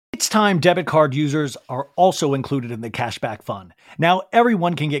It's time debit card users are also included in the cashback fun. Now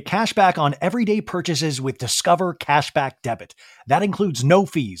everyone can get cashback on everyday purchases with Discover Cashback Debit. That includes no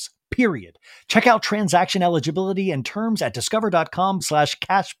fees, period. Check out transaction eligibility and terms at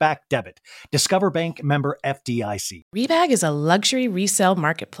discover.com/cashbackdebit. Discover Bank, member FDIC. Rebag is a luxury resale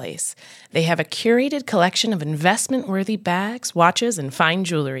marketplace. They have a curated collection of investment-worthy bags, watches, and fine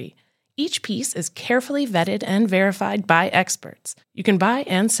jewelry. Each piece is carefully vetted and verified by experts. You can buy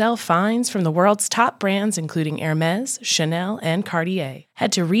and sell finds from the world's top brands, including Hermes, Chanel, and Cartier.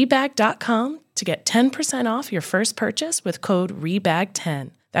 Head to Rebag.com to get 10% off your first purchase with code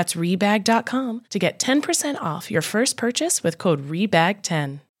REBAG10. That's Rebag.com to get 10% off your first purchase with code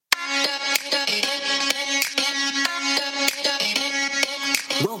REBAG10.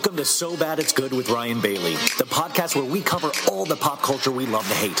 Welcome to So Bad It's Good with Ryan Bailey, the podcast where we cover all the pop culture we love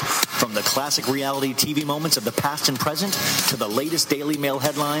to hate, from the classic reality TV moments of the past and present to the latest Daily Mail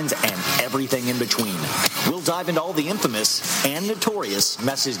headlines and everything in between. We'll dive into all the infamous and notorious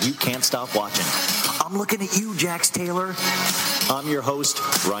messes you can't stop watching. I'm looking at you, Jax Taylor. I'm your host,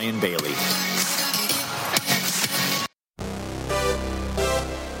 Ryan Bailey.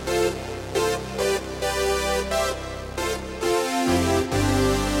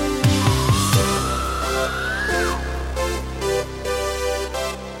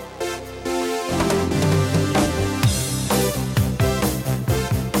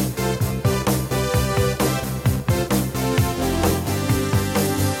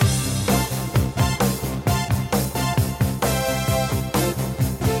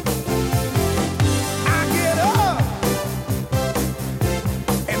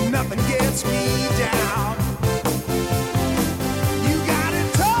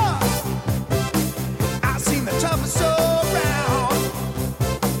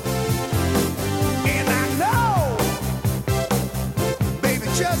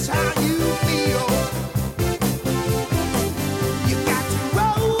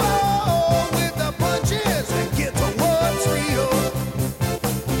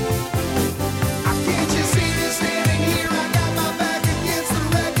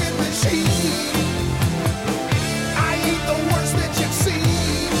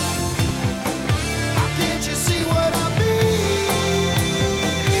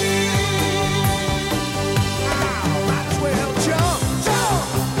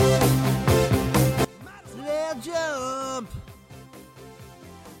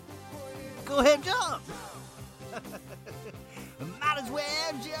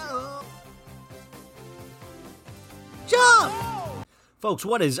 Folks,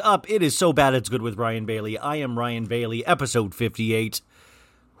 what is up? It is So Bad It's Good with Ryan Bailey. I am Ryan Bailey, episode 58.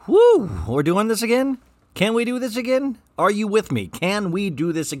 Woo! We're doing this again? Can we do this again? Are you with me? Can we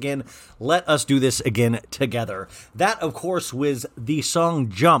do this again? Let us do this again together. That, of course, was the song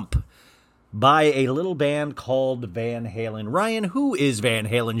Jump by a little band called Van Halen. Ryan, who is Van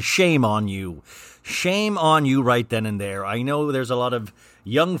Halen? Shame on you. Shame on you right then and there. I know there's a lot of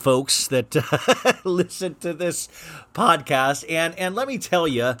young folks that listen to this podcast, and let me tell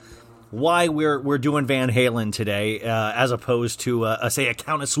you why we're doing Van Halen today, as opposed to say a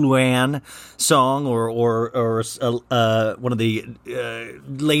Countess Luann song or one of the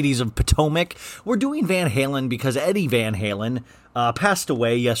ladies of Potomac. We're doing Van Halen because Eddie Van Halen passed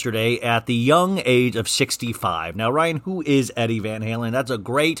away yesterday at the young age of 65. Now, Ryan, who is Eddie Van Halen? That's a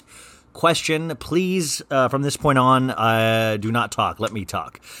great question. Please, from this point on, do not talk. Let me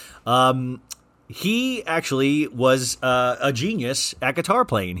talk. He actually was a genius at guitar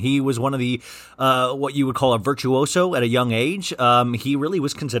playing. He was one of the, what you would call a virtuoso at a young age. He really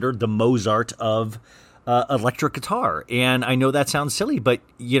was considered the Mozart of electric guitar. And I know that sounds silly, but,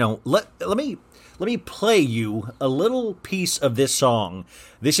 you know, let me play you a little piece of this song.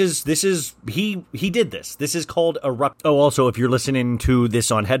 This is he did this. This is called Erupt. Oh, also, if you're listening to this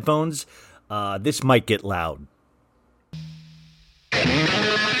on headphones, this might get loud.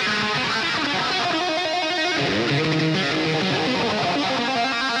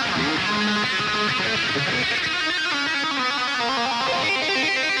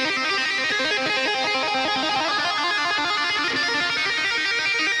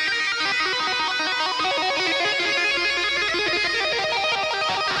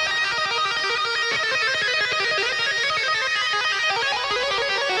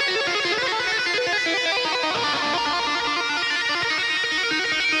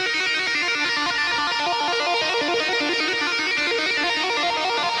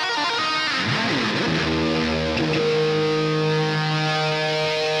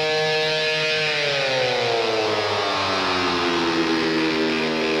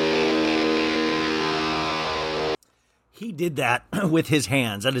 he did that with his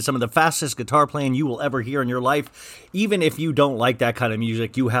hands. That is some of the fastest guitar playing you will ever hear in your life. Even if you don't like that kind of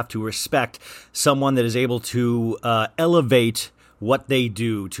music, you have to respect someone that is able to elevate what they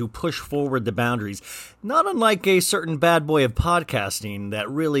do, to push forward the boundaries. Not unlike a certain bad boy of podcasting that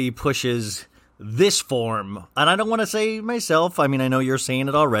really pushes this form. And I don't want to say myself. I mean, I know you're saying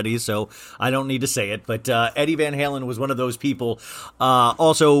it already, so I don't need to say it. But Eddie Van Halen was one of those people.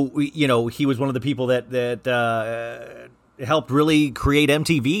 Also, you know, he was one of the people that helped really create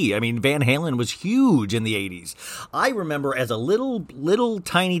MTV. I mean, Van Halen was huge in the 80s. I remember as a little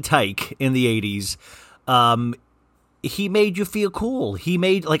tiny tyke in the 80s, he made you feel cool. He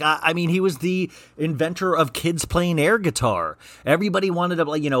made, like, I mean, he was the inventor of kids playing air guitar. Everybody wanted to,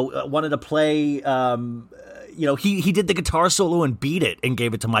 play, he did the guitar solo and beat it and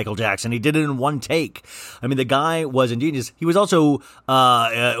gave it to Michael Jackson. He did it in one take. I mean, the guy was ingenious. He was also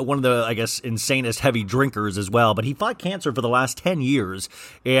one of the, I guess, insanest heavy drinkers as well. But he fought cancer for the last 10 years.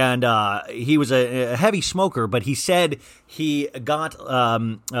 And he was a heavy smoker, but he said he got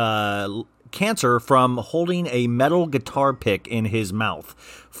cancer from holding a metal guitar pick in his mouth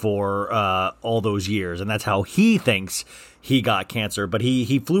for all those years, and that's how he thinks he got cancer. But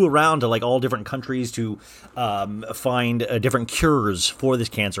he flew around to like all different countries to find different cures for this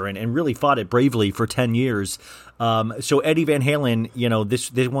cancer, and really fought it bravely for 10 years. So Eddie Van Halen, you know,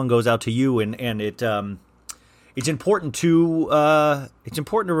 this one goes out to you, and it's important to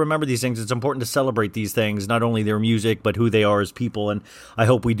remember these things. It's important to celebrate these things, not only their music, but who they are as people. And I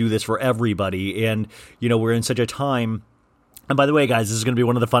hope we do this for everybody. And, you know, we're in such a time. And by the way, guys, this is going to be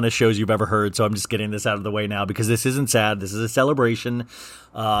one of the funnest shows you've ever heard. So I'm just getting this out of the way now because this isn't sad. This is a celebration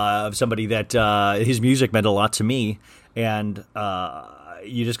of somebody that his music meant a lot to me. And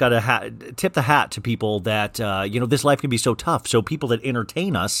you just got to tip the hat to people that, this life can be so tough. So people that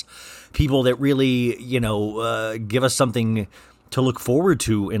entertain us, people that really, give us something to look forward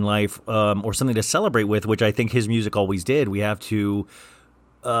to in life, or something to celebrate with, which I think his music always did. We have to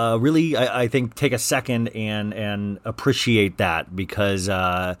really, I think, take a second and appreciate that, because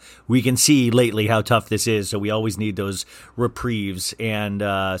we can see lately how tough this is. So we always need those reprieves. And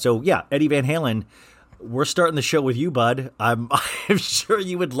Eddie Van Halen, we're starting the show with you, bud. I'm sure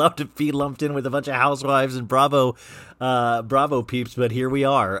you would love to be lumped in with a bunch of Housewives and Bravo peeps, but here we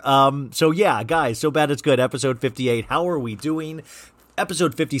are. Guys, So Bad It's Good, episode 58. How are we doing?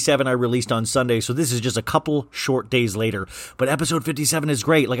 Episode 57 I released on Sunday, so this is just a couple short days later. But episode 57 is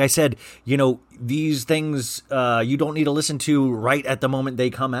great. Like I said, these things you don't need to listen to right at the moment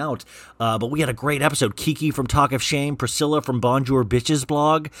they come out. But we had a great episode. Kiki from Talk of Shame, Priscilla from Bonjour Bitches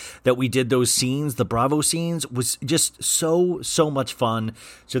blog, that we did those scenes, the Bravo scenes, was just so much fun.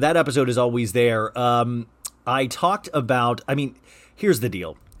 So that episode is always there. I talked about, here's the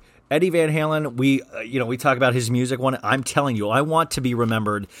deal. Eddie Van Halen, we talk about his music. I'm telling you, I want to be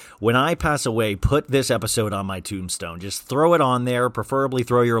remembered when I pass away. Put this episode on my tombstone. Just throw it on there, preferably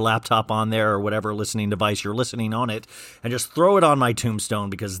throw your laptop on there or whatever listening device you're listening on it, and just throw it on my tombstone,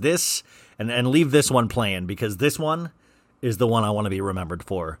 because this, and leave this one playing, because this one is the one I want to be remembered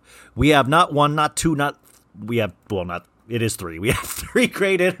for. We have not one, not two, it is three. We have 3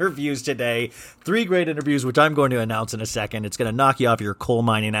 great interviews today. 3 great interviews, which I'm going to announce in a second. It's going to knock you off your coal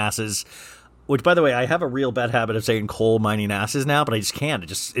mining asses. Which, by the way, I have a real bad habit of saying coal mining asses now, but I just can't.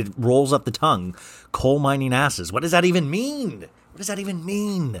 It rolls up the tongue. Coal mining asses. What does that even mean?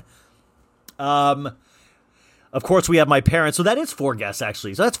 Of course, we have my parents. So that is 4 guests,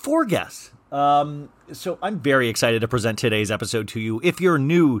 actually. So that's 4 guests. So I'm very excited to present today's episode to you. If you're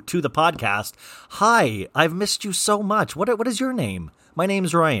new to the podcast, hi, I've missed you so much. What is your name? My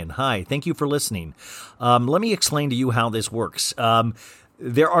name's Ryan. Hi, thank you for listening. Let me explain to you how this works.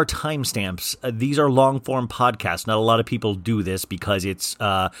 There are timestamps. These are long-form podcasts. Not a lot of people do this because it's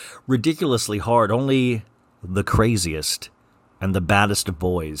ridiculously hard. Only the craziest and the baddest of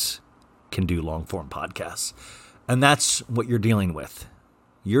boys can do long-form podcasts. And that's what you're dealing with.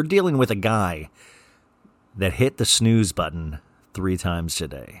 You're dealing with a guy that hit the snooze button 3 times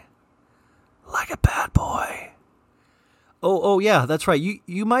today. Like a bad boy. Oh yeah, that's right.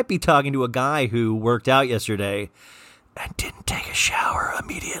 You might be talking to a guy who worked out yesterday and didn't take a shower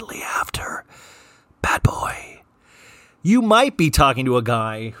immediately after. Bad boy. You might be talking to a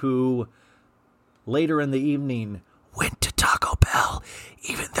guy who later in the evening went to Taco Bell,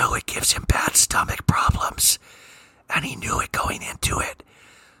 even though it gives him bad stomach problems. And he knew it going into it.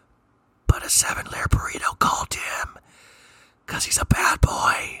 But a 7-layer burrito called him because he's a bad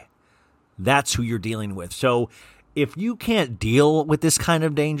boy. That's who you're dealing with. So if you can't deal with this kind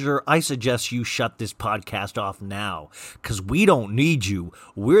of danger, I suggest you shut this podcast off now, because we don't need you.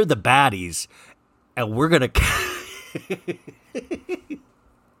 We're the baddies, and we're going to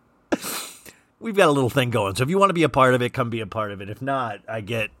We've got a little thing going. So if you want to be a part of it, come be a part of it. If not,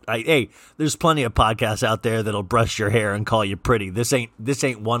 hey, there's plenty of podcasts out there that'll brush your hair and call you pretty. This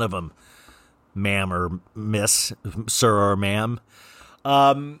ain't one of them, ma'am or miss, sir or ma'am.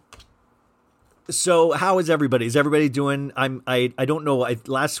 So how is everybody? Is everybody doing? I don't know.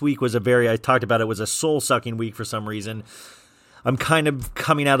 Last week was I talked about it was a soul sucking week for some reason. I'm kind of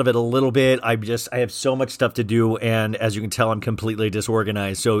coming out of it a little bit. I have so much stuff to do, and as you can tell, I'm completely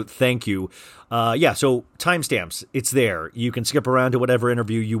disorganized. So thank you. So timestamps, it's there. You can skip around to whatever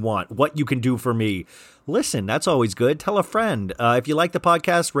interview you want. What you can do for me. Listen, that's always good. Tell a friend. If you like the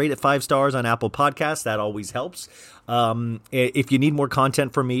podcast, rate it 5 stars on Apple Podcasts. That always helps. If you need more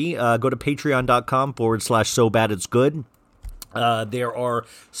content from me, go to patreon.com/SoBadIt'sGood. There are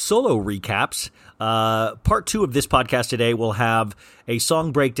solo recaps. Part 2 of this podcast today will have a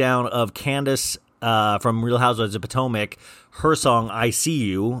song breakdown of Candace from Real Housewives of Potomac, her song I See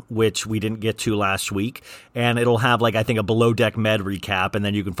You, which we didn't get to last week. And it'll have, I think, a Below Deck Med recap. And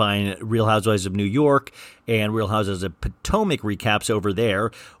then you can find Real Housewives of New York and Real Housewives of Potomac recaps over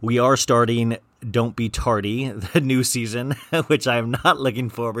there. We are starting Don't Be Tardy, the new season, which I am not looking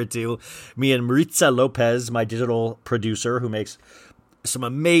forward to. Me and Maritza Lopez, my digital producer, who makes some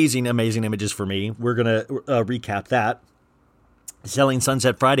amazing, amazing images for me. We're going to recap that. Selling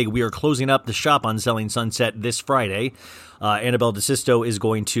Sunset Friday. We are closing up the shop on Selling Sunset this Friday. Annabelle DeSisto is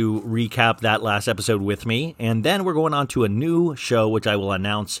going to recap that last episode with me. And then we're going on to a new show, which I will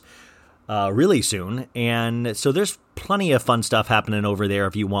announce really soon. And so there's plenty of fun stuff happening over there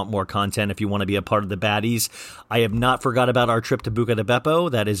if you want more content, if you want to be a part of the baddies. I have not forgot about our trip to Buca de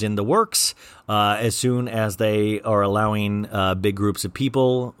Beppo. That is in the works. As soon as they are allowing big groups of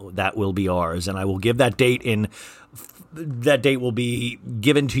people, that will be ours. And I will give that date that date will be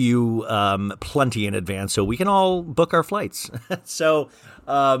given to you plenty in advance so we can all book our flights. So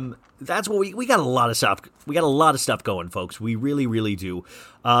that's what we got a lot of stuff. We got a lot of stuff going, folks. We really, really do.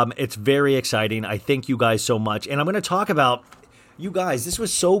 It's very exciting. I thank you guys so much. And I'm going to talk about you guys. This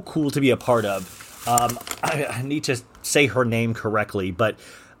was so cool to be a part of. I need to say her name correctly, but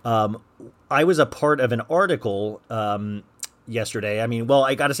I was a part of an article yesterday. I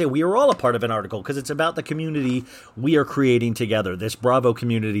got to say, we are all a part of an article because it's about the community we are creating together, this Bravo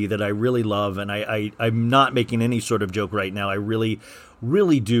community that I really love. And I'm not making any sort of joke right now. I really,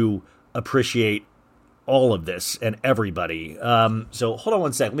 really do appreciate all of this and everybody. So hold on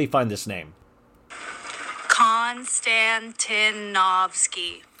one sec. Let me find this name.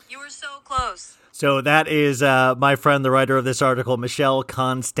 Konstantinovsky. You were so close. So that is my friend, the writer of this article, Michelle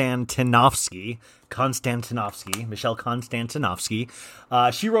Konstantinovsky. Michelle Konstantinovsky.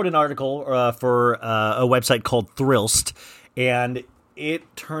 She wrote an article for a website called Thrillst, and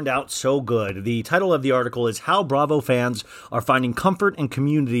it turned out so good. The title of the article is How Bravo Fans Are Finding Comfort and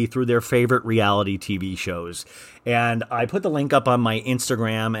Community Through Their Favorite Reality TV Shows. And I put the link up on my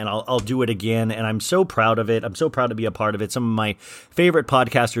Instagram, and I'll do it again, and I'm so proud of it. I'm so proud to be a part of it. Some of my favorite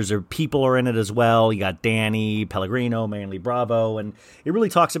podcasters or people are in it as well. You got Danny Pellegrino, Manly Bravo, and it really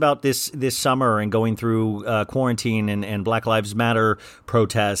talks about this summer and going through quarantine and Black Lives Matter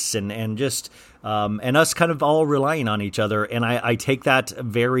protests and just... and us kind of all relying on each other. And I take that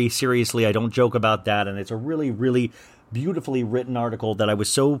very seriously. I don't joke about that. And it's a really, really beautifully written article that I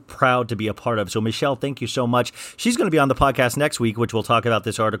was so proud to be a part of. So Michelle, thank you so much. She's going to be on the podcast next week, which we'll talk about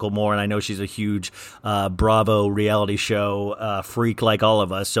this article more. And I know she's a huge Bravo reality show freak like all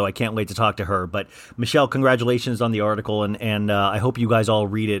of us. So I can't wait to talk to her. But Michelle, congratulations on the article. And I hope you guys all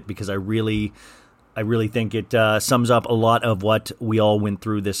read it because I really think it sums up a lot of what we all went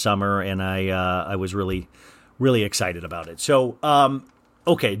through this summer, and I was really, really excited about it. So,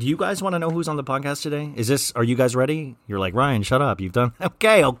 okay, do you guys want to know who's on the podcast today? Are you guys ready? You're like, Ryan, shut up. You've done...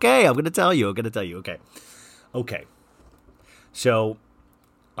 Okay, I'm going to tell you. Okay. So,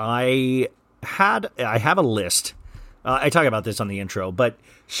 I have a list. I talk about this on the intro, but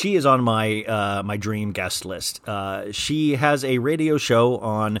she is on my dream guest list. She has a radio show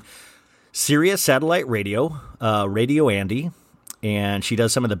on Sirius Satellite Radio, Radio Andy, and she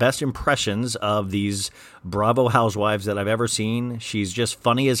does some of the best impressions of these Bravo housewives that I've ever seen. She's just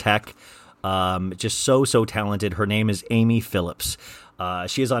funny as heck, just so talented. Her name is Amy Phillips.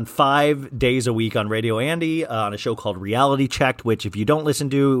 She is on 5 days a week on Radio Andy on a show called Reality Checked, which if you don't listen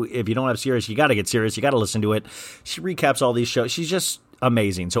to, if you don't have Sirius, you got to get Sirius. You got to listen to it. She recaps all these shows. She's just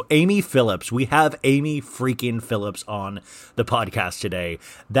amazing. So Amy Phillips, we have Amy freaking Phillips on the podcast today.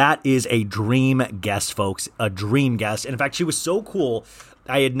 That is a dream guest, folks, a dream guest. And in fact, she was so cool.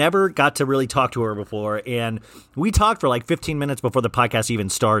 I had never got to really talk to her before, and we talked for like 15 minutes before the podcast even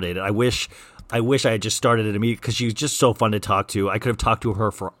started. I wish I wish I had just started it immediately because she's just so fun to talk to. I could have talked to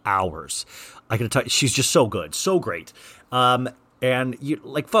her for hours. She's just so good, so great. And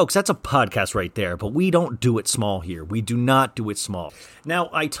folks, that's a podcast right there, but we don't do it small here. We do not do it small. Now,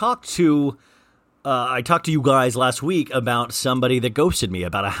 I talked to you guys last week about somebody that ghosted me,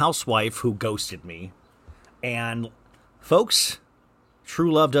 about a housewife who ghosted me. And folks,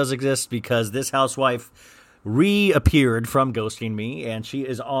 true love does exist because this housewife reappeared from ghosting me, and she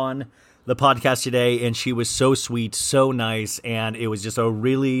is on the podcast today, and she was so sweet, so nice, and it was just a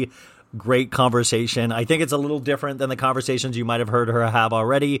really great conversation. I think it's a little different than the conversations you might have heard her have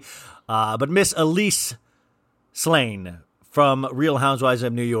already, but Miss Elyse Slaine from Real Housewives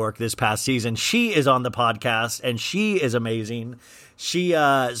of New York this past season, she is on the podcast, and she is amazing. She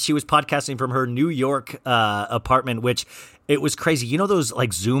was podcasting from her New York apartment, which it was crazy. You know those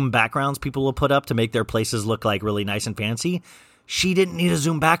like Zoom backgrounds people will put up to make their places look like really nice and fancy? She didn't need a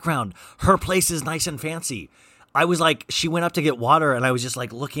Zoom background. Her place is nice and fancy. I was like, she went up to get water, and I was just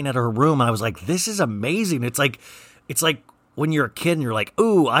like looking at her room, and I was like, this is amazing. It's like when you're a kid and you're like,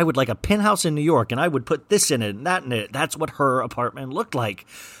 ooh, I would like a penthouse in New York, and I would put this in it and that in it. That's what her apartment looked like.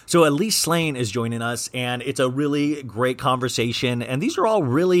 So Elyse Slaine is joining us, and it's a really great conversation. And these are all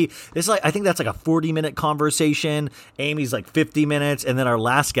really, I think that's like a 40-minute conversation. Amy's like 50 minutes, and then our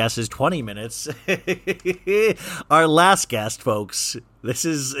last guest is 20 minutes. Our last guest, folks,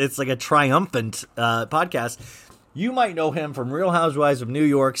 it's like a triumphant podcast. You might know him from Real Housewives of New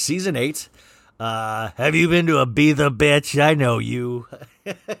York, Season 8. Have you been to a Be the Bitch? I know you.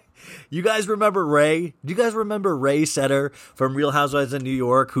 You guys remember Ray? Do you guys remember Ray Setter from Real Housewives of New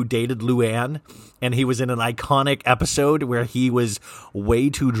York who dated Luann? And he was in an iconic episode where he was way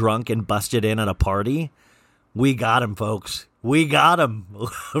too drunk and busted in at a party. We got him, folks. We got him.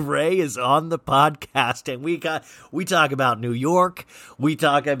 Ray is on the podcast, and we talk about New York. We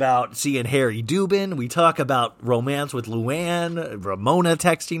talk about seeing Harry Dubin. We talk about romance with Luann, Ramona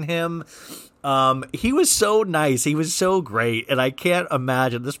texting him. He was so nice. He was so great. And I can't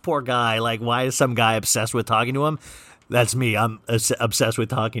imagine this poor guy. Like, why is some guy obsessed with talking to him? That's me. I'm obsessed with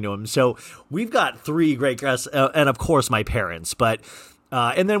talking to him. So we've got 3 great guests, and of course my parents,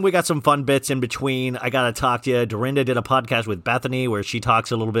 and then we got some fun bits in between. I got to talk to you. Dorinda did a podcast with Bethany where she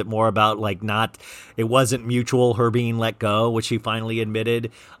talks a little bit more about it wasn't mutual, her being let go, which she finally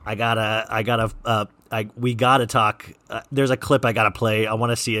admitted. We gotta talk. There's a clip I gotta play. I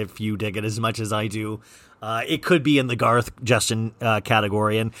want to see if you dig it as much as I do. It could be in the Garth Justin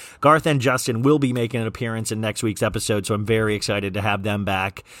category, and Garth and Justin will be making an appearance in next week's episode, so I'm very excited to have them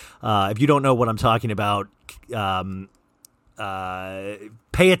back. If you don't know what I'm talking about,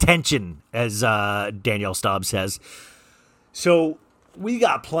 pay attention, as Danielle Staub says. So we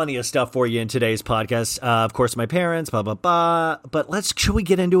got plenty of stuff for you in today's podcast. Of course, my parents, blah, blah, blah. But should we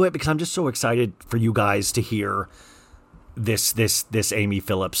get into it? Because I'm just so excited for you guys to hear this Amy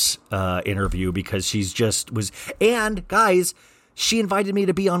Phillips interview, because she's just was. And guys, she invited me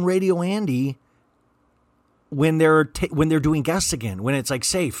to be on Radio Andy when they're doing guests again, when it's like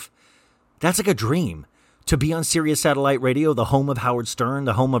safe. That's like a dream. To be on Sirius Satellite Radio, the home of Howard Stern,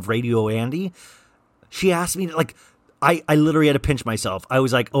 the home of Radio Andy. She asked me to, I literally had to pinch myself. I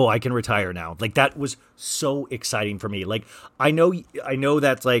was like, oh, I can retire now. Like, that was so exciting for me. Like, I know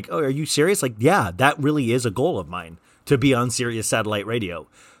that's like, oh, are you serious? Like, yeah, that really is a goal of mine, to be on Sirius Satellite Radio.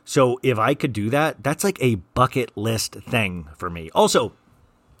 So if I could do that, that's like a bucket list thing for me. Also,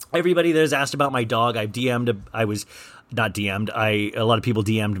 everybody that has asked about my dog, a lot of people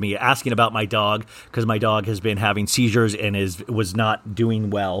DM'd me asking about my dog, because my dog has been having seizures and was not doing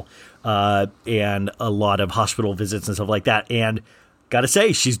well, and a lot of hospital visits and stuff like that. And gotta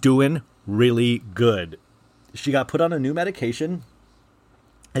say, she's doing really good. She got put on a new medication,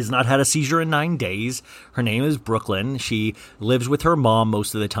 has not had a seizure in 9 days. Her name is Brooklyn. She lives with her mom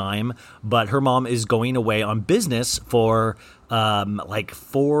most of the time, but her mom is going away on business for 4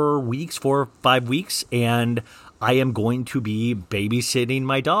 or 5 weeks, and I am going to be babysitting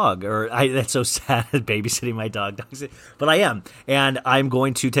my dog. That's so sad, babysitting my dog. But I am. And I'm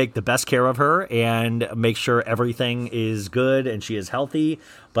going to take the best care of her and make sure everything is good and she is healthy.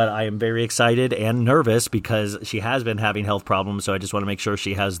 But I am very excited and nervous because she has been having health problems. So I just want to make sure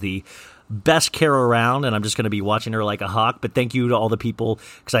she has the best care around, and I'm just going to be watching her like a hawk. But thank you to all the people,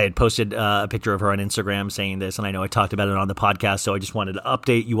 because I had posted a picture of her on Instagram saying this, and I know I talked about it on the podcast, so I just wanted to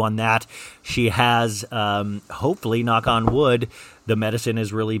update you on that. She has, hopefully, knock on wood, the medicine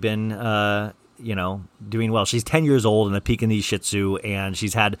has really been, doing well. She's 10 years old and a Pekingese Shih Tzu, and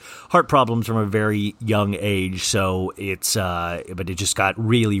she's had heart problems from a very young age. So but it just got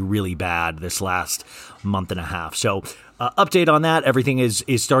really, really bad this last month and a half. So Update on that, everything is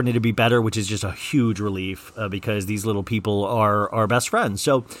starting to be better, which is just a huge relief because these little people are our best friends.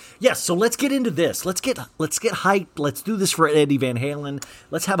 So yes, so let's get into this. Let's get hyped. Let's do this for Eddie Van Halen.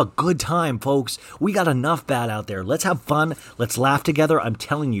 Let's have a good time, folks. We got enough bad out there. Let's have fun. Let's laugh together. I'm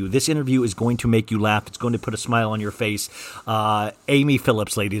telling you, this interview is going to make you laugh. It's going to put a smile on your face. Amy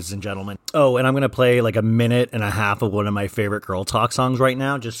Phillips, ladies and gentlemen. Oh, and I'm going to play like a minute and a half of one of my favorite girl talk songs right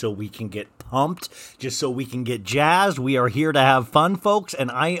now, just so we can get pumped, just so we can get jazzed. We are here to have fun, folks, and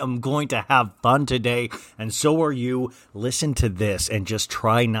I am going to have fun today, and so are you. Listen to this and just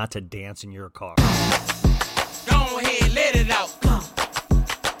try not to dance in your car. Go ahead, let it out. Go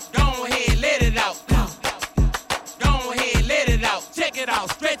ahead, let it out. Go ahead, let it out. Check it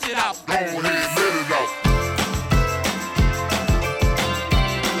out, stretch it out. Go ahead, let it out.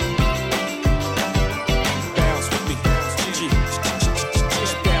 Bounce with me. Bounce with me.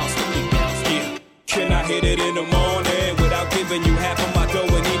 Yeah. Can I hit it in the morning without giving you half of my dough?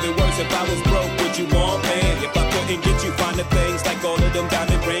 And even worse, if I was broke, would you want me? If I couldn't get you finer things like all of them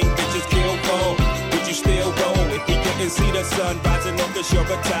diamond ring bitches kill for, would you still roll? If we couldn't see the sun rising off the shore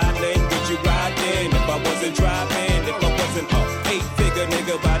of Thailand, would you ride in? If I wasn't driving, if I wasn't a 8-figure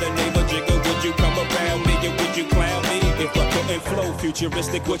nigga by the name of Jigga, would you come around me or would you clown me? If I couldn't flow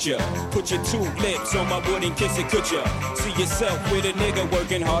futuristic, would ya? Put your 2 lips on my wood and kiss it, could ya? See yourself with a nigga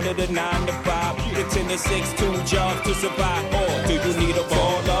working harder than 9 to 5, the 10 to 6, 2 jobs to survive. Or do you need a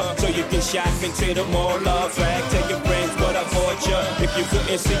baller so you can shop into the mall love? Drag, tell your friends what I bought ya. If you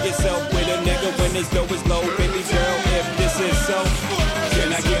couldn't see yourself with a nigga when his dough is low, baby girl, if this is so,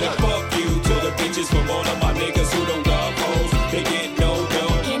 can I get a fuck you to the bitches from all of my niggas who don't love hoes? They get no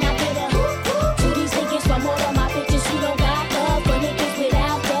dough. Can I get a hoop to these niggas from all of my bitches who don't got love for niggas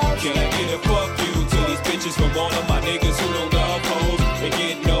without love? Can I get a fuck you to these bitches from all of my niggas who don't love hoes? They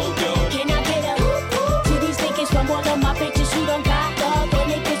get no dough. Can I get a hoop to these niggas from all of my bitches who don't got love for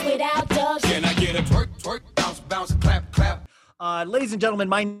niggas without love? Can I get a twerk, twerk, bounce, bounce, clap, clap? Ladies and gentlemen,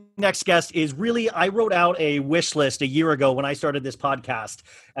 my next guest is really, I wrote out a wish list a year ago when I started this podcast,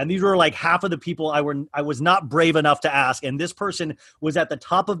 and these were like half of the people I was not brave enough to ask, and this person was at the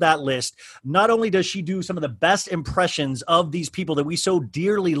top of that list. Not only does she do some of the best impressions of these people that we so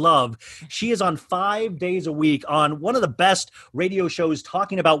dearly love, she is on 5 days a week on one of the best radio shows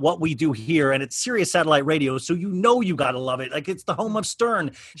talking about what we do here, and it's Sirius Satellite Radio, so you gotta love it. Like, it's the home of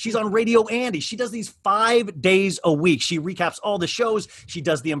Stern. She's on Radio Andy. She does these 5 days a week. She recaps all the shows. She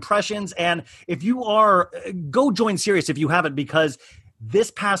does the impressions. And if you are, go join Sirius if you haven't, because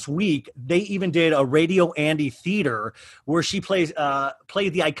this past week, they even did a Radio Andy theater where she played the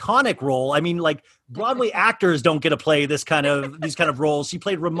iconic role. I mean, like, Broadway actors don't get to play these kind of roles. She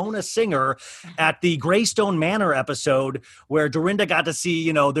played Ramona Singer at the Greystone Manor episode where Dorinda got to see,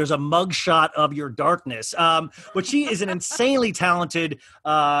 there's a mugshot of your darkness. But she is an insanely talented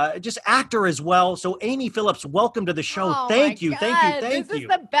just actor as well. So Amy Phillips, welcome to the show. Oh, thank you. This is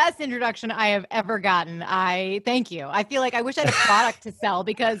the best introduction I have ever gotten. I thank you. I feel like I wish I had a product to sell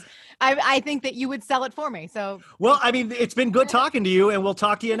because I think that you would sell it for me. So, well, I mean, it's been good talking to you, and we'll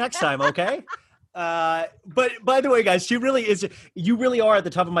talk to you next time. Okay. But by the way, guys, you really are at the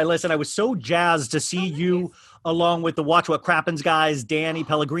top of my list. And I was so jazzed to see you along with the Watch What Crappens guys, Danny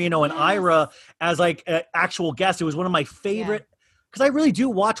Pellegrino and Ira, as like actual guests. It was one of my favorite, because I really do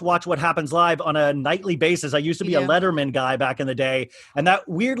watch What Happens Live on a nightly basis. I used to be a Letterman guy back in the day, and that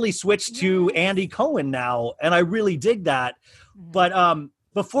weirdly switched to Andy Cohen now. And I really dig that. But,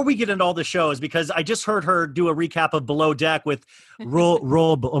 before we get into all the shows, because I just heard her do a recap of Below Deck with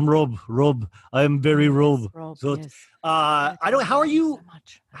Rob. I'm very Rob. So, yes. How are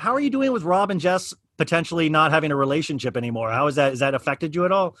you doing with Rob and Jess potentially not having a relationship anymore? How is that? Has that affected you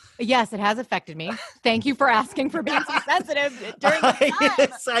at all? Yes, it has affected me. Thank you for asking, for being so sensitive during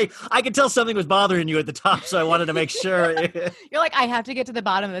this time. I could tell something was bothering you at the top, so I wanted to make sure. You're like, I have to get to the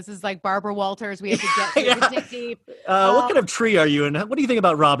bottom. This is like Barbara Walters. We have to get dig deep. What kind of tree are you, and what do you think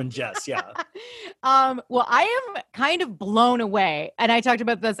about Rob and Jess? Yeah. Well, I am kind of blown away, and I talked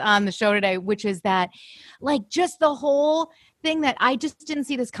about this on the show today, which is that, like, just the whole thing that I just didn't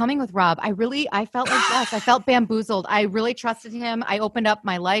see this coming with Rob. I felt like this. I felt bamboozled. I really trusted him. I opened up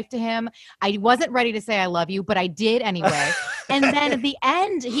my life to him. I wasn't ready to say I love you, but I did anyway. And then at the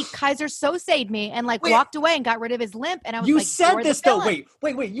end, he Kaiser Sosa'd me and walked away and got rid of his limp. And I was you like, said this though. Wait.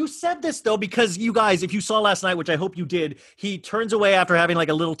 You said this though, because you guys, if you saw last night, which I hope you did, he turns away after having like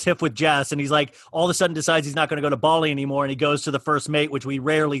a little tiff with Jess, and he's like, all of a sudden decides he's not going to go to Bali anymore, and he goes to the first mate, which we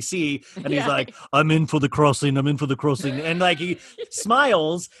rarely see, and he's like, I'm in for the crossing. And like he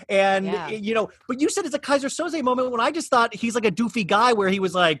smiles and, Yeah. you know, but you said it's a Kaiser Soze moment when I just thought he's like a doofy guy where he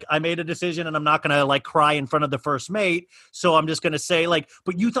was like, I made a decision and I'm not going to like cry in front of the first mate. So I'm just going to say like,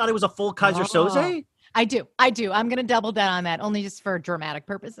 but you thought it was a full Kaiser Soze? I do. I'm going to double down on that only just for dramatic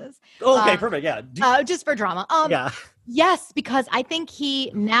purposes. Okay, perfect. Yeah. Just for drama. Yeah. Yes, because I think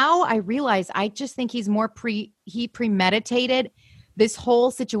I realize, I just think he's more he premeditated this whole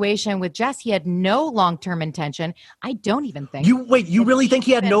situation with Jess. He had no long-term intention. I don't even think. You really think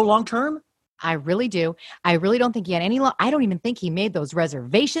he had no long-term? I really do. I really don't think he had any I don't even think he made those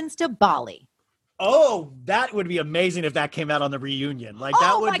reservations to Bali. Oh, that would be amazing if that came out on the reunion. Like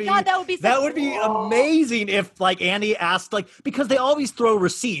that Oh would my be God, that would be so that would be cool. amazing if like Andy asked like because they always throw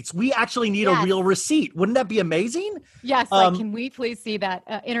receipts. We actually need a Yes. real receipt. Wouldn't that be amazing? Yes, like can we please see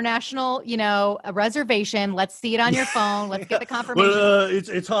that international, a reservation? Let's see it on your phone. Let's get the confirmation. Well,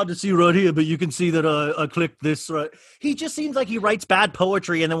 it's hard to see right here, but you can see that I clicked this. Right. He just seems like he writes bad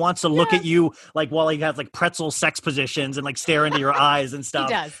poetry and then wants to look at you like while he has like pretzel sex positions and like stare into your eyes and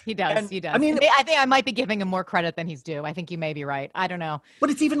stuff. He does. I mean, I think I might be giving him more credit than he's due. I think you may be right. I don't know. but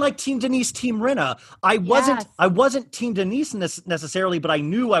it's even like Team Denise, Team Rinna. I wasn't Team Denise necessarily, but I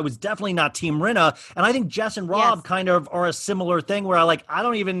knew I was definitely not Team Rinna. And I think Jess and Rob kind of are a similar thing where I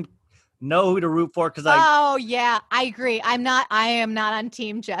don't even know who to root for because Oh yeah, I agree. I am not on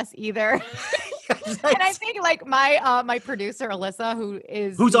Team Jess either. And I think like my producer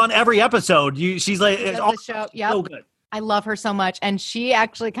Elyse, who's on every episode. She's like does the show. Yep. so good. I love her so much. And she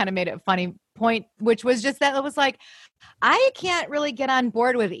actually kind of made a funny point, which was just that it was like, I can't really get on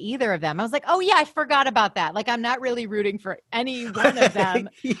board with either of them. I was like, oh yeah, I forgot about that. Like, I'm not really rooting for any one of them.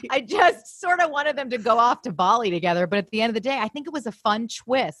 I just sort of wanted them to go off to Bali together. But at the end of the day, I think it was a fun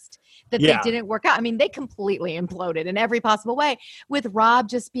twist that they didn't work out. I mean, they completely imploded in every possible way with Rob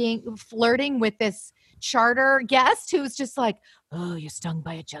just flirting with this charter guest who's just like, oh, you're stung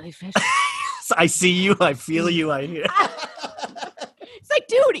by a jellyfish. I see you. I feel you. I hear. It's like,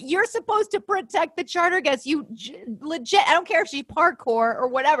 dude, you're supposed to protect the charter guest. You legit, I don't care if she parkour or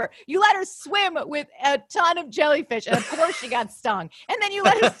whatever. You let her swim with a ton of jellyfish. And of course she got stung. And then you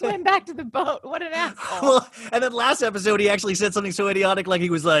let her swim back to the boat. What an asshole. Well, and then last episode, he actually said something so idiotic. Like he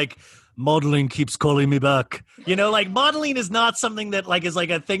was like, modeling keeps calling me back. Like modeling is not something that like is like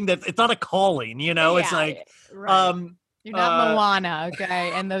a thing that it's not a calling, It's like, right. You're not Moana,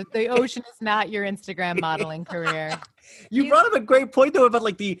 okay? And the ocean is not your Instagram modeling career. You brought up a great point though about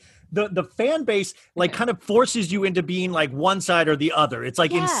like the fan base like kind of forces you into being like one side or the other. It's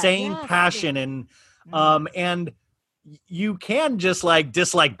like insane passion and you can just like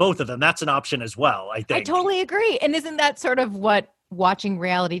dislike both of them. That's an option as well, I think. I totally agree. And isn't that sort of what watching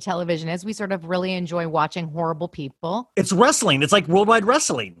reality television is? We sort of really enjoy watching horrible people. It's wrestling. It's like worldwide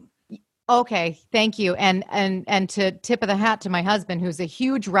wrestling. Okay, thank you. And to tip of the hat to my husband, who's a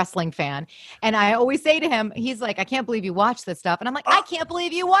huge wrestling fan. And I always say to him, he's like, I can't believe you watch this stuff. And I'm like, I can't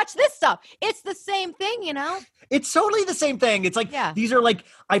believe you watch this stuff. It's the same thing, It's totally the same thing. It's like, these are like,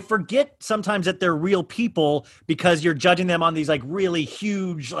 I forget sometimes that they're real people because you're judging them on these like really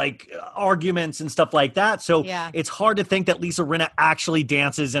huge like arguments and stuff like that. So it's hard to think that Lisa Rinna actually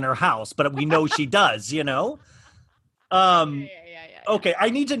dances in her house, but we know she does, Okay, I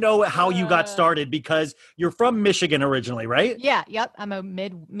need to know how you got started because you're from Michigan originally, right? Yeah, yep. I'm a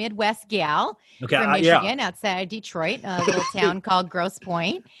Midwest gal from Michigan, outside Detroit, a little town called Grosse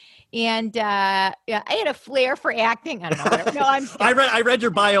Pointe. And I had a flair for acting. I don't know. Whatever. No, I'm. I read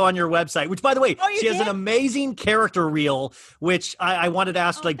your bio on your website, which, by the way, she has did? an amazing character reel. Which I wanted to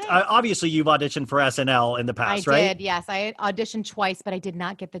ask. Obviously, you've auditioned for SNL in the past, right? I did. Yes, I auditioned twice, but I did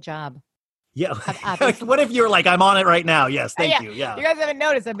not get the job. Yeah. What if you're like, I'm on it right now? Yes, thank you. Yeah. You guys haven't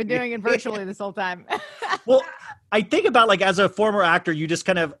noticed. I've been doing it virtually this whole time. Well, I think about like as a former actor, you just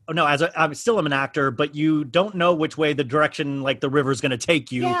kind of I'm still an actor, but you don't know which way the direction like the river's going to take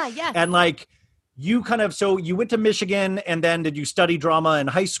you. Yeah. Yes. And like you kind of so you went to Michigan, and then did you study drama in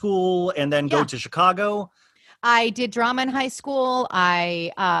high school, and then go to Chicago? I did drama in high school.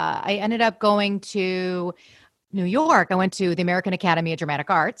 I ended up going to New York. I went to the American Academy of Dramatic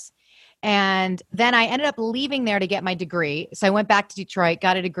Arts. And then I ended up leaving there to get my degree. So I went back to Detroit,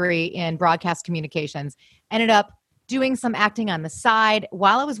 got a degree in broadcast communications, ended up doing some acting on the side.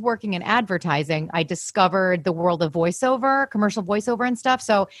 While I was working in advertising, I discovered the world of voiceover, commercial voiceover and stuff.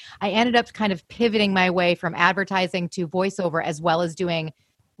 So I ended up kind of pivoting my way from advertising to voiceover, as well as doing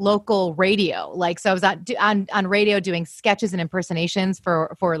local radio. So I was on radio doing sketches and impersonations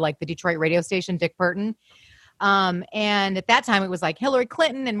for like the Detroit radio station, Dick Burton. And at that time it was like Hillary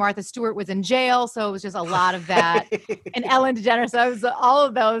Clinton and Martha Stewart was in jail. So it was just a lot of that and Ellen DeGeneres. So it was all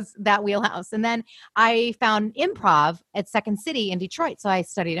of those, that wheelhouse. And then I found improv at Second City in Detroit. So I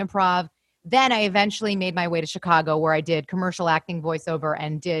studied improv. Then I eventually made my way to Chicago where I did commercial acting, voiceover,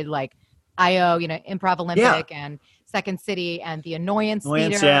 and did like IO, Improv Olympic and Second City and the Annoyance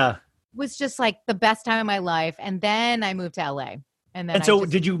Theater. Yeah. Was just like the best time of my life. And then I moved to LA. And so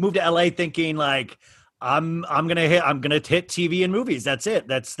did you move to LA thinking like, I'm gonna hit TV and movies. That's it.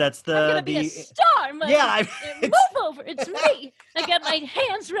 That's the. I'm gonna be a star. Move over. It's me. I got my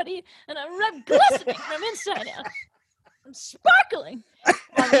hands ready and I'm glistening from inside out. I'm sparkling.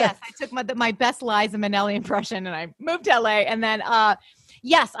 Yes, I took my best Liza Minnelli impression and I moved to LA. And then,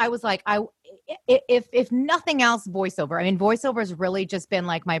 yes, I was like, if nothing else, voiceover. I mean, voiceover has really just been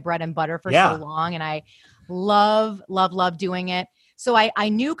like my bread and butter for so long, and I love doing it. So I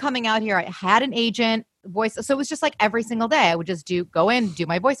knew coming out here, I had an agent. So it was just like every single day I would just go in, do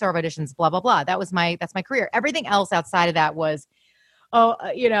my voiceover auditions, blah, blah, blah. That's my career. Everything else outside of that was,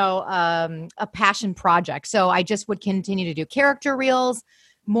 a passion project. So I just would continue to do character reels,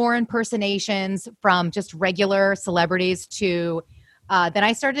 more impersonations from just regular celebrities to, then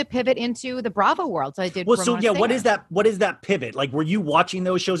I started to pivot into the Bravo world. So I did. Well, so yeah, what is that pivot? Like, were you watching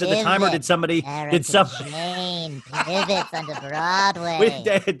those shows at the time, or did somebody? Jane pivots onto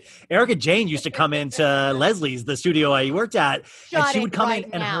Broadway. Erica Jane used to come into Leslie's, the studio I worked at, and she would come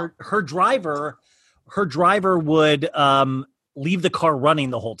in, and her driver would leave the car running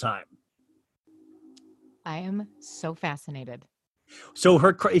the whole time. I am so fascinated.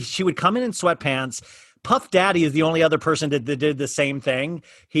 So she would come in sweatpants. Puff Daddy is the only other person that did the same thing.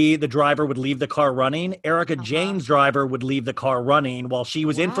 The driver would leave the car running. Erica Jane's driver would leave the car running while she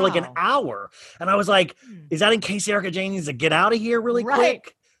was in for like an hour. And I was like, is that in case Erica Jane needs to get out of here really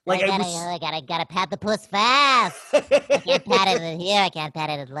quick? Like I gotta pat the puss fast. I can't pat it here. I can't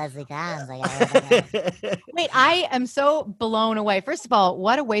pat it at Leslie Collins. Wait, I am so blown away. First of all,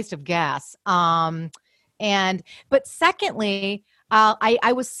 what a waste of gas. But secondly,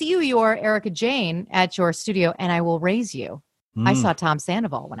 I will see your Erica Jane at your studio, and I will raise you. I saw Tom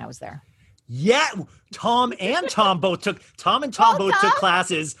Sandoval when I was there. Yeah, Tom and Tom both took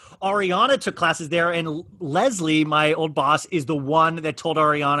classes. Ariana took classes there, and Leslie, my old boss, is the one that told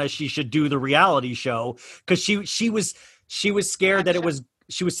Ariana she should do the reality show because she was scared that it was.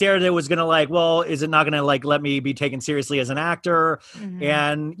 She was scared that it was going to like, well, is it not going to like let me be taken seriously as an actor? Mm-hmm.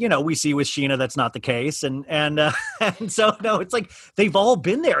 And, we see with Sheena, that's not the case. And so, no, it's like they've all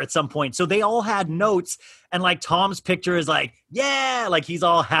been there at some point. So they all had notes, and like Tom's picture is like, yeah, like he's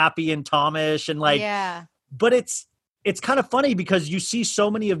all happy and Tomish and like, yeah. But it's kind of funny because you see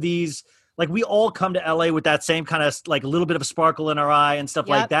so many of these, like we all come to LA with that same kind of like a little bit of a sparkle in our eye and stuff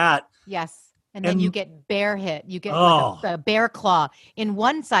like that. Yes. And then you get bear hit. You get like a bear claw in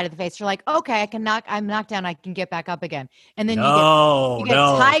one side of the face. You're like, okay, I'm knocked down. I can get back up again. And then you get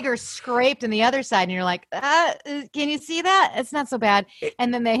tiger scraped in the other side. And you're like, can you see that? It's not so bad.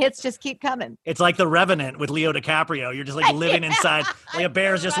 And then the hits just keep coming. It's like The Revenant with Leo DiCaprio. You're just like living inside. Like a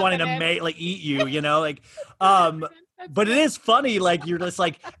bear's just wanting to eat you, But it is funny, like you're just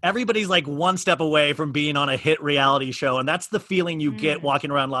like everybody's like one step away from being on a hit reality show, and that's the feeling you get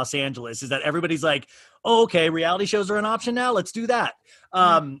walking around Los Angeles. Is that everybody's like, "Oh, okay, reality shows are an option now. Let's do that."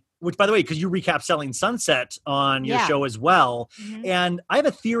 Which, by the way, because you recap Selling Sunset on your show as well, and I have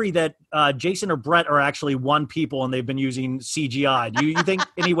a theory that Jason or Brett are actually one people, and they've been using CGI. Do you think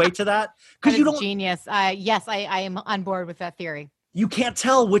any weight to that? Because you don't genius. Yes, I am on board with that theory. You can't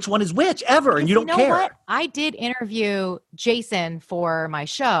tell which one is which ever, and you don't care. What? I did interview Jason for my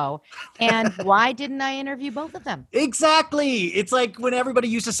show, and why didn't I interview both of them? Exactly. It's like when everybody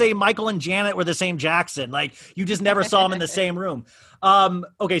used to say Michael and Janet were the same Jackson. Like, you just never saw them in the same room.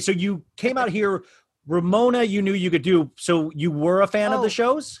 Okay, so you came out here. Ramona, you knew you could do, so you were a fan of the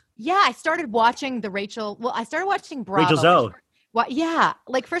shows? Yeah, I started watching I started watching Bravo. Rachel Zoe. Well, yeah.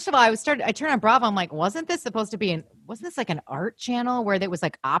 Like, first of all, I turned on Bravo. I'm like, wasn't this like an art channel where there was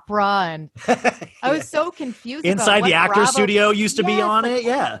like opera? And I was so confused. Inside the actor studio used to be on it.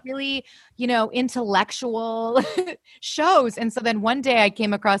 Yeah. Really, intellectual shows. And so then one day I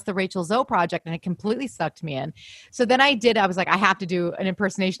came across the Rachel Zoe project and it completely sucked me in. So then I was like, I have to do an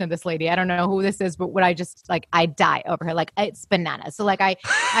impersonation of this lady. I don't know who this is, but I die over her. Like, it's bananas. So like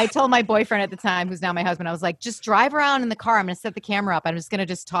I told my boyfriend at the time, who's now my husband, I was like, just drive around in the car. I'm going to set the camera up. I'm just going to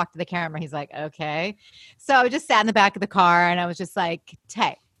just talk to the camera. He's like, okay. So I just sat in the back of the car and I was just like,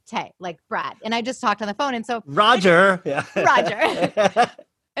 Tay, like Brad. And I just talked on the phone. And so Roger. Roger.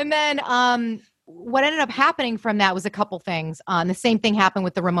 And then what ended up happening from that was a couple things. The same thing happened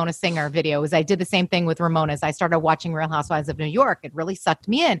with the Ramona Singer video. I did the same thing with Ramona's. I started watching Real Housewives of New York. It really sucked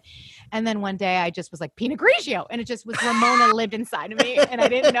me in. And then one day I just was like, Pinot Grigio. And it just was Ramona lived inside of me and I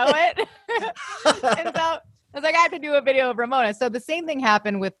didn't know it. And so I was like, I have to do a video of Ramona. So the same thing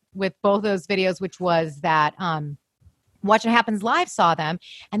happened with both those videos, which was that Watch What Happens Live saw them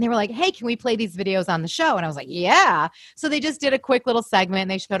and they were like, hey, can we play these videos on the show? And I was like, yeah. So they just did a quick little segment and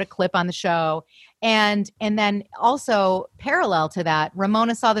they showed a clip on the show. And then also parallel to that,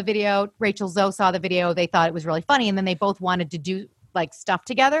 Ramona saw the video, Rachel Zoe saw the video. They thought it was really funny. And then they both wanted to do like stuff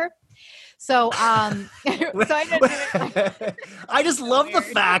together. So, I just love the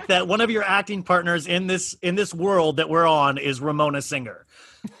fact that one of your acting partners in this world that we're on is Ramona Singer.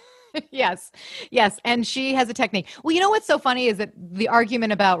 Yes. And she has a technique. Well, you know what's so funny is that the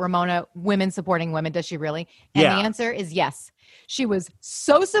argument about Ramona, women supporting women, does she really? And the answer is yes. She was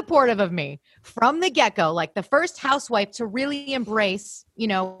so supportive of me from the get-go, like the first housewife to really embrace,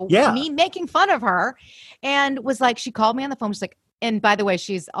 me making fun of her, and was like, she called me on the phone. She's like, and by the way,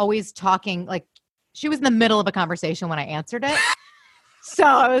 she's always talking, like she was in the middle of a conversation when I answered it. So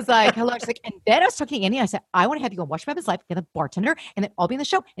I was like, hello. She's like, and then I was talking to Andy. I said, I want to have you go Watch What Happens Live, get a bartender, and then I'll be in the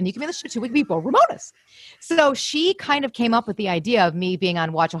show. And you can be in the show too. We can be both Ramonas. So she kind of came up with the idea of me being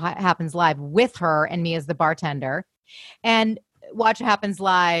on Watch What Happens Live with her and me as the bartender. And Watch What Happens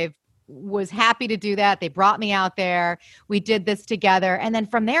Live was happy to do that. They brought me out there. We did this together. And then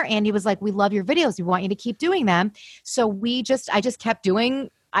from there, Andy was like, we love your videos. We want you to keep doing them. So I just kept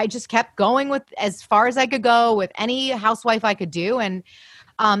going with as far as I could go with any housewife I could do. And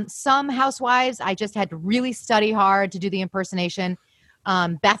some housewives, I just had to really study hard to do the impersonation.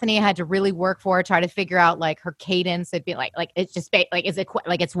 Bethany I had to really work for, try to figure out like her cadence. It'd be like it's just like, is it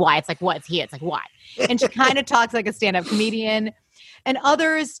like it's why? It's like what? It's he. It's like why? And she kind of talks like a stand-up comedian. And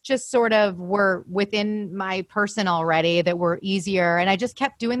others just sort of were within my person already that were easier. And I just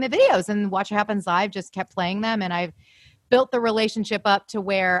kept doing the videos, and Watch What Happens Live just kept playing them. And I've built the relationship up to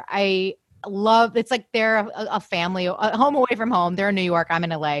where I love, it's like they're a family, a home away from home. They're in New York, I'm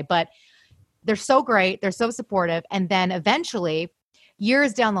in LA, but they're so great. They're so supportive. And then eventually,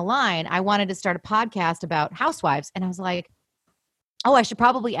 years down the line, I wanted to start a podcast about housewives. And I was like, oh, I should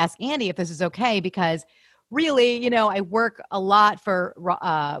probably ask Andy if this is okay, because really, I work a lot for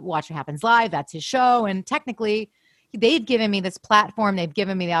Watch What Happens Live. That's his show. And technically, they've given me this platform. They've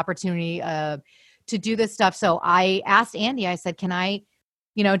given me the opportunity to do this stuff. So I asked Andy, I said, can I,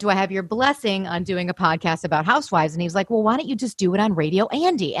 do I have your blessing on doing a podcast about housewives? And he was like, well, why don't you just do it on Radio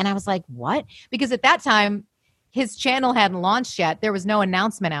Andy? And I was like, what? Because at that time, his channel hadn't launched yet. There was no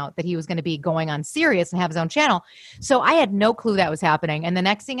announcement out that he was going to be going on Sirius and have his own channel. So I had no clue that was happening. And the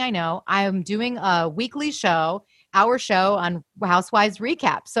next thing I know, I am doing a weekly show, our show on Housewives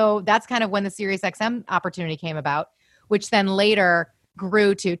Recap. So that's kind of when the Sirius XM opportunity came about, which then later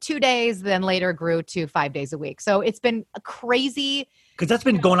grew to 2 days, then later grew to 5 days a week. So it's been a crazy... Because that's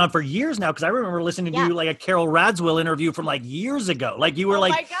been going on for years now. Because I remember listening to you like a Carol Radziwill interview from like years ago. Like you were my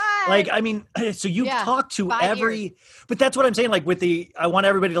God. So you've talked to every, but that's what I'm saying. Like I want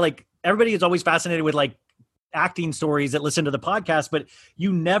everybody to everybody is always fascinated with like acting stories that listen to the podcast, but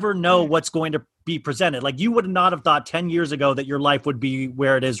you never know what's going to be presented. Like you would not have thought 10 years ago that your life would be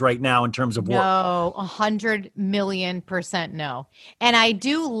where it is right now in terms of work. No, 100,000,000% no. And I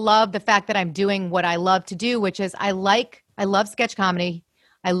do love the fact that I'm doing what I love to do, which is I love sketch comedy.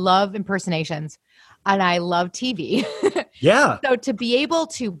 I love impersonations, and I love TV. Yeah. So to be able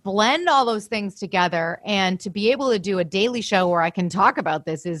to blend all those things together and to be able to do a daily show where I can talk about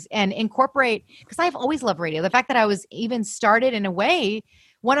this and incorporate, because I've always loved radio. The fact that I was even started in a way,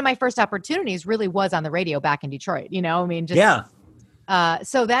 one of my first opportunities really was on the radio back in Detroit,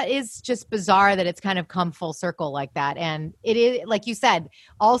 so that is just bizarre that it's kind of come full circle like that. And it is, like you said,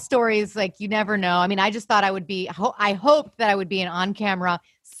 all stories, like you never know. I mean, I just thought I hoped that I would be an on-camera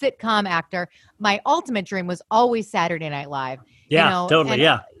sitcom actor. My ultimate dream was always Saturday Night Live. Yeah, totally.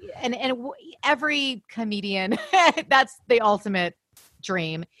 And every comedian, that's the ultimate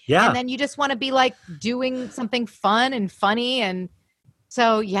dream. Yeah. And then you just want to be like doing something fun and funny. And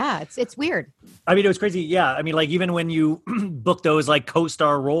so, yeah, it's weird. I mean, it was crazy. Yeah. I mean, like even when you book those like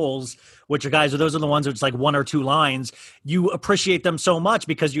co-star roles, which those are the ones that's like one or two lines, you appreciate them so much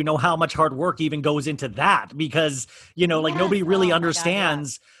because you know how much hard work even goes into that because, like nobody really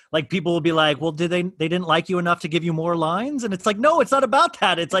understands. God, yeah. Like people will be like, well, they didn't like you enough to give you more lines? And it's like, no, it's not about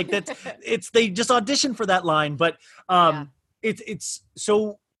that. It's like that. They just auditioned for that line. But it's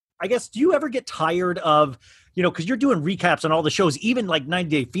so I guess, do you ever get tired of, because you're doing recaps on all the shows, even like 90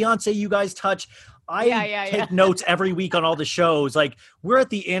 Day Fiance you guys touch. I take notes every week on all the shows. Like, we're at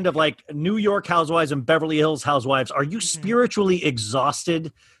the end of like New York Housewives and Beverly Hills Housewives. Are you spiritually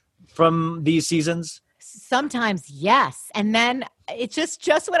exhausted from these seasons? Sometimes, yes. And then it's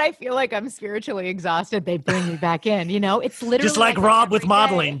just when I feel like I'm spiritually exhausted, they bring me back in. It's literally just like Rob with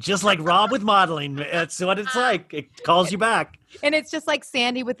modeling. Just like Rob with modeling. That's what it's like. It calls you back. And it's just like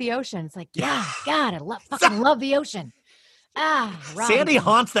Sandy with the ocean. It's like, yeah, God, I fucking love the ocean. Rob. Sandy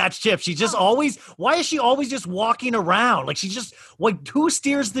haunts that ship. She's just always, why is she always just walking around? Like, she's just, like, who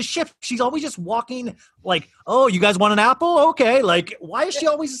steers the ship? She's always just walking like, oh, you guys want an apple? Okay. Like, why is she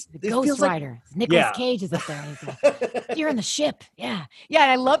always the Ghost Rider? Like, Nicolas Cage is up there. And he's like, steering the ship. Yeah. Yeah.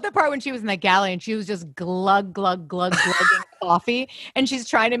 And I love the part when she was in the galley and she was just glug, glugging coffee. And she's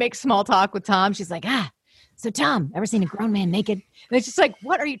trying to make small talk with Tom. She's like, so Tom, ever seen a grown man naked? And it's just like,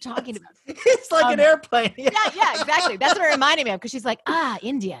 what are you talking about? It's like an airplane. Yeah, exactly. That's what it reminded me of. Because she's like,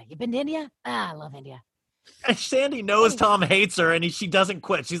 India. You been to India? I love India. And Sandy knows Tom hates her and she doesn't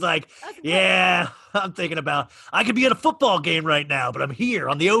quit. She's like, yeah, I'm thinking about, I could be at a football game right now, but I'm here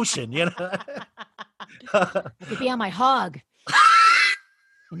on the ocean, I could be on my hog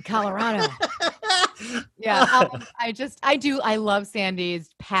in Colorado. Yeah. I love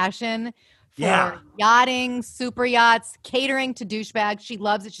Sandy's passion for yachting, super yachts, catering to douchebags. She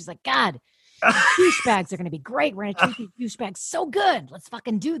loves it. She's like, God, douchebags are going to be great. We're going to treat these douchebags so good. Let's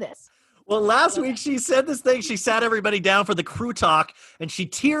fucking do this. Well, last week she said this thing. She sat everybody down for the crew talk and she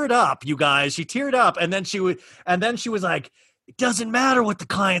teared up, you guys. She teared up. And then she was like, it doesn't matter what the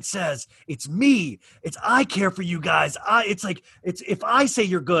client says. It's me. I care for you guys. It's if I say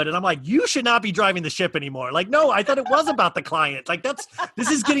you're good. And I'm like, you should not be driving the ship anymore. Like, no, I thought it was about the client. Like, this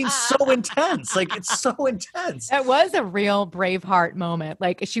is getting so intense. Like, it's so intense. It was a real Braveheart moment.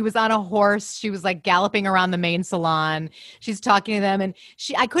 Like, she was on a horse. She was like galloping around the main salon. She's talking to them and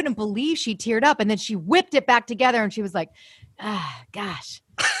I couldn't believe she teared up and then she whipped it back together and she was like, gosh.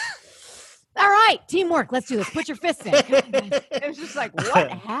 All right, teamwork. Let's do this. Put your fists in. It was just like, what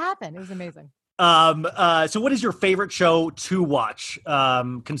happened? It was amazing. So what is your favorite show to watch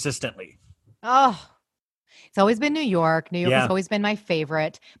consistently? Oh, it's always been New York. New York has always been my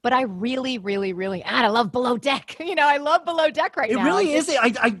favorite. But I really, really, really, I love Below Deck. I love Below Deck right now. It really is.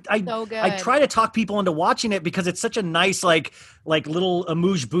 So good. I try to talk people into watching it because it's such a nice, like little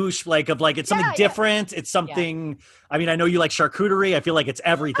amuse-bouche, it's something different. It's something, I mean, I know you like charcuterie. I feel like it's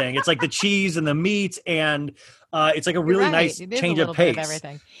everything. It's like the cheese and the meat and it's like a really nice change of pace. Of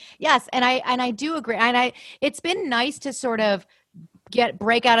everything. Yes. And I do agree. And it's been nice to sort of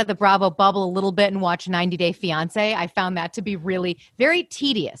break out of the Bravo bubble a little bit and watch 90 Day Fiance. I found that to be really very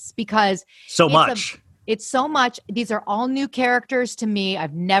tedious because it's so much. These are all new characters to me.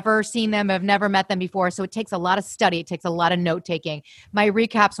 I've never seen them. I've never met them before. So it takes a lot of study. It takes a lot of note taking. My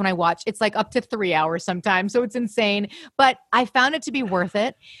recaps when I watch, it's like up to 3 hours sometimes. So it's insane, but I found it to be worth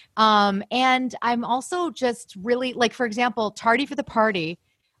it. And I'm also just really like, for example, Tardy for the Party.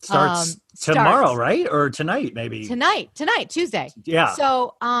 Starts tomorrow, right? Or tonight, maybe. Tonight, Tuesday. Yeah.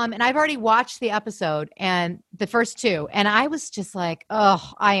 So, and I've already watched the episode and the first two, and I was just like,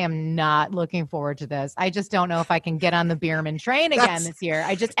 oh, I am not looking forward to this. I just don't know if I can get on the Bierman train again this year.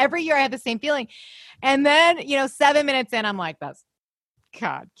 Every year I have the same feeling. And then, 7 minutes in, I'm like,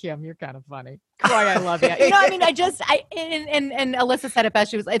 God, Kim, you're kind of funny. Boy, I love you. I mean, and Alyssa said it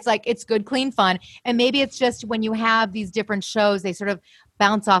best. She was, it's good, clean fun. And maybe it's just when you have these different shows, they sort of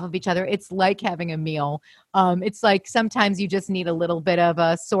bounce off of each other. It's like having a meal. It's like sometimes you just need a little bit of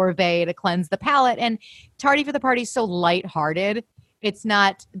a sorbet to cleanse the palate. And Tardy for the Party is so lighthearted. There's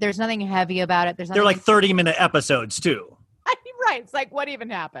nothing heavy about it. They're like 30-minute episodes too. Right. It's like, what even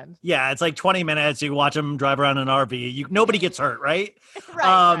happened? Yeah, it's like 20 minutes. You watch them drive around in an RV. Nobody gets hurt, right?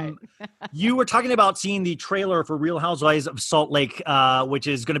 Right. You were talking about seeing the trailer for Real Housewives of Salt Lake, which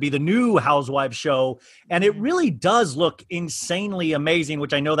is going to be the new Housewives show. And it really does look insanely amazing,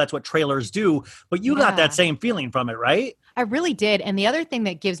 which I know that's what trailers do. But you got that same feeling from it, right? I really did. And the other thing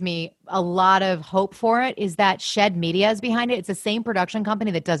that gives me a lot of hope for it is that Shed Media is behind it. It's the same production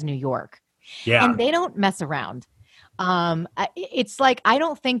company that does New York. Yeah. And they don't mess around. It's like, I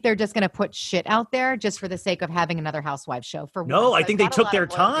don't think they're just going to put shit out there just for the sake of having another Housewives show. I think they took their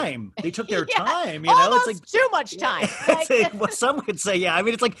time. They took their time. It's like too much time. Some could say, yeah. I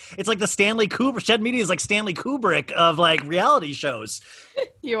mean, it's like the Stanley Kubrick. Shed Media is like Stanley Kubrick of like reality shows.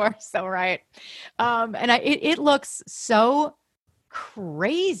 You are so right. And it looks so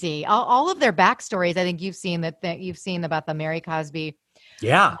crazy. All of their backstories. I think you've seen about the Mary Cosby.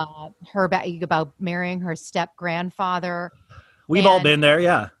 Yeah. About marrying her step grandfather. We've all been there.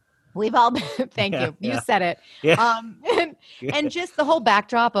 Yeah. We've all been, thank you. You said it. Yeah. And just the whole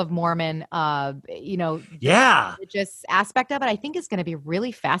backdrop of Mormon, the religious aspect of it, I think is going to be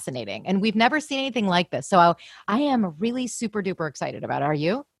really fascinating. And we've never seen anything like this. So I am really super duper excited about it. Are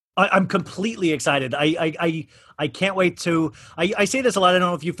you? I'm completely excited. I can't wait to. I say this a lot. I don't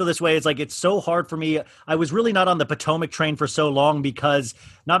know if you feel this way. It's like it's so hard for me. I was really not on the Potomac train for so long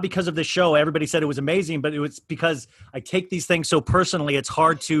not because of the show. Everybody said it was amazing, but it was because I take these things so personally. It's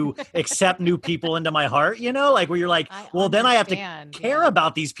hard to accept new people into my heart. Like where you're like, then I have to care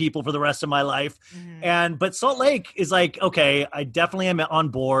about these people for the rest of my life. Mm-hmm. But Salt Lake is like, okay, I definitely am on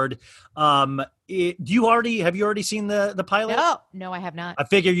board. Have you already seen the pilot? No, I have not. I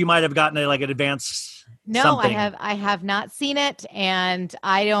figure you might have gotten an advance. No, something. I have not seen it, and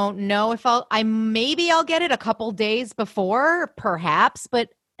I don't know if maybe I'll get it a couple days before, perhaps, but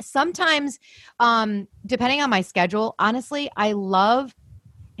sometimes, depending on my schedule, honestly, I love,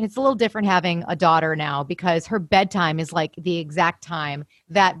 and it's a little different having a daughter now because her bedtime is like the exact time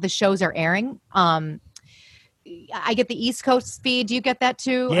that the shows are airing. I get the East Coast feed. Do you get that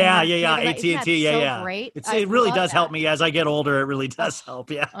too? Yeah. AT&T. Yeah. Great. It really does help me as I get older. It really does help.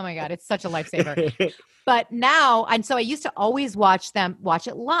 Yeah. Oh my God. It's such a lifesaver. But now, and so I used to always watch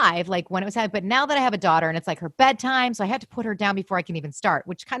it live, like when it was happening. But now that I have a daughter and it's like her bedtime, so I had to put her down before I can even start,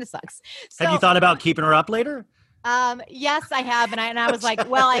 which kind of sucks. So, have you thought about keeping her up later? Yes, I have. And I was like,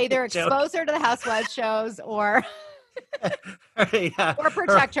 well, I either expose her to the Housewives shows or or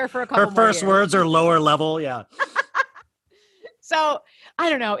protect her for a couple more years. Her first words are lower level. Yeah. So I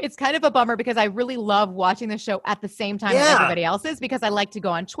don't know. It's kind of a bummer because I really love watching the show at the same time as everybody else is because I like to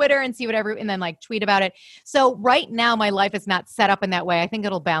go on Twitter and see whatever and then tweet about it. So right now my life is not set up in that way. I think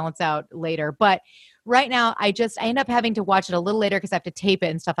it'll balance out later. But right now I end up having to watch it a little later because I have to tape it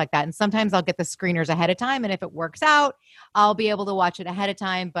and stuff like that. And sometimes I'll get the screeners ahead of time. And if it works out, I'll be able to watch it ahead of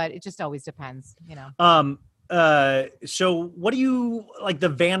time. But it just always depends, So what do you like the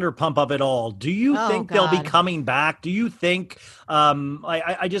Vanderpump of it all? Do you think they'll be coming back? Do you think, I'm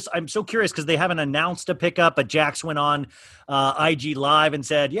so curious because they haven't announced a pickup, but Jax went on, IG Live and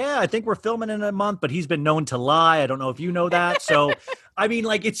said, yeah, I think we're filming in a month, but he's been known to lie. I don't know if you know that. So, I mean,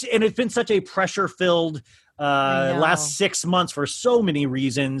 it's been such a pressure filled, last 6 months for so many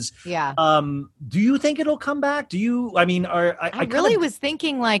reasons. Yeah. Do you think it'll come back? I really was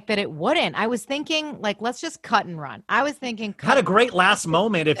thinking that it wouldn't. I was thinking let's just cut and run. I was thinking had a great last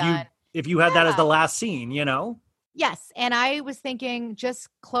moment if you had that as the last scene, Yes. And I was thinking just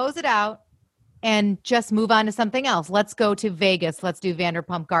close it out and just move on to something else. Let's go to Vegas. Let's do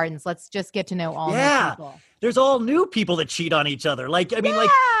Vanderpump Gardens. Let's just get to know all new people. There's all new people that cheat on each other.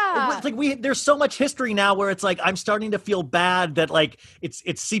 There's so much history now where it's I'm starting to feel bad that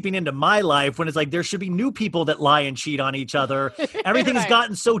it's seeping into my life when it's there should be new people that lie and cheat on each other. Everything has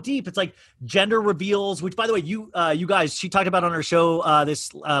gotten so deep. It's gender reveals, which by the way, you guys, she talked about on her show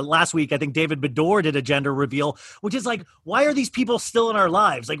this last week. I think David Bedour did a gender reveal, which is why are these people still in our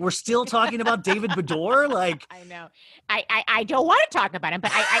lives? We're still talking about David Bedour. I know. I don't want to talk about him,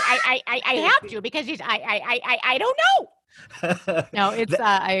 but I have to because I don't know. No, it's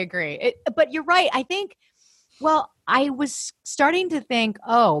I agree. But you're right. I think, I was starting to think,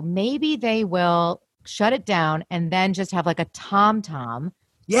 maybe they will shut it down and then just have a Tom.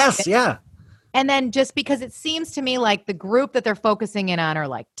 Yes. Yeah. And then just because it seems to me the group that they're focusing in on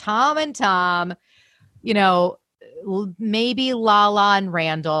are Tom and Tom, maybe Lala and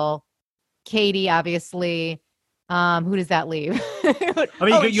Randall, Katie, obviously. Who does that leave? You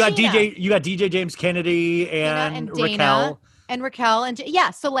got DJ James Kennedy and Raquel. And Raquel. And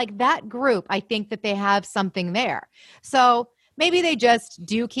so that group, I think that they have something there. So maybe they just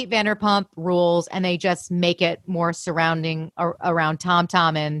do keep Vanderpump rules and they just make it more surrounding around Tom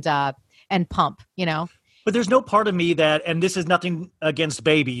and Pump, But there's no part of me that, and this is nothing against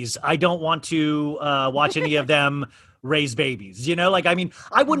babies, I don't want to watch any of them raise babies,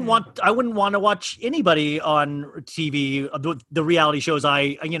 I wouldn't want to watch anybody on TV, the reality shows.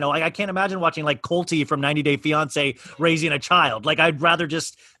 I can't imagine watching Colty from 90 Day Fiance raising a child. I'd rather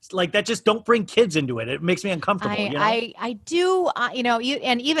just that. Just don't bring kids into it. It makes me uncomfortable. I do,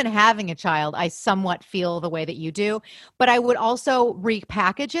 and even having a child, I somewhat feel the way that you do, but I would also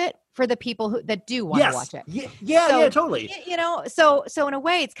repackage it for the people that do want to watch it. Yeah, totally. So in a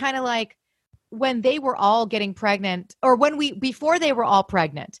way, it's kind of when they were all getting pregnant, or before they were all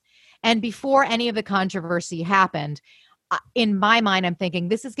pregnant, and before any of the controversy happened, in my mind, I'm thinking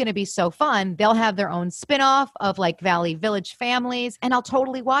this is going to be so fun. They'll have their own spinoff of Valley Village families, and I'll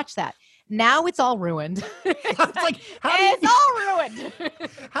totally watch that. now it's all ruined. It's like, it's all ruined.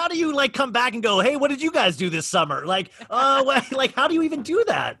 how do you like come back and go, hey, what did you guys do this summer? Like, like, how do you even do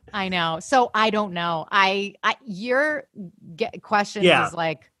that? I know. So I don't know. Your question is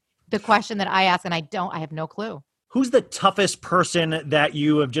like the question that I ask, and I have no clue. Who's the toughest person that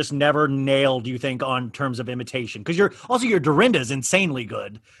you have just never nailed, you think, on terms of imitation? Because your Dorinda's insanely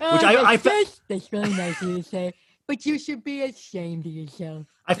good, which that's really nice of you to say. But you should be ashamed of yourself.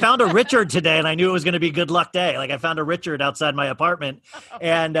 I found a Richard today, and I knew it was going to be good luck day. Like I found a Richard outside my apartment,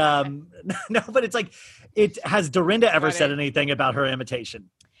 and no, but it's like, has Dorinda ever said anything about her imitation?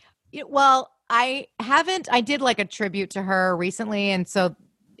 Well, I haven't. I did like a tribute to her recently, and so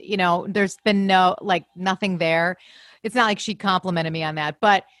there's been nothing there. It's not like she complimented me on that,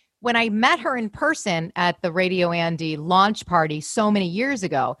 but when I met her in person at the Radio Andy launch party so many years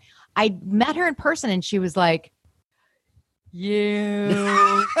ago, I met her in person, and she was like,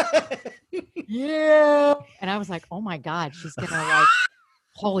 yeah. And I was like, oh my God, she's going to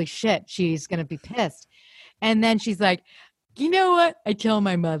holy shit, she's going to be pissed. And then she's like, you know what? I tell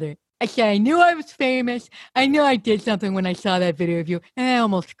my mother, I said, I knew I was famous. I knew I did something when I saw that video of you. And I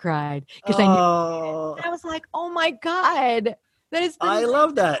almost cried because I was like, oh my God, that is the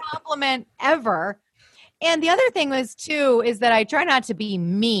love that compliment ever. And the other thing is that I try not to be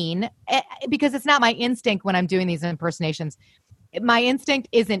mean because it's not my instinct when I'm doing these impersonations. My instinct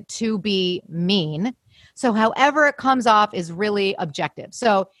isn't to be mean. So however it comes off is really objective.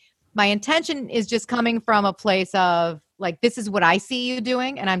 So my intention is just coming from a place of like, this is what I see you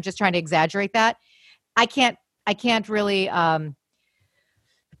doing, and I'm just trying to exaggerate that. I can't really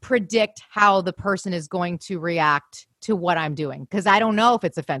predict how the person is going to react to what I'm doing because I don't know if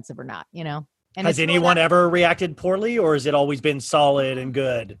it's offensive or not, And has anyone ever reacted poorly, or has it always been solid and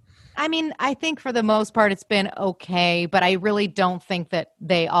good? I mean, I think for the most part it's been okay, but I really don't think that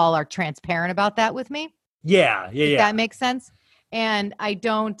they all are transparent about that with me. Yeah. If that makes sense. And I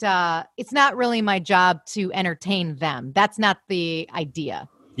don't, it's not really my job to entertain them. That's not the idea.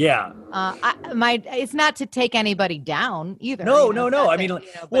 Yeah. It's not to take anybody down either. No. I mean,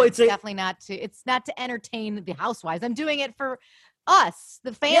 it's definitely it's not to entertain the Housewives. I'm doing it for us,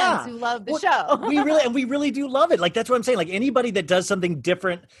 the fans who love the show. we really do love it. Like, that's what I'm saying. Like, anybody that does something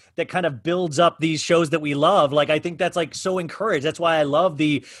different that kind of builds up these shows that we love, like, I think that's like so encouraged. That's why I love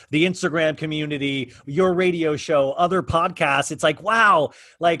the Instagram community, your radio show, other podcasts. It's like, wow,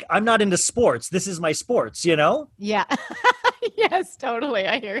 like, I'm not into sports. This is my sports, Yeah. Yes, totally.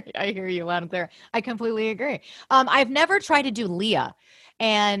 I hear you loud and clear. I completely agree. I've never tried to do Leah.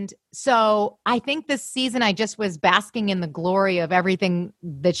 And so I think this season I just was basking in the glory of everything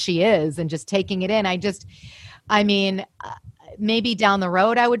that she is and just taking it in. Maybe down the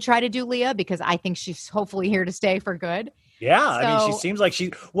road I would try to do Leah because I think she's hopefully here to stay for good. Yeah. She seems like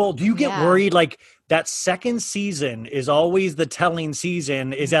do you get worried? Like, that second season is always the telling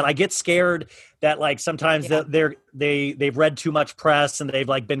season, is that I get scared that like sometimes they've read too much press and they've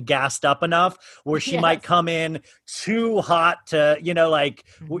like been gassed up enough where she might come in too hot to, like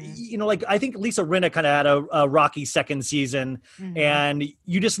I think Lisa Rinna kind of had a rocky second season and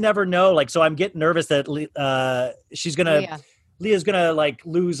you just never know. Like, so I'm getting nervous that Leah's going to like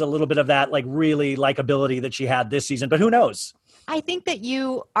lose a little bit of that like really likability that she had this season, but who knows? I think that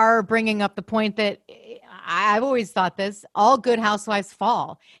you are bringing up the point that I've always thought this, all good housewives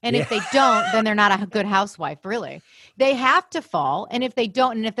fall. And if they don't, then they're not a good housewife, really. They have to fall. And if they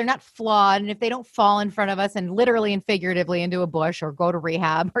don't, and if they're not flawed, and if they don't fall in front of us and literally and figuratively into a bush or go to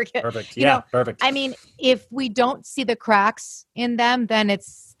rehab or get, perfect. Perfect. I mean, if we don't see the cracks in them, then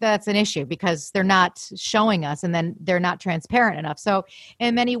that's an issue because they're not showing us and then they're not transparent enough. So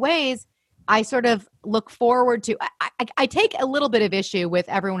in many ways, I sort of look forward to, I take a little bit of issue with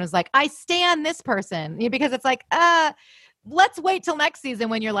everyone who's like, I stan this person, because it's like, let's wait till next season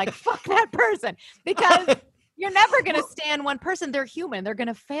when you're like, fuck that person, because you're never going to stand one person. They're human. They're going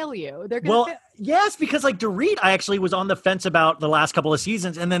to fail you. They're going to yes, because like Dorit, I actually was on the fence about the last couple of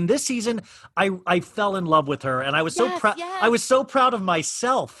seasons. And then this season I fell in love with her and I was so proud. I was so proud of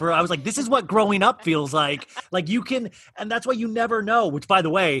myself I was like, this is what growing up feels like you can, and that's why you never know, which by the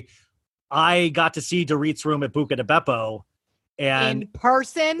way, I got to see Dorit's room at Buca di Beppo and in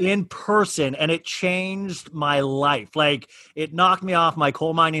person. And it changed my life. Like, it knocked me off my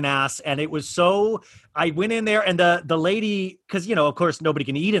coal mining ass. And it was I went in there and the lady, cause of course nobody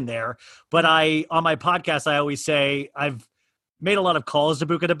can eat in there, but on my podcast, I always say I've made a lot of calls to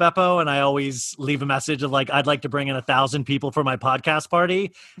Buca di Beppo and I always leave a message of like, I'd like to bring in 1,000 people for my podcast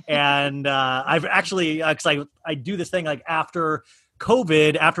party. And I've actually, cause I do this thing like after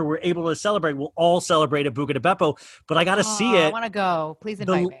COVID, after we're able to celebrate, we'll all celebrate at Buca di Beppo, but I got to see it. I want to go. Please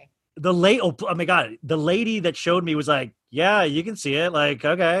invite me. oh my God, the lady that showed me was like, yeah, you can see it. Like,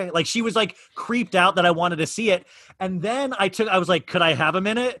 okay. Like she was like creeped out that I wanted to see it. And then I was like, could I have a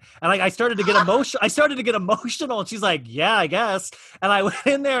minute? And like, I started to get emotional and she's like, yeah, I guess. And I went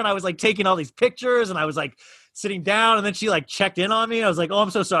in there and I was like taking all these pictures and I was like sitting down and then she like checked in on me. And I was like, oh,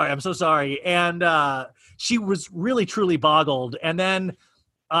 I'm so sorry. I'm so sorry. And she was really, truly boggled. And then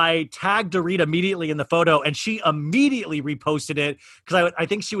I tagged Dorit immediately in the photo and she immediately reposted it because I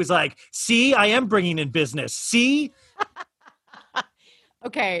think she was like, see, I am bringing in business. See?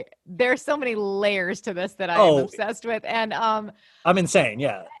 Okay. There's so many layers to this that I am obsessed with. And I'm insane.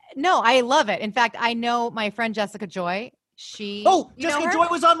 Yeah. No, I love it. In fact, I know my friend Jessica Joy. Jessica Joy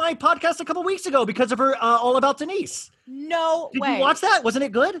was on my podcast a couple weeks ago because of her All About Denise. No way. Did you watch that? Wasn't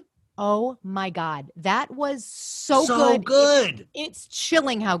it good? Oh my God. That was so good. It's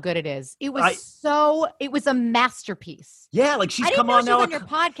chilling how good it is. It was a masterpiece. Yeah. Like she's come on now on your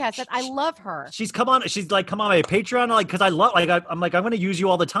podcast. I love her. She's come on my Patreon. Like, cause I love, like, I'm going to use you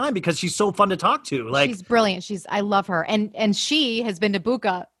all the time because she's so fun to talk to. Like she's brilliant. I love her. And she has been to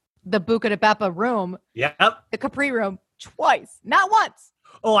the Buca de Beppa room. Yep. The Capri room twice, not once.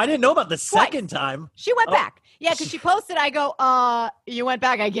 Oh, I didn't know about the second time. She went back. Yeah, because she posted, I go, you went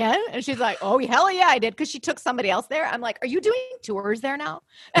back again? And she's like, oh, hell yeah, I did. Because she took somebody else there. I'm like, are you doing tours there now?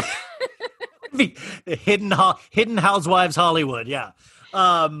 The Hidden Housewives Hollywood. Yeah.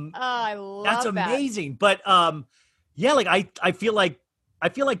 I love that's amazing. But yeah, like I feel like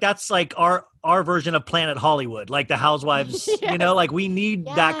that's like our version of Planet Hollywood, like the Housewives, yes. You know, like we need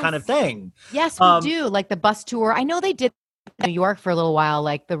that kind of thing. Yes, we do. Like the bus tour. I know they did New York for a little while,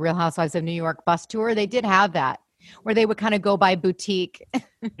 like the Real Housewives of New York bus tour. They did have that where they would kind of go by boutique.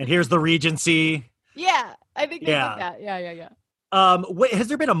 And here's the Regency. Yeah, I think they did that. Yeah. Has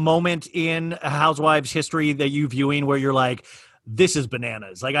there been a moment in Housewives history that you viewing where you're like, this is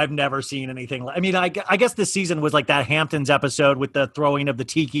bananas? Like I've never seen anything. I mean, I guess this season was like that Hamptons episode with the throwing of the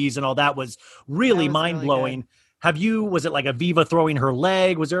tikis and all that was really mind blowing. Really was it like Aviva throwing her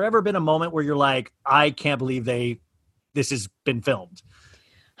leg? Was there ever been a moment where you're like, I can't believe this has been filmed?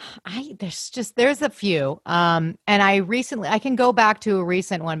 There's a few. And I can go back to a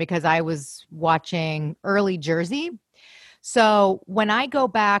recent one because I was watching Early Jersey. So when I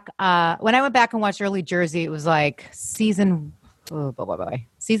went back and watched Early Jersey, it was like season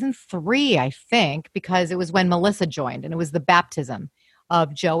 3, I think, because it was when Melissa joined and it was the baptism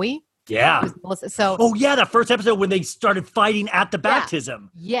of Joey. Yeah. Melissa. So, that first episode when they started fighting at the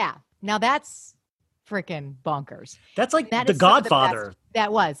baptism. Yeah. Now that's freaking bonkers. That's like The Godfather.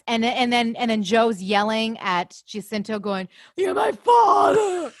 That was. And then Joe's yelling at Jacinto going, "You're my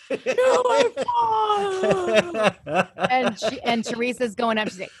father. You're my father." and Teresa's going up.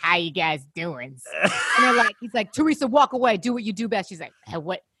 She's like, "How you guys doing?" And he's like, "Teresa, walk away. Do what you do best." She's like, "Hey,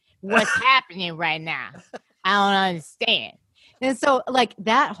 what's happening right now? I don't understand." And so like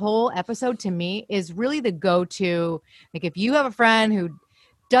that whole episode to me is really the go-to. Like if you have a friend who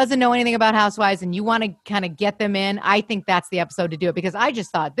doesn't know anything about Housewives and you want to kind of get them in, I think that's the episode to do it because I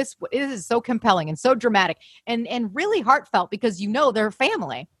just thought this is so compelling and so dramatic and really heartfelt because they're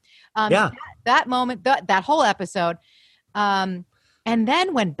family. That moment, that whole episode. And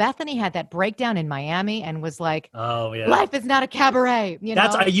then when Bethany had that breakdown in Miami and was like, "Oh yeah, life is not a cabaret."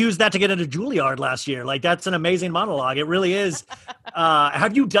 I used that to get into Juilliard last year. Like that's an amazing monologue. It really is.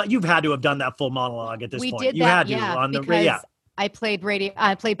 You've had to have done that full monologue at this point. Did you that, had to on the because I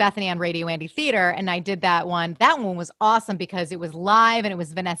played Bethany on Radio Andy Theater, and I did that one. That one was awesome because it was live, and it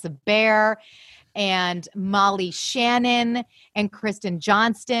was Vanessa Bayer, and Molly Shannon, and Kristen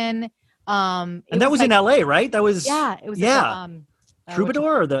Johnston. And that was in LA, right? That was it was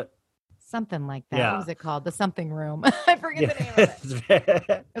Troubadour or the something like that. What was it called? The something room. I forget the name of it.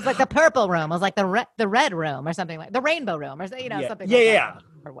 It was like the purple room. It was like the red room or something like the rainbow room or something like that. Yeah.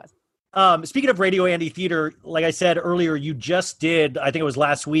 It was. Speaking of Radio Andy Theater, like I said earlier, you just did, I think it was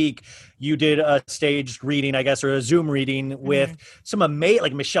last week, you did a staged reading, I guess, or a Zoom reading with some amazing,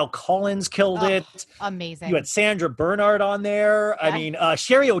 like Michelle Collins killed it. Amazing. You had Sandra Bernard on there. Yeah. I mean,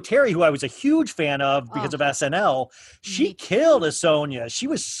 Sherry O'Terry, who I was a huge fan of because of SNL, she killed as Sonia. She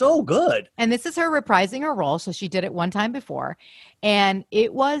was so good. And this is her reprising her role. So she did it one time before. And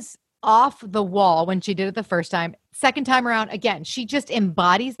it was off the wall when she did it the first time. Second time around, again, she just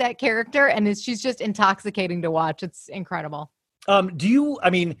embodies that character and she's just intoxicating to watch. It's incredible. What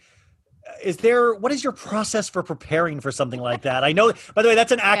is your process for preparing for something like that? I know, by the way,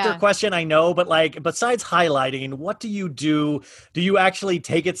 that's an actor question, I know, but like, besides highlighting, what do you do? Do you actually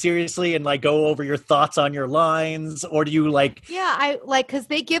take it seriously and like go over your thoughts on your lines? Or do you like... Yeah, cause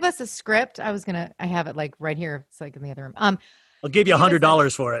they give us a script. I have it like right here. It's like in the other room. I'll give you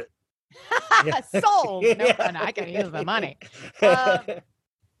 $100 for it. Sold. No, no, I can use the money.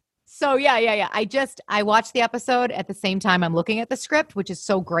 So yeah. I watched the episode at the same time I'm looking at the script, which is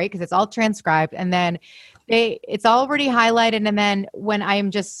so great because it's all transcribed, and then it's already highlighted. And then when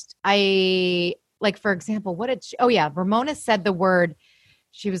I like, for example, Ramona said the word.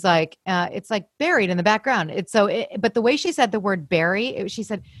 She was like, it's like buried in the background. But the way she said the word bury, she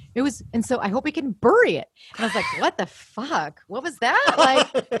said it was, and so I hope we can bury it. And I was like, what the fuck? What was that? Like,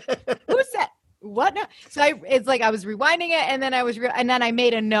 who said what? No. So it's like I was rewinding it, and then and then I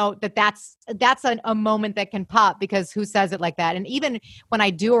made a note that's a moment that can pop because who says it like that? And even when I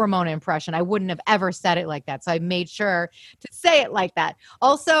do a Ramona impression, I wouldn't have ever said it like that. So I made sure to say it like that.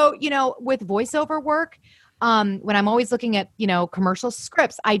 Also, with voiceover work, when I'm always looking at, commercial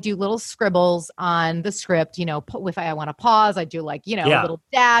scripts, I do little scribbles on the script, if I want to pause, I do like, a little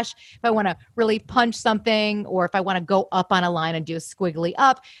dash. If I want to really punch something, or if I want to go up on a line and do a squiggly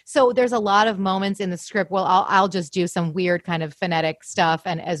up. So there's a lot of moments in the script. Well, I'll just do some weird kind of phonetic stuff,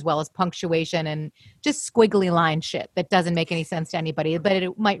 and as well as punctuation and just squiggly line shit that doesn't make any sense to anybody, but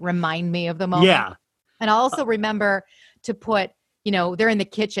it might remind me of the moment. Yeah. And I'll also remember to put, they're in the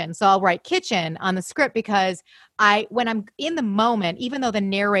kitchen. So I'll write kitchen on the script because when I'm in the moment, even though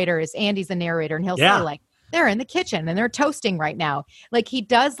Andy's the narrator, and he'll say like, they're in the kitchen and they're toasting right now. Like, he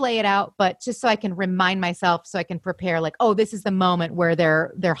does lay it out, but just so I can remind myself, so I can prepare like, oh, this is the moment where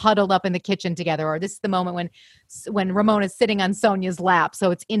they're huddled up in the kitchen together. Or this is the moment when Ramona's sitting on Sonia's lap.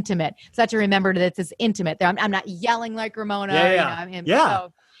 So it's intimate. So I have to remember that it's intimate. I'm not yelling like Ramona.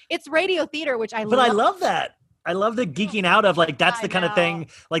 So it's radio theater, which I love. But I love that. I love the geeking out of like, that's the kind of thing,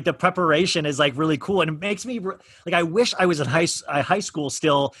 like the preparation is like really cool. And it makes me like, I wish I was in high school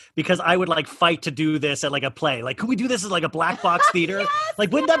still, because I would like fight to do this at like a play. Like, could we do this as like a black box theater?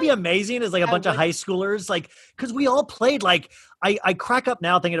 Wouldn't that be amazing as like a bunch of high schoolers? Like, cause we all played like, I crack up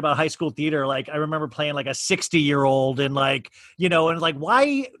now thinking about high school theater. Like, I remember playing like a 60-year-old and like, and like,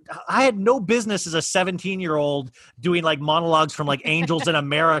 why I had no business as a 17-year-old doing like monologues from like Angels in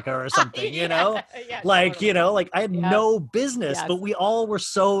America or something, like, totally. Like I had no business, but we all were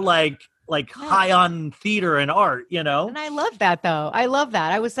so like high on theater and art, And I love that though. I love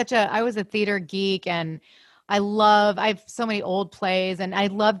that. I was a theater geek, and I have so many old plays, and I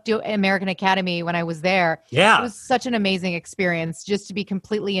loved American Academy when I was there. Yeah. It was such an amazing experience just to be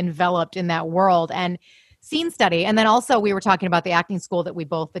completely enveloped in that world and scene study. And then also we were talking about the acting school that we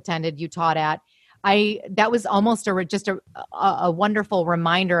both attended, you taught at. That was almost a wonderful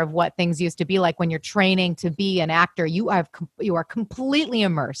reminder of what things used to be like when you're training to be an actor. You are completely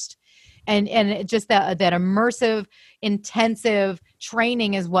immersed. And just that immersive, intensive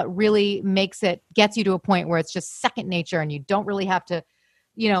training is what really gets you to a point where it's just second nature, and you don't really have to,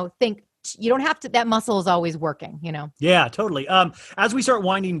 think. You don't have to. That muscle is always working. Yeah, totally. As we start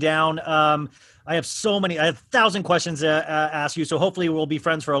winding down, I have 1,000 questions to ask you. So hopefully we'll be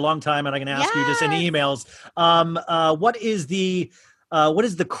friends for a long time, and I can ask you this in emails. What is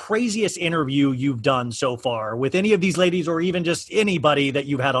the craziest interview you've done so far with any of these ladies, or even just anybody that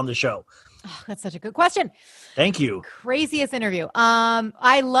you've had on the show? Oh, that's such a good question. Thank you. Craziest interview.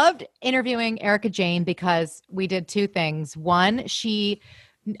 I loved interviewing Erica Jane because we did two things. One,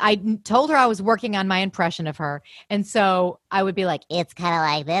 I told her I was working on my impression of her. And so I would be like, it's kind of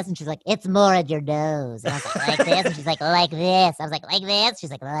like this. And she's like, it's more at your nose. And I was like this. And she's like this. I was like this.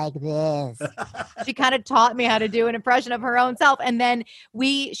 She's like this. She kind of taught me how to do an impression of her own self. And then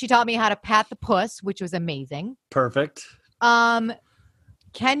she taught me how to pat the puss, which was amazing. Perfect.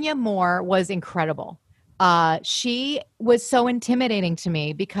 Kenya Moore was incredible. She was so intimidating to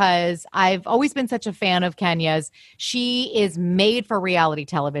me because I've always been such a fan of Kenya's. She is made for reality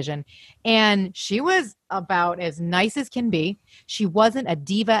television, and she was about as nice as can be. She wasn't a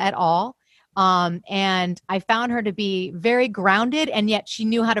diva at all. And I found her to be very grounded, and yet she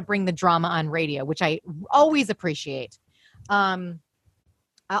knew how to bring the drama on radio, which I always appreciate.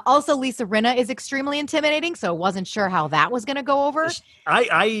 Also, Lisa Rinna is extremely intimidating, so wasn't sure how that was going to go over.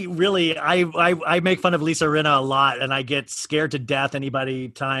 I make fun of Lisa Rinna a lot, and I get scared to death anybody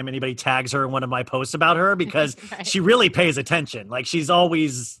tags her in one of my posts about her, because right. She really pays attention. Like, she's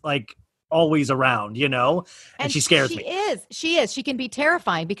always around, and she scares me. She is. She can be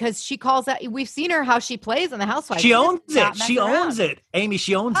terrifying because she calls out. We've seen her how she plays in the Housewives. She owns it. She owns it. Amy,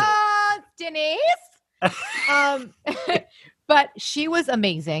 she owns it. Denise. But she was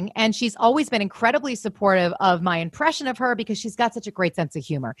amazing, and she's always been incredibly supportive of my impression of her because she's got such a great sense of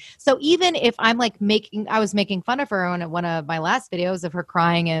humor. So even if I'm I was making fun of her on one of my last videos of her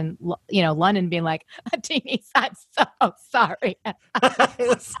crying in, London, being like, Denise, I'm so sorry.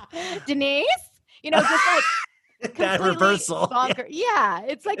 Denise, just like, that reversal. Yeah,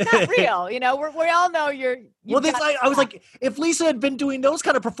 it's like not real. You know, we all know I was like, if Lisa had been doing those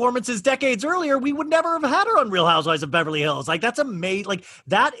kind of performances decades earlier, we would never have had her on Real Housewives of Beverly Hills. Like, that's amazing. Like,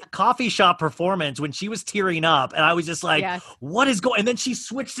 that coffee shop performance when she was tearing up, and I was just like, what is going? And then she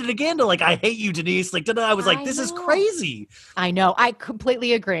switched it again to like, I hate you, Denise. Like, I was like, this is crazy. I know. I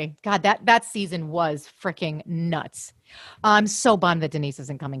completely agree. God, that season was freaking nuts. I'm so bummed that Denise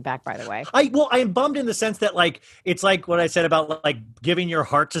isn't coming back, by the way. I am bummed in the sense that, like, it's like what I said about like giving your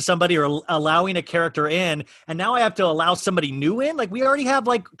heart to somebody or allowing a character in, and now I have to allow somebody new in. Like, we already have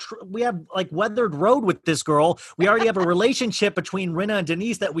we have weathered road with this girl. We already have a relationship between Rinna and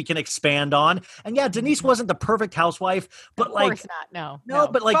Denise that we can expand on. And yeah, Denise wasn't the perfect housewife, but of course not. No,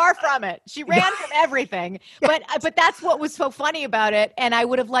 but like far from it. She ran from everything. But that's what was so funny about it. And I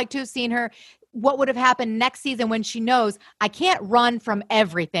would have liked to have seen her. What would have happened next season when she knows I can't run from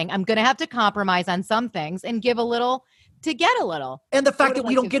everything. I'm going to have to compromise on some things and give a little to get a little. And the fact that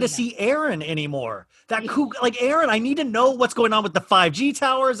we don't get to see Aaron anymore. Aaron, I need to know what's going on with the 5G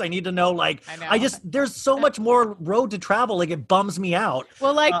towers. I need to know, there's so much more road to travel. Like, it bums me out.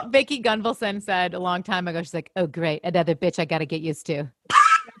 Well, Vicky Gunvalson said a long time ago, she's like, oh, great. Another bitch I got to get used to.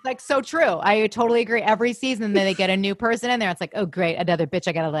 It's like so true. I totally agree. Every season, then they get a new person in there. It's like, oh, great. Another bitch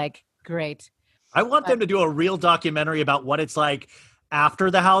I got to like. Great. I want them to do a real documentary about what it's like after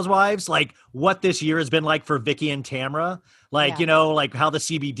the Housewives, like what this year has been like for Vicky and Tamra, you know, like how the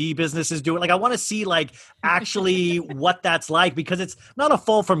CBD business is doing. Like, I want to see like actually what that's like, because it's not a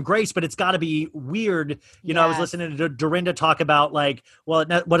fall from grace, but it's got to be weird. You know, I was listening to Dorinda talk about like, well,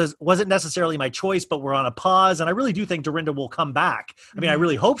 wasn't necessarily my choice, but we're on a pause. And I really do think Dorinda will come back. I mean, I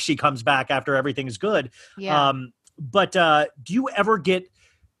really hope she comes back after everything's good. Yeah. But do you ever get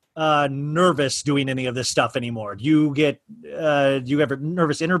nervous doing any of this stuff anymore? Do you ever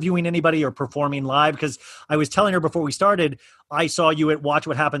nervous interviewing anybody or performing live? Because I was telling her before we started, I saw you at Watch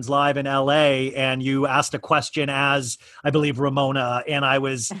What Happens Live in LA, and you asked a question as, I believe, Ramona, and I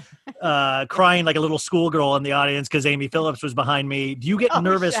was crying like a little schoolgirl in the audience because Amy Phillips was behind me. Do you get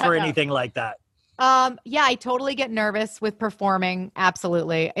nervous for anything like that? Yeah, I totally get nervous with performing.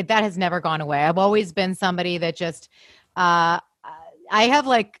 Absolutely. That has never gone away. I've always been somebody that just, I have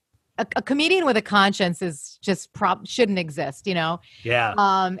like a comedian with a conscience is just shouldn't exist, you know? Yeah.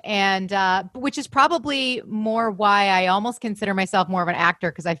 And which is probably more why I almost consider myself more of an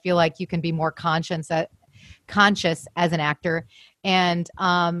actor, because I feel like you can be more conscious as an actor. And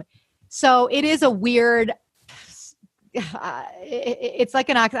so it is a weird, it's like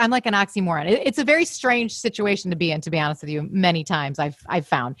I'm like an oxymoron. It's a very strange situation to be in, to be honest with you. Many times I've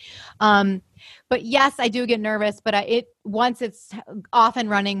found, but yes, I do get nervous, but once it's off and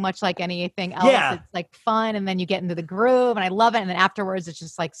running, much like anything else, it's like fun. And then you get into the groove and I love it. And then afterwards, it's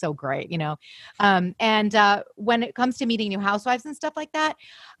just like so great, you know? And when it comes to meeting new housewives and stuff like that,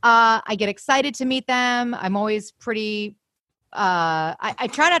 I get excited to meet them. I'm always pretty, I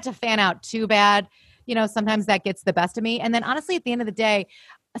try not to fan out too bad. You know, sometimes that gets the best of me. And then honestly, at the end of the day,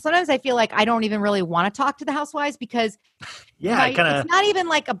 sometimes I feel like I don't even really want to talk to the housewives, because it's not even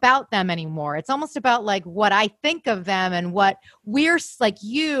like about them anymore. It's almost about like what I think of them and what we're like,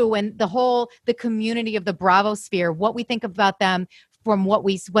 you and the community of the Bravo sphere, what we think about them from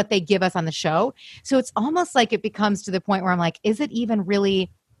what they give us on the show. So it's almost like it becomes to the point where I'm like, is it even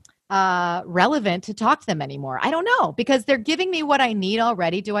really relevant to talk to them anymore? I don't know, because they're giving me what I need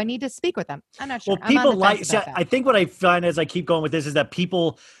already. Do I need to speak with them? I'm not sure. Well, people I think what I find as I keep going with this is that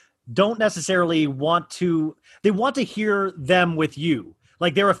people don't necessarily want to hear them with you.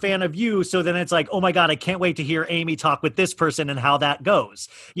 Like, they're a fan of you. So then it's like, oh my God, I can't wait to hear Amy talk with this person and how that goes,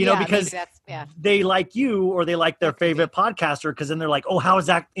 you know, because they like you or they like their favorite podcaster. Cause then they're like, oh, how is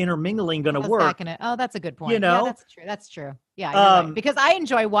that intermingling going to work? That's a good point. You know, yeah, that's true. Yeah. You're right. Because I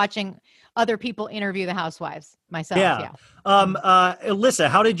enjoy watching other people interview the housewives myself. Yeah. Alyssa,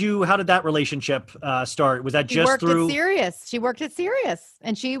 how did that relationship start? Was that She worked at Sirius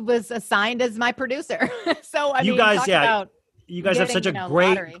and she was assigned as my producer. So you guys have such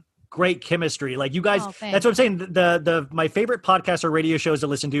a great chemistry. Like, you guys, that's what I'm saying. My favorite podcasts or radio shows to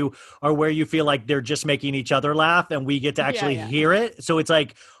listen to are where you feel like they're just making each other laugh and we get to actually hear it. So it's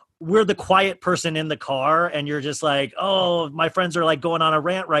like, we're the quiet person in the car and you're just like, oh, my friends are like going on a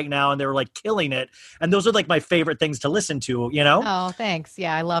rant right now and they're like killing it. And those are like my favorite things to listen to, you know? Oh, thanks.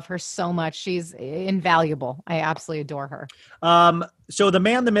 Yeah. I love her so much. She's invaluable. I absolutely adore her. So the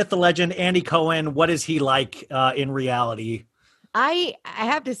man, the myth, the legend, Andy Cohen, what is he like in reality? I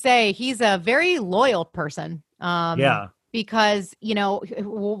have to say he's a very loyal person. Because, you know,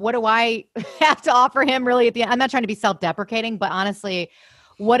 what do I have to offer him really at the end? I'm not trying to be self-deprecating, but honestly,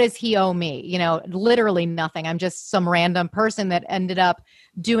 what does he owe me? You know, literally nothing. I'm just some random person that ended up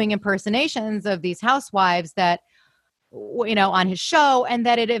doing impersonations of these housewives that, you know, on his show, and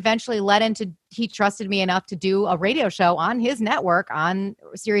that it eventually led into, he trusted me enough to do a radio show on his network on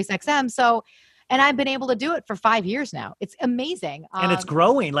Sirius XM. So, and I've been able to do it for 5 years now. It's amazing. And it's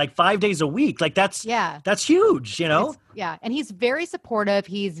growing like 5 days a week. Like that's huge, you know? And he's very supportive.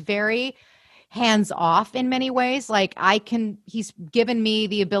 He's very hands off in many ways. Like he's given me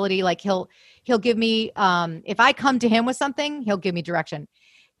the ability, like he'll give me, if I come to him with something, he'll give me direction.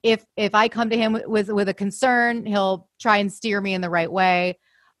 If I come to him with a concern, he'll try and steer me in the right way.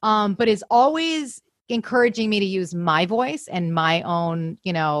 But is always encouraging me to use my voice and my own,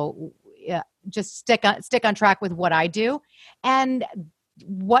 you know, just stick on track with what I do. And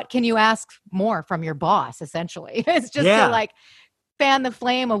what can you ask more from your boss? Essentially, it's just to like fan the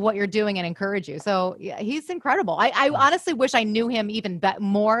flame of what you're doing and encourage you. So yeah, he's incredible. I honestly wish I knew him even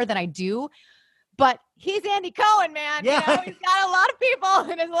more than I do. But he's Andy Cohen, man. Yeah. You know, he's got a lot of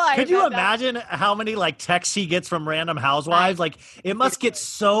people in his life. Could you imagine how many like texts he gets from random housewives? Like it must get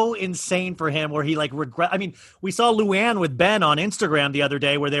so insane for him where he like regret. I mean, we saw Luann with Ben on Instagram the other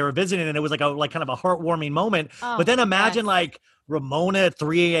day where they were visiting and it was like kind of a heartwarming moment. But then imagine like Ramona at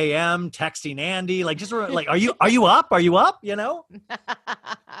 3 a.m. texting Andy, like just like, are you up? Are you up? You know?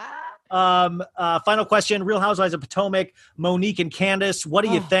 Final question, Real Housewives of Potomac, Monique and Candace, what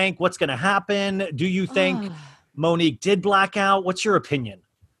do you think? What's going to happen? Do you think Monique did black out? What's your opinion?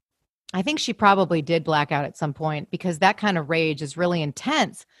 I think she probably did black out at some point because that kind of rage is really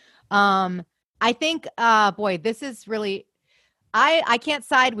intense. I think, boy, this is really, I can't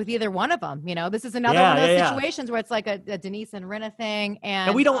side with either one of them. You know, this is another one of those situations where it's like a Denise and Rinna thing.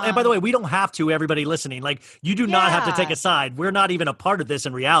 And we don't, and by the way, we don't have to, everybody listening, like you do not have to take a side. We're not even a part of this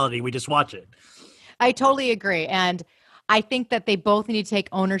in reality. We just watch it. I totally agree. And I think that they both need to take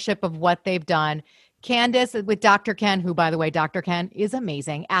ownership of what they've done. Candace with Dr. Ken, who by the way, Dr. Ken is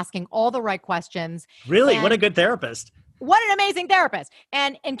amazing, asking all the right questions. Really? What a good therapist. What an amazing therapist.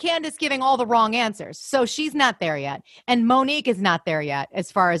 And Candace giving all the wrong answers. So she's not there yet. And Monique is not there yet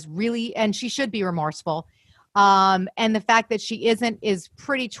as far as really, and she should be remorseful. And the fact that she isn't is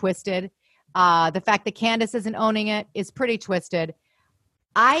pretty twisted. The fact that Candace isn't owning it is pretty twisted.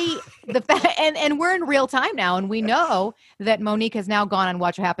 And we're in real time now. And we know that Monique has now gone on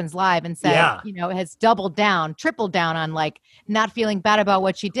Watch What Happens Live and said, you know, has doubled down, tripled down on like not feeling bad about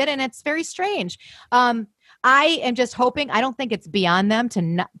what she did. And it's very strange. I am just hoping, I don't think it's beyond them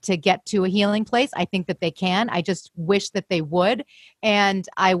to get to a healing place. I think that they can. I just wish that they would. And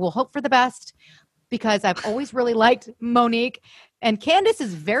I will hope for the best because I've always really liked Monique. And Candace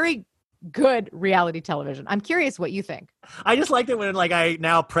is very good reality television. I'm curious what you think. I just liked it when like I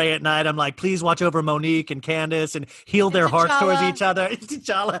now pray at night. I'm like, please watch over Monique and Candace and heal their hearts towards each other.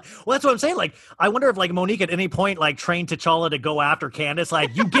 T'Challa. Well, that's what I'm saying. Like, I wonder if like Monique at any point like trained T'Challa to go after Candace.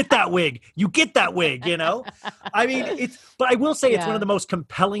 Like, you get that wig, you know? I mean, but I will say it's one of the most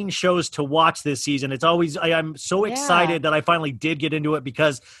compelling shows to watch this season. It's always, I'm so excited that I finally did get into it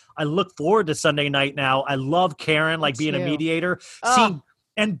because I look forward to Sunday night now. I love Karen, like being a mediator.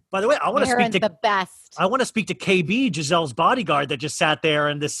 And by the way, I want to speak to the best. I want to speak to KB, Giselle's bodyguard that just sat there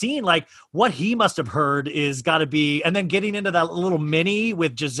and the scene, like what he must have heard is got to be, and then getting into that little mini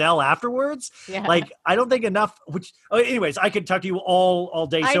with Giselle afterwards. Yeah. Like, I don't think enough, anyways, I could talk to you all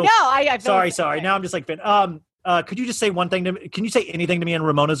day. So, I know. Sorry. Now I'm just like, could you just say one thing can you say anything to me in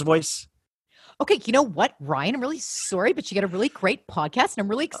Ramona's voice? Okay, you know what, Ryan? I'm really sorry, but you got a really great podcast, and I'm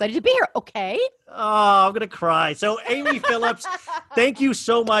really excited to be here, okay? Oh, I'm going to cry. So, Amy Phillips, thank you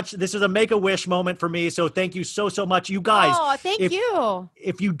so much. This is a Make-A-Wish moment for me, so thank you so much. You guys. Oh, thank you.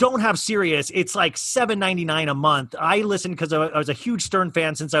 If you don't have Sirius, it's like $7.99 a month. I listen because I was a huge Stern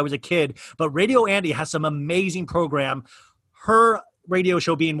fan since I was a kid, but Radio Andy has some amazing program. Her radio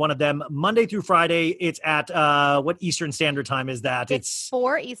show being one of them, Monday through Friday. It's at what Eastern Standard Time is that? It's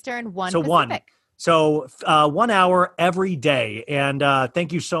 4 Eastern, 1 Pacific. 1. So 1 hour every day. And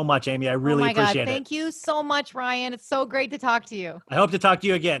thank you so much, Amy. I really appreciate it. Thank you so much, Ryan. It's so great to talk to you. I hope to talk to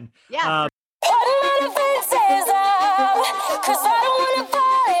you again. Yeah.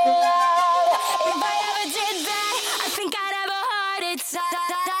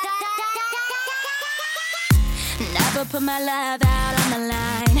 Never put my love out on the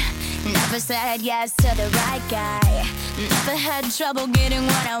line. Never said yes to the right guy. Never had trouble getting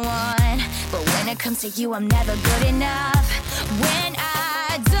what I want. But when it comes to you, I'm never good enough. When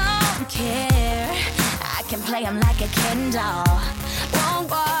I don't care, I can play him like a Ken doll.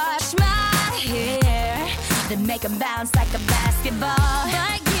 Won't wash my hair, then make him bounce like a basketball.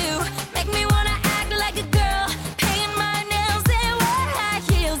 Like you, make me wanna act like a girl, paint my nails and wear high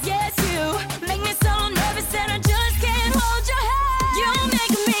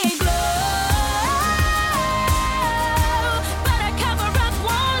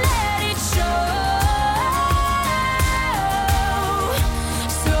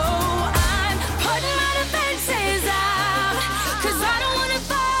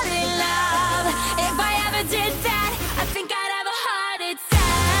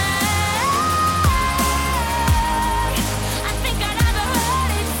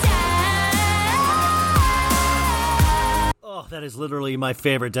That is literally my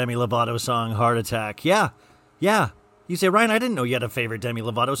favorite Demi Lovato song, Heart Attack. Yeah. You say, Ryan, I didn't know you had a favorite Demi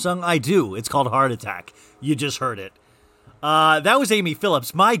Lovato song. I do. It's called Heart Attack. You just heard it. That was Amy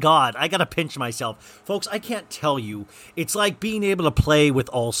Phillips. My God, I gotta pinch myself. Folks, I can't tell you. It's like being able to play with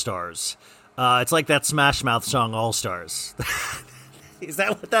All-Stars. It's like that Smash Mouth song, All-Stars. Is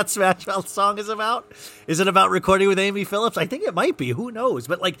that what that Smash Mouth song is about? Is it about recording with Amy Phillips? I think it might be. Who knows?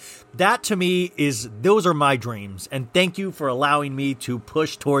 But like that to me those are my dreams. And thank you for allowing me to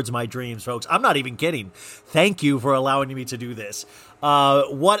push towards my dreams, folks. I'm not even kidding. Thank you for allowing me to do this.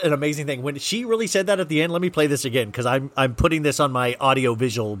 What an amazing thing. When she really said that at the end, let me play this again because I'm putting this on my audio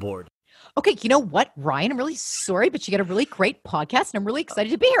visual board. Okay, you know what, Ryan? I'm really sorry, but you got a really great podcast and I'm really excited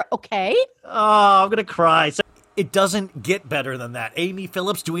to be here, okay? Oh, I'm going to cry. So it doesn't get better than that. Amy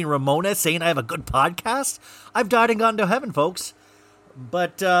Phillips doing Ramona, saying I have a good podcast? I've died and gone to heaven, folks.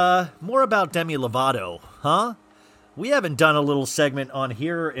 But more about Demi Lovato, huh? We haven't done a little segment on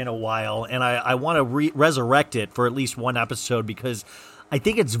here in a while, and I want to resurrect it for at least one episode because I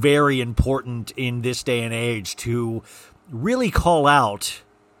think it's very important in this day and age to really call out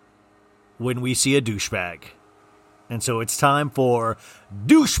when we see a douchebag. And so it's time for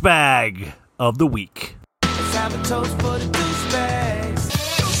Douchebag of the Week. Let's have a toast for the douchebags.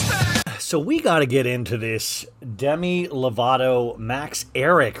 So we got to get into this Demi Lovato Max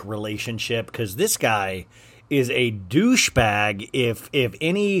Eric relationship because this guy is a douchebag.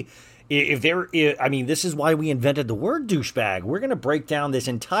 I mean, this is why we invented the word douchebag. We're going to break down this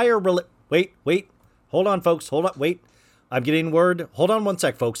entire wait, hold on, folks, wait. I'm getting word. Hold on one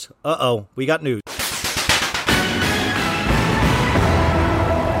sec, folks. We got news.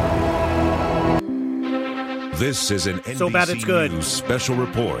 This is an NBC So Bad It's Good News special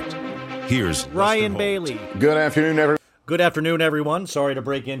report. Here's Ryan Bailey. Good afternoon, everyone. Good afternoon, everyone. Sorry to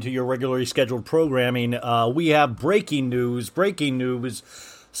break into your regularly scheduled programming. We have breaking news.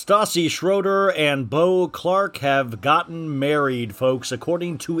 Stassi Schroeder and Bo Clark have gotten married, folks,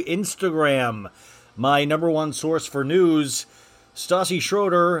 according to Instagram. My number one source for news, Stassi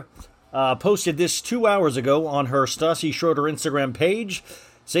Schroeder posted this 2 hours ago on her Stassi Schroeder Instagram page,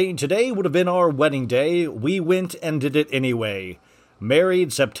 saying, "Today would have been our wedding day. We went and did it anyway.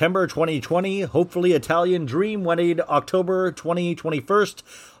 Married September 2020, hopefully Italian dream wedding October 2021.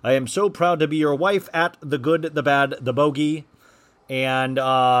 I am so proud to be your wife at the good, the bad, the bogey." And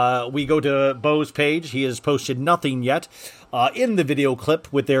we go to Bo's page. He has posted nothing yet. In the video clip,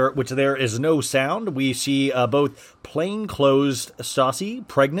 which there is no sound, we see both plain-clothes Stassi,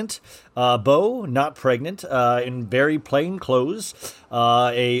 pregnant, Bo, not pregnant, in very plain clothes,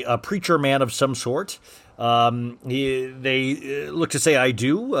 a preacher man of some sort. They look to say, "I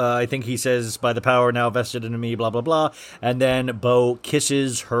do." I think he says, "By the power now vested in me," blah, blah, blah. And then Bo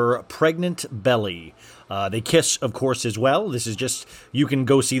kisses her pregnant belly. They kiss, of course, as well. This is just, you can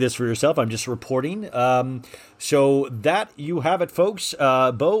go see this for yourself. I'm just reporting. So that you have it, folks.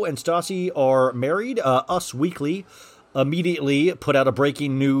 Bo and Stassi are married. Us Weekly immediately put out a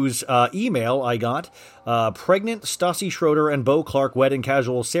breaking news email I got. Pregnant Stassi Schroeder and Bo Clark wedding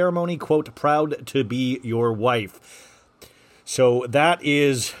casual ceremony, quote, "proud to be your wife." So that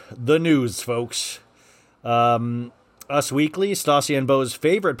is the news, folks. Us Weekly, Stassi and Bo's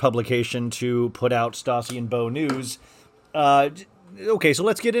favorite publication to put out Stassi and Bo news. Okay, so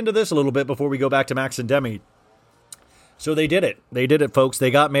let's get into this a little bit before we go back to Max and Demi. So they did it. They did it, folks.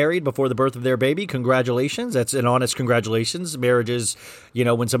 They got married before the birth of their baby. Congratulations. That's an honest congratulations. Marriages,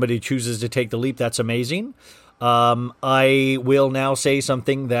 when somebody chooses to take the leap, that's amazing. I will now say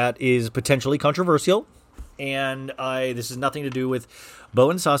something that is potentially controversial. And this has nothing to do with Bo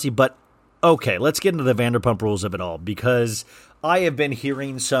and Stassi, but okay, let's get into the Vanderpump Rules of it all, because I have been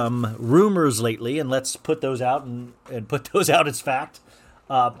hearing some rumors lately, and let's put those out and put those out as fact.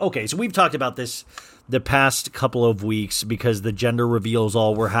 Okay, so we've talked about this the past couple of weeks because the gender reveals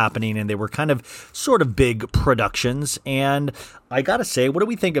all were happening, and they were kind of sort of big productions. And I gotta say, what do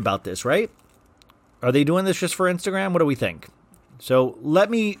we think about this, right? Are they doing this just for Instagram? What do we think? So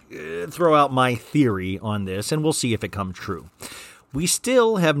let me throw out my theory on this, and we'll see if it comes true. We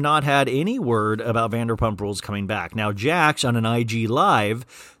still have not had any word about Vanderpump Rules coming back. Now, Jax, on an IG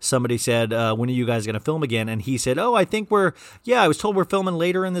Live, somebody said, when are you guys going to film again? And he said, I think I was told we're filming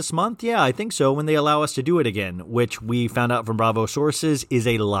later in this month. Yeah, I think so, when they allow us to do it again, which we found out from Bravo sources is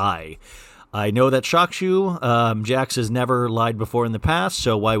a lie. I know that shocks you. Jax has never lied before in the past,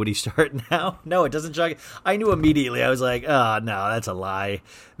 so why would he start now? No, it doesn't shock. I knew immediately. I was like, no, that's a lie.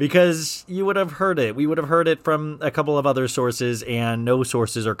 Because you would have heard it. We would have heard it from a couple of other sources, and no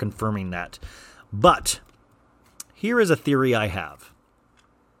sources are confirming that. But here is a theory I have.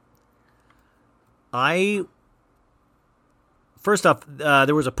 I first off,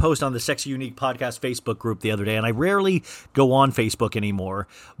 there was a post on the Sexy Unique Podcast Facebook group the other day, and I rarely go on Facebook anymore,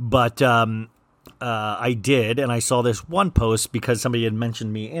 but I did, and I saw this one post because somebody had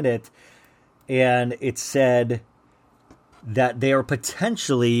mentioned me in it, and it said that they are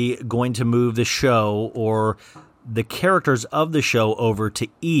potentially going to move the show or the characters of the show over to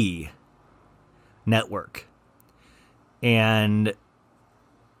E! Network. And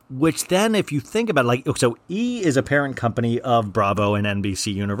which then, if you think about it, like, so E! is a parent company of Bravo and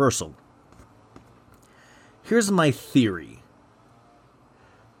NBC Universal. Here's my theory.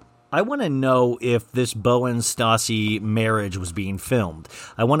 I want to know if this Bo and Stassi marriage was being filmed.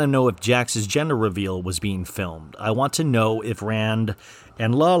 I want to know if Jax's gender reveal was being filmed. I want to know if Rand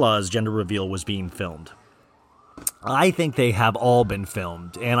and Lala's gender reveal was being filmed. I think they have all been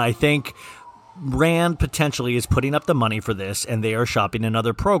filmed, and I think Rand potentially is putting up the money for this, and they are shopping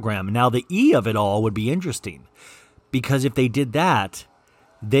another program. Now, the E of it all would be interesting, because if they did that,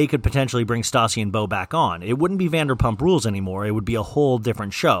 they could potentially bring Stassi and Bo back on. It wouldn't be Vanderpump Rules anymore. It would be a whole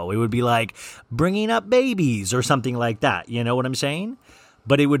different show. It would be like Bringing Up Babies or something like that. You know what I'm saying?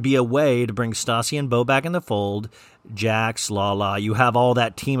 But it would be a way to bring Stassi and Bo back in the fold. Jax, Lala, you have all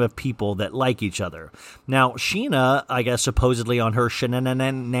that team of people that like each other. Now, Sheena, I guess supposedly on her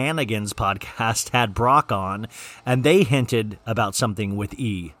Shenanigans podcast had Brock on, and they hinted about something with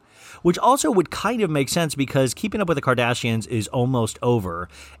E! Which also would kind of make sense because Keeping Up with the Kardashians is almost over.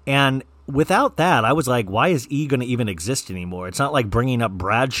 And without that, I was like, why is E! going to even exist anymore? It's not like Bringing Up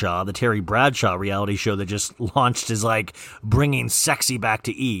Bradshaw, the Terry Bradshaw reality show that just launched as like bringing sexy back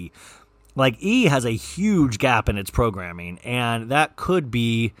to E! Like, E! has a huge gap in its programming, and that could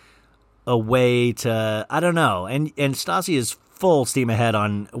be a way to, I don't know. And Stassi is full steam ahead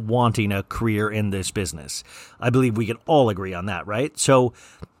on wanting a career in this business. I believe we can all agree on that, right? So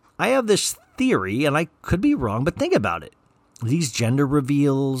I have this theory, and I could be wrong, but think about it. These gender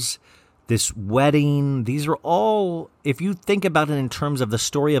reveals, this wedding, these are all, if you think about it in terms of the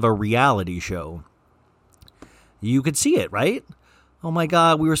story of a reality show, you could see it, right? Oh my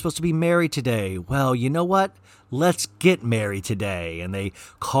God, we were supposed to be married today. Well, you know what? Let's get married today. And they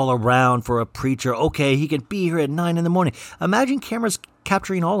call around for a preacher. Okay, he can be here at 9 a.m. Imagine cameras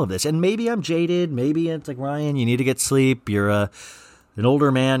capturing all of this. And maybe I'm jaded. Maybe it's like, Ryan, you need to get sleep. You're an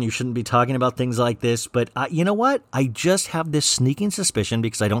older man, you shouldn't be talking about things like this, but you know what? I just have this sneaking suspicion,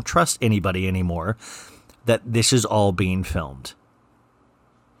 because I don't trust anybody anymore, that this is all being filmed.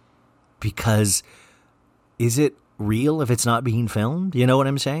 Because is it real if it's not being filmed? You know what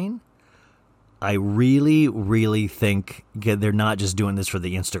I'm saying? I really, really think they're not just doing this for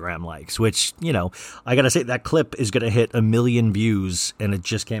the Instagram likes, which, you know, I gotta say, that clip is gonna hit 1 million views, and it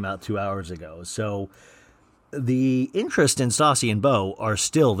just came out 2 hours ago, so the interest in Stassi and Bo are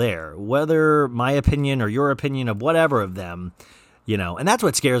still there, whether my opinion or your opinion of whatever of them, you know, and that's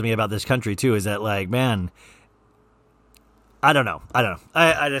what scares me about this country too, is that, like, man, I don't know.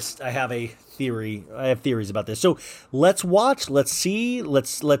 I have a theory. I have theories about this. So let's watch, let's see how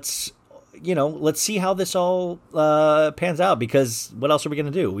this all pans out, because what else are we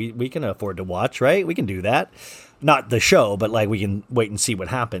going to do? We can afford to watch, right? We can do that. Not the show, but like we can wait and see what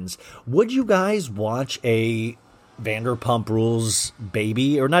happens. Would you guys watch a Vanderpump Rules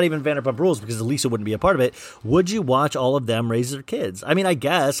baby, or not even Vanderpump Rules, because Elyse wouldn't be a part of it? Would you watch all of them raise their kids? I mean, I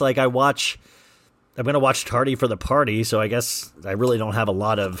guess, like, I'm going to watch Tardy for the Party, so I guess I really don't have a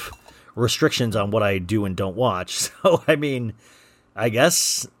lot of restrictions on what I do and don't watch. So, I mean, I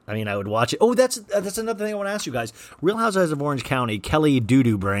would watch it. Oh, that's another thing I want to ask you guys. Real Housewives of Orange County, Kelly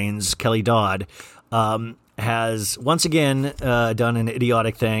Doo-Doo Brains, Kelly Dodd, has once again done an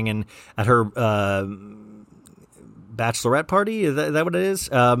idiotic thing, and at her bachelorette party, is that what it is?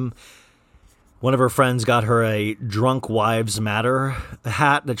 One of her friends got her a Drunk Wives Matter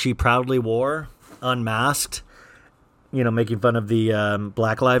hat that she proudly wore, unmasked, you know, making fun of the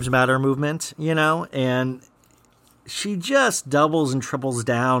Black Lives Matter movement, you know, and she just doubles and triples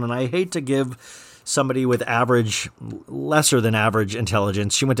down, and I hate to give somebody with lesser than average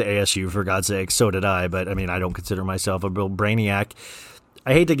intelligence. She went to ASU, for God's sake. So did I. But I mean, I don't consider myself a real brainiac.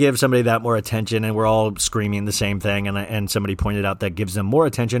 I hate to give somebody that more attention, and we're all screaming the same thing. And somebody pointed out that gives them more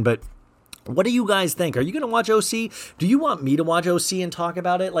attention. But what do you guys think? Are you going to watch OC? Do you want me to watch OC and talk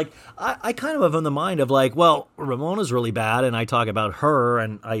about it? Like, I kind of have in the mind of like, well, Ramona's really bad, and I talk about her,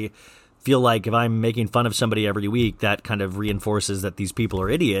 and I feel like if I'm making fun of somebody every week, that kind of reinforces that these people are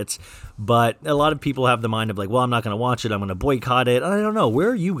idiots. But a lot of people have the mind of like, well, I'm not going to watch it. I'm going to boycott it. I don't know. Where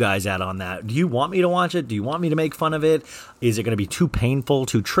are you guys at on that? Do you want me to watch it? Do you want me to make fun of it? Is it going to be too painful,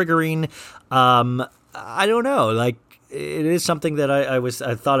 too triggering? I don't know. Like, it is something that I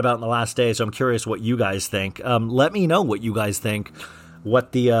thought about in the last day, so I'm curious what you guys think. Let me know what you guys think,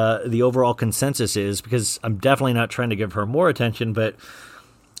 what the overall consensus is, because I'm definitely not trying to give her more attention, but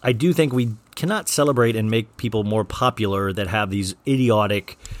I do think we cannot celebrate and make people more popular that have these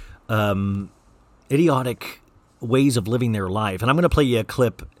idiotic ways of living their life. And I'm going to play you a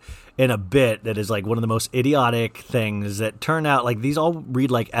clip in a bit that is like one of the most idiotic things that turn out like these all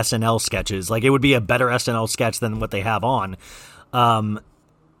read like SNL sketches. Like it would be a better SNL sketch than what they have on.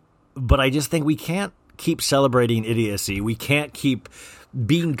 But I just think we can't keep celebrating idiocy. We can't keep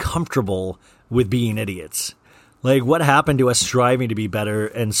being comfortable with being idiots. Like, what happened to us striving to be better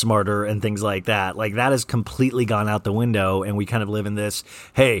and smarter and things like that? Like, that has completely gone out the window, and we kind of live in this,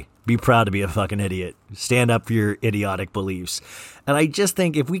 hey, be proud to be a fucking idiot. Stand up for your idiotic beliefs. And I just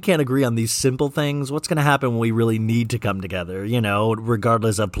think if we can't agree on these simple things, what's going to happen when we really need to come together, you know,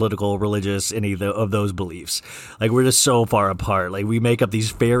 regardless of political, religious, any of those beliefs? Like, we're just so far apart. Like, we make up these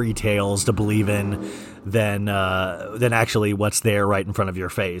fairy tales to believe in than actually what's there right in front of your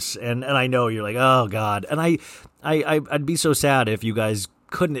face. And I know you're like, oh, God. And I'd be so sad if you guys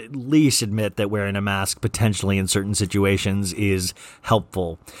couldn't at least admit that wearing a mask potentially in certain situations is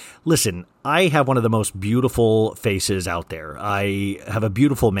helpful. Listen, I have one of the most beautiful faces out there. I have a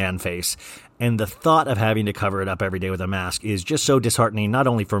beautiful man face, and the thought of having to cover it up every day with a mask is just so disheartening, not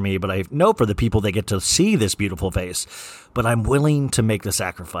only for me, but I know for the people that get to see this beautiful face. But I'm willing to make the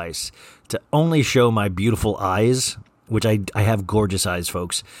sacrifice to only show my beautiful eyes, which I have gorgeous eyes,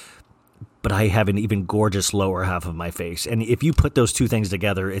 folks, but I have an even gorgeous lower half of my face. And if you put those two things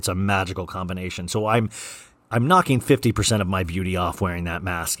together, it's a magical combination. So I'm knocking 50% of my beauty off wearing that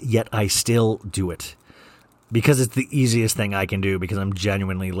mask, yet I still do it. Because it's the easiest thing I can do, because I'm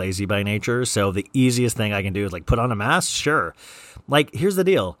genuinely lazy by nature. So the easiest thing I can do is like put on a mask, sure. Like, here's the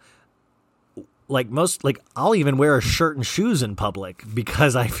deal. I'll even wear a shirt and shoes in public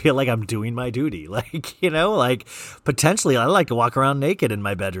because I feel like I'm doing my duty. Like, you know, like potentially I like to walk around naked in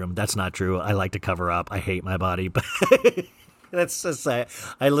my bedroom. That's not true. I like to cover up. I hate my body, but that's just, I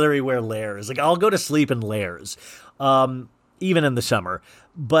literally wear layers. Like, I'll go to sleep in layers, even in the summer.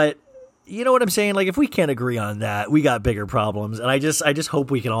 But you know what I'm saying? Like, if we can't agree on that, we got bigger problems. And I just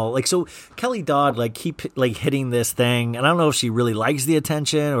hope we can all, like, so Kelly Dodd, like, keep, like, hitting this thing. And I don't know if she really likes the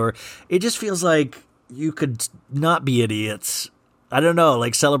attention, or it just feels like you could not be idiots. I don't know,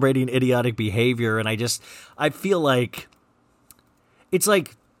 like, celebrating idiotic behavior. And I feel like it's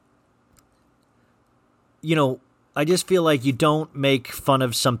like, you know, I just feel like you don't make fun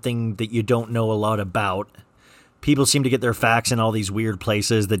of something that you don't know a lot about. People seem to get their facts in all these weird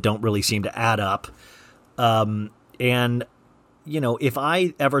places that don't really seem to add up. And, you know, if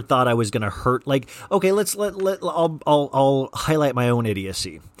I ever thought I was going to hurt, like, okay, I'll highlight my own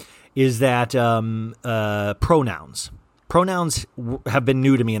idiocy, is that pronouns. Pronouns have been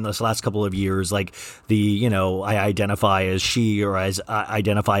new to me in this last couple of years. Like I identify as she, or I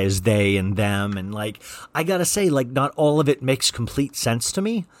identify as they and them. And like, I got to say, like, not all of it makes complete sense to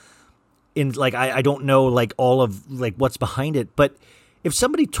me. In like, I don't know like all of like what's behind it, but if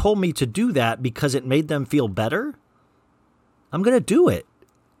somebody told me to do that because it made them feel better, I'm going to do it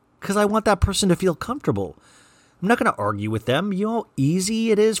because I want that person to feel comfortable. I'm not going to argue with them. You know how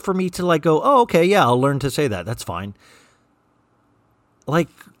easy it is for me to like go, oh, okay, yeah, I'll learn to say that. That's fine. Like,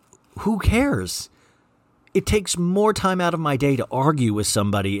 who cares? It takes more time out of my day to argue with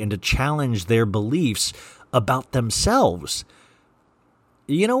somebody and to challenge their beliefs about themselves.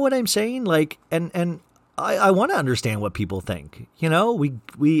 You know what I'm saying? Like, and I want to understand what people think. You know,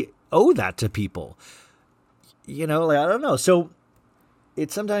 we owe that to people. You know, like, I don't know. So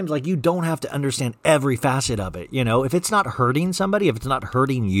it's sometimes like you don't have to understand every facet of it. You know, if it's not hurting somebody, if it's not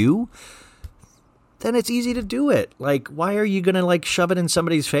hurting you, then it's easy to do it. Like, why are you going to like shove it in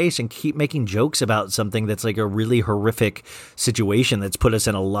somebody's face and keep making jokes about something that's like a really horrific situation that's put us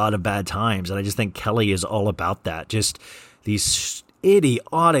in a lot of bad times? And I just think Kelly is all about that. Just these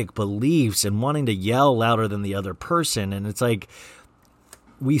idiotic beliefs and wanting to yell louder than the other person. And it's like,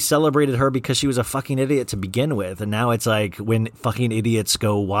 we celebrated her because she was a fucking idiot to begin with. And now it's like when fucking idiots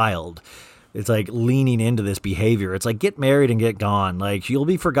go wild, it's like leaning into this behavior. It's like, get married and get gone. Like, you'll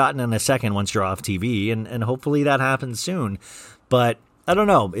be forgotten in a second once you're off TV, and hopefully that happens soon. But I don't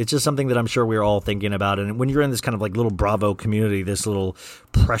know. It's just something that I'm sure we're all thinking about. And when you're in this kind of like little Bravo community, this little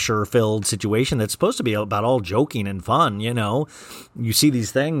pressure-filled situation that's supposed to be about all joking and fun, you know, you see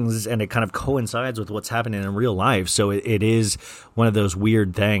these things and it kind of coincides with what's happening in real life. So it is one of those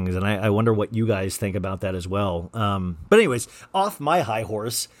weird things. And I wonder what you guys think about that as well. But anyways, off my high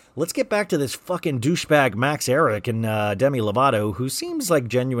horse, let's get back to this fucking douchebag Max Eric and Demi Lovato, who seems like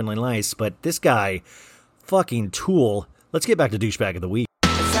genuinely nice, but this guy fucking tool. Let's get back to douchebag of the week.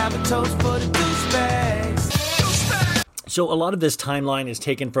 Let's have a toast for the douchebags. So a lot of this timeline is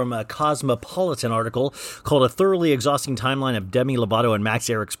taken from a Cosmopolitan article called A Thoroughly Exhausting Timeline of Demi Lovato and Max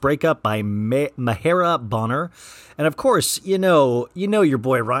Eric's Breakup by Mahara Bonner. And of course, you know your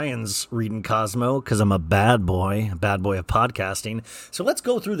boy Ryan's reading Cosmo because I'm a bad boy of podcasting. So let's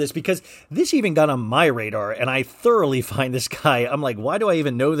go through this because this even got on my radar and I thoroughly find this guy. I'm like, why do I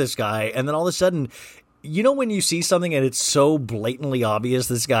even know this guy? And then all of a sudden, you know when you see something and it's so blatantly obvious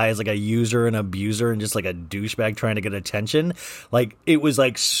this guy is like a user and abuser and just like a douchebag trying to get attention? Like, it was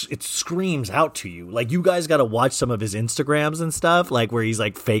like, it screams out to you. Like, you guys got to watch some of his Instagrams and stuff, like where he's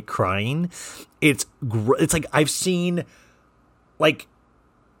like fake crying. It's like, I've seen, like,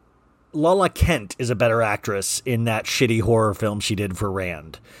 Lala Kent is a better actress in that shitty horror film she did for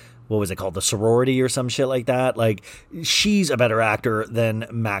Rand. What was it called? The Sorority or some shit like that. Like, she's a better actor than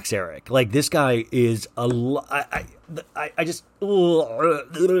Max Eric. Like, this guy is I just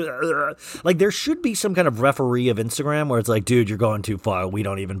like, there should be some kind of referee of Instagram where it's like, dude, you're going too far. We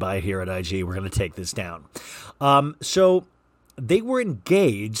don't even buy it here at IG. We're going to take this down. So they were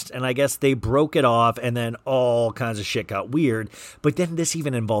engaged, and I guess they broke it off, and then all kinds of shit got weird. But then this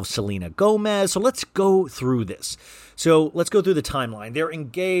even involves Selena Gomez. So let's go through this. So let's go through the timeline. They're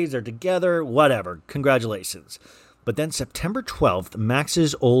engaged, they're together, whatever. Congratulations. But then September 12th,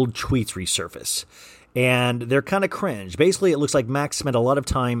 Max's old tweets resurface. And they're kind of cringe. Basically, it looks like Max spent a lot of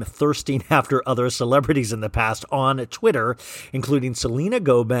time thirsting after other celebrities in the past on Twitter, including Selena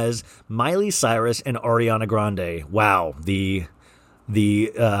Gomez, Miley Cyrus, and Ariana Grande. Wow, the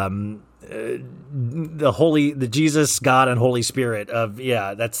Jesus, God, and Holy Spirit of,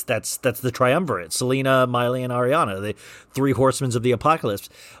 yeah, that's the triumvirate. Selena, Miley, and Ariana, the three horsemen of the apocalypse,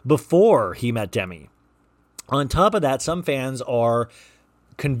 before he met Demi. On top of that, some fans are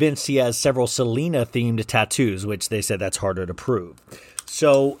convinced he has several Selena-themed tattoos, which they said that's harder to prove.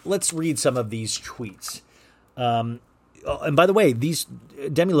 So let's read some of these tweets. And by the way, these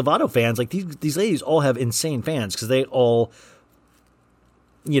Demi Lovato fans, like these ladies all have insane fans because they all,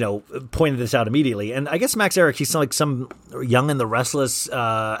 pointed this out immediately. And I guess Max Eric, he's like some Young and the Restless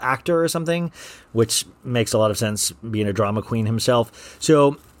actor or something, which makes a lot of sense being a drama queen himself.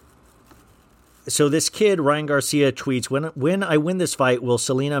 So this kid, Ryan Garcia, tweets, when I win this fight, will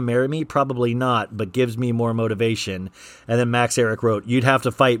Selena marry me? Probably not, but gives me more motivation. And then Max Eric wrote, you'd have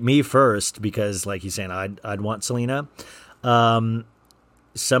to fight me first because, like he's saying, I'd want Selena.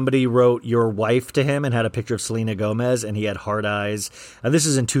 Somebody wrote your wife to him and had a picture of Selena Gomez, and he had hard eyes. And this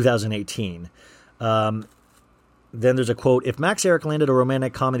is in 2018. Then there's a quote, if Max Eric landed a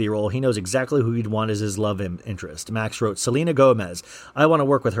romantic comedy role, he knows exactly who he'd want as his love interest. Max wrote, Selena Gomez, I want to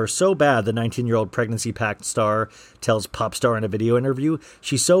work with her so bad, the 19-year-old pregnancy-packed star tells Popstar in a video interview.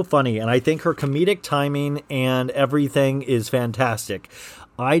 She's so funny, and I think her comedic timing and everything is fantastic.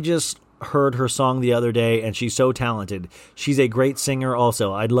 I just heard her song the other day, and she's so talented. She's a great singer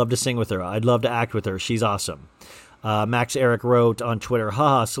also. I'd love to sing with her. I'd love to act with her. She's awesome. Max Eric wrote on Twitter,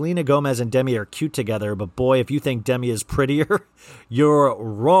 haha, Selena Gomez and Demi are cute together, but boy, if you think Demi is prettier, you're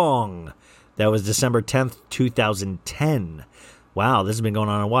wrong. That was December 10th, 2010. Wow, this has been going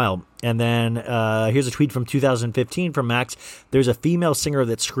on a while. And then here's a tweet from 2015 from Max. There's a female singer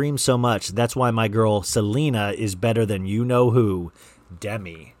that screams so much. That's why my girl Selena is better than you-know-who,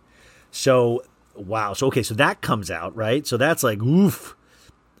 Demi. So, wow. So, okay, so that comes out, right? So that's like, oof.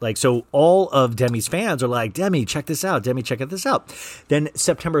 Like, so all of Demi's fans are like, Demi, check this out. Demi, check this out. Then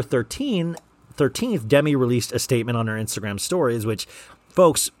September 13th, Demi released a statement on her Instagram stories, which,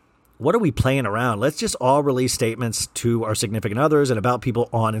 folks, what are we playing around? Let's just all release statements to our significant others and about people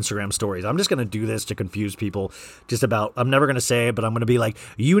on Instagram stories. I'm just going to do this to confuse people I'm never going to say it, but I'm going to be like,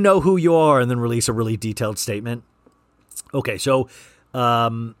 you know who you are, and then release a really detailed statement. Okay, so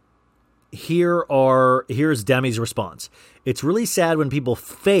here's Demi's response. It's really sad when people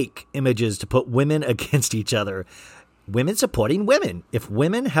fake images to put women against each other. Women supporting women. If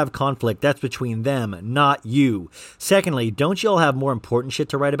women have conflict, that's between them, not you. Secondly, don't you all have more important shit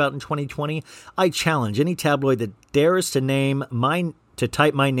to write about in 2020? I challenge any tabloid that dares to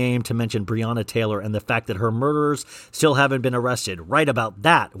type my name to mention Breonna Taylor and the fact that her murderers still haven't been arrested. Write about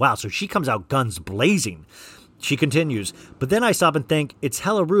that. Wow, so she comes out guns blazing. She continues, but then I stop and think, it's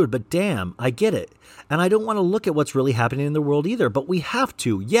hella rude, but damn, I get it. And I don't want to look at what's really happening in the world either, but we have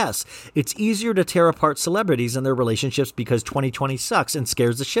to. Yes, it's easier to tear apart celebrities and their relationships because 2020 sucks and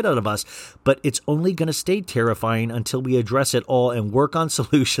scares the shit out of us, but it's only going to stay terrifying until we address it all and work on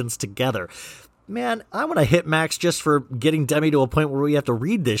solutions together. Man, I want to hit Max just for getting Demi to a point where we have to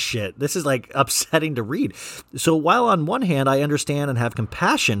read this shit. This is like upsetting to read. So while on one hand, I understand and have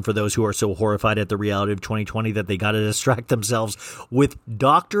compassion for those who are so horrified at the reality of 2020 that they got to distract themselves with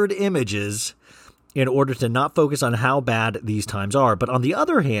doctored images in order to not focus on how bad these times are. But on the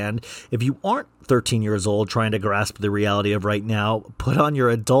other hand, if you aren't 13 years old trying to grasp the reality of right now, put on your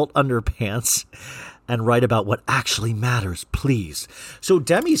adult underpants and write about what actually matters, please. So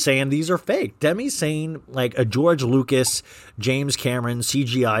Demi's saying these are fake. Demi's saying like a George Lucas, James Cameron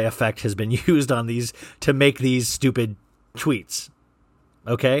CGI effect has been used on these to make these stupid tweets.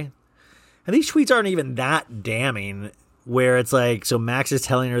 Okay? And these tweets aren't even that damning where it's like, so Max is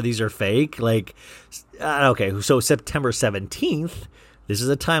telling her these are fake. Like, okay, so September 17th, this is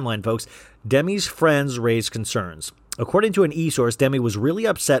a timeline, folks. Demi's friends raised concerns. According to an e-source, Demi was really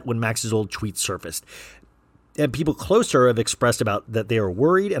upset when Max's old tweets surfaced. And people close to her have expressed about that they are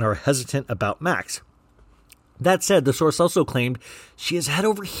worried and are hesitant about Max. That said, the source also claimed she is head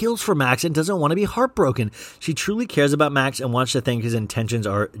over heels for Max and doesn't want to be heartbroken. She truly cares about Max and wants to think his intentions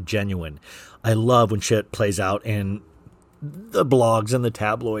are genuine. I love when shit plays out in the blogs and the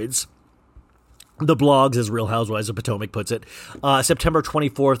tabloids. The blogs, as Real Housewives of Potomac puts it. September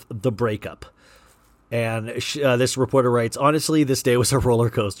 24th, the breakup. And this reporter writes, honestly, this day was a roller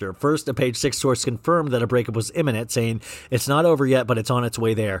coaster. First, a Page 6 source confirmed that a breakup was imminent, saying it's not over yet, but it's on its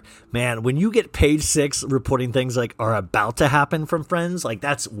way there. Man, when you get Page 6 reporting things like are about to happen from friends, like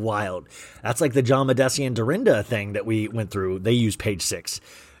that's wild. That's like the John Medesi and Dorinda thing that we went through. They use Page 6.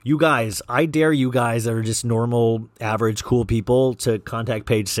 You guys, I dare you guys that are just normal, average, cool people to contact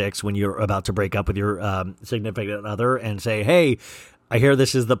Page 6 when you're about to break up with your significant other and say, hey, I hear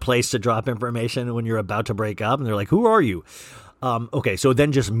this is the place to drop information when you're about to break up. And they're like, who are you? Okay, so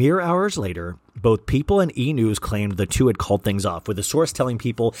then just mere hours later, both People and E! News claimed the two had called things off, with the source telling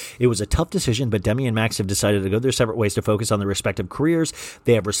People it was a tough decision, but Demi and Max have decided to go their separate ways to focus on their respective careers.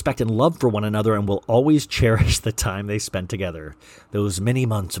 They have respect and love for one another and will always cherish the time they spent together. Those many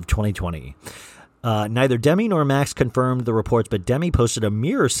months of 2020. Neither Demi nor Max confirmed the reports, but Demi posted a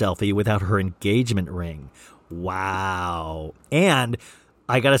mirror selfie without her engagement ring. Wow. And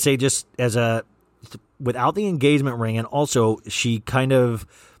I got to say, just as without the engagement ring, and also she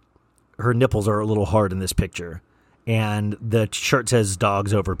her nipples are a little hard in this picture. And the shirt says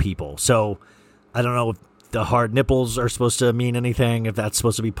dogs over people. So I don't know if the hard nipples are supposed to mean anything, if that's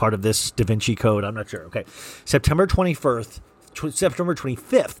supposed to be part of this Da Vinci Code. I'm not sure. Okay. September 25th,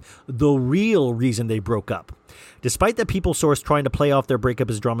 the real reason they broke up. Despite the People source trying to play off their breakup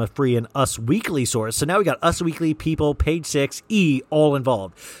as drama-free and Us Weekly source, so now we got Us Weekly, People, Page 6, E! All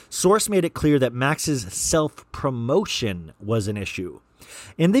involved. Source made it clear that Max's self-promotion was an issue.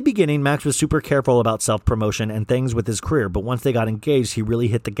 In the beginning, Max was super careful about self-promotion and things with his career, but once they got engaged, he really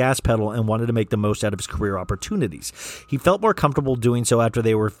hit the gas pedal and wanted to make the most out of his career opportunities. He felt more comfortable doing so after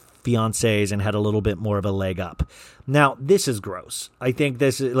they were fiancés and had a little bit more of a leg up. Now, this is gross. I think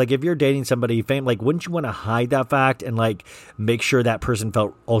this is like, if you're dating somebody famous, like, wouldn't you want to hide that fact and like make sure that person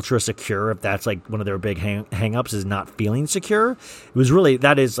felt ultra secure? If that's like one of their big hang-ups is not feeling secure. It was really,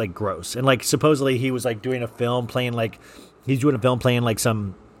 that is like gross. And like supposedly he was like doing a film playing like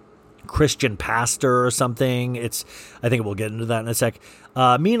some Christian pastor or something. I think we'll get into that in a sec.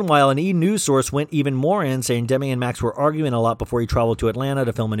 Meanwhile, an E! News source went even more in, saying Demi and Max were arguing a lot before he traveled to Atlanta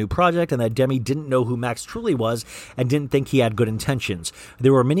to film a new project, and that Demi didn't know who Max truly was and didn't think he had good intentions.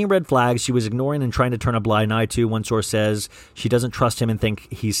 There were many red flags she was ignoring and trying to turn a blind eye to. One source says she doesn't trust him and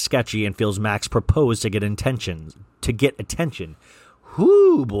think he's sketchy and feels Max proposed to get attention.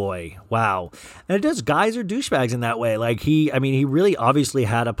 Whoo, boy. Wow. And it does. Guys are douchebags in that way. Like he really obviously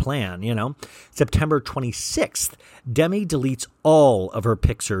had a plan, you know. September 26th, Demi deletes all of her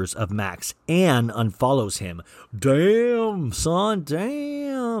pictures of Max and unfollows him. Damn, son,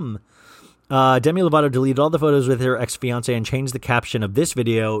 damn. Demi Lovato deleted all the photos with her ex-fiance and changed the caption of this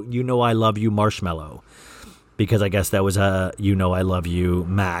video, "You know I love you, Marshmallow." Because I guess that was a "You know I love you,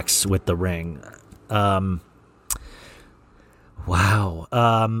 Max" with the ring. Wow.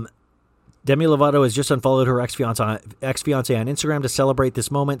 Demi Lovato has just unfollowed her ex-fiance on Instagram to celebrate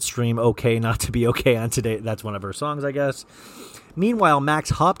this moment. Stream "Okay Not to Be Okay" on today. That's one of her songs, I guess. Meanwhile, Max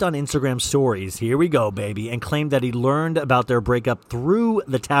hopped on Instagram stories, here we go, baby, and claimed that he learned about their breakup through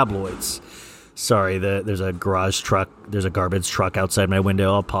the tabloids. Sorry, there's a garbage truck outside my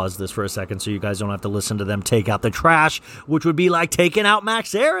window. I'll pause this for a second so you guys don't have to listen to them take out the trash, which would be like taking out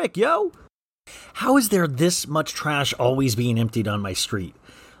Max Eric, yo. How is there this much trash always being emptied on my street?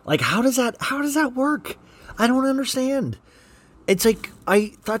 Like, how does that work? I don't understand. It's like,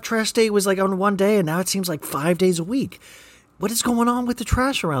 I thought trash day was like on one day, and now it seems like 5 days a week. What is going on with the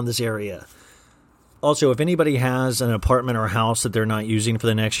trash around this area? Also, if anybody has an apartment or house that they're not using for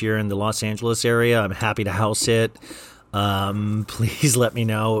the next year in the Los Angeles area, I'm happy to house it. Please let me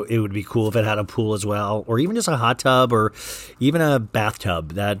know. It would be cool if it had a pool as well, or even just a hot tub, or even a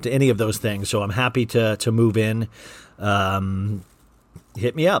bathtub. That any of those things. So I'm happy to move in.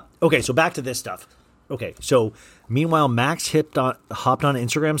 Hit me up. Okay, so back to this stuff. Okay, so meanwhile, Max hopped on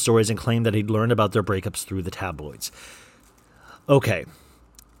Instagram stories and claimed that he'd learned about their breakups through the tabloids. Okay.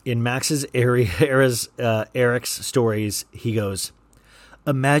 In Max's Eric's stories, he goes,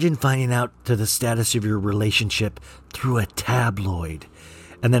 imagine finding out to the status of your relationship through a tabloid.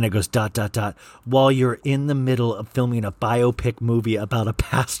 And then it goes ... while you're in the middle of filming a biopic movie about a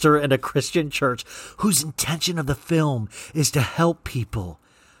pastor and a Christian church whose intention of the film is to help people.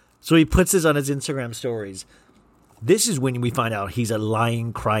 So he puts this on his Instagram stories. This is when we find out he's a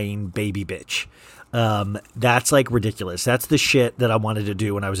lying, crying baby bitch. That's like ridiculous. That's the shit that I wanted to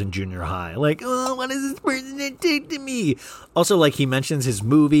do when I was in junior high. Like, oh, what is this person do to me? Also, like, he mentions his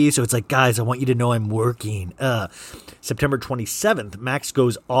movie, so it's like, guys, I want you to know I'm working. September 27th, Max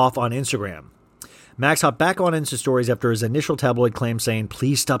goes off on Instagram. Max hopped back on Insta stories after his initial tabloid claim saying,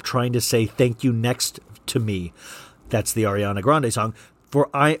 please stop trying to say thank you next to me. That's the Ariana Grande song.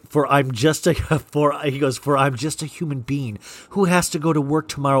 I'm just a human being who has to go to work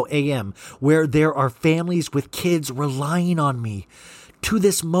tomorrow AM, where there are families with kids relying on me. To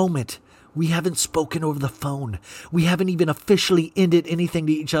this moment, we haven't spoken over the phone. We haven't even officially ended anything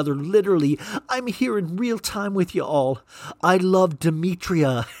to each other. Literally, I'm here in real time with you all. I love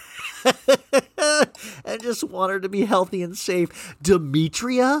Demetria. And just want her to be healthy and safe.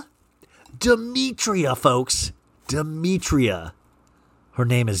 Demetria, folks. Demetria. Her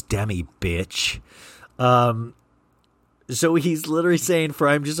name is Demi, bitch. So he's literally saying, for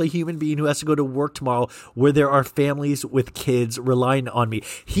I'm just a human being who has to go to work tomorrow where there are families with kids relying on me.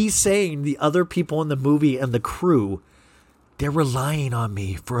 He's saying the other people in the movie and the crew, they're relying on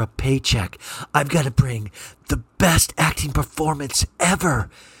me for a paycheck. I've got to bring the best acting performance ever.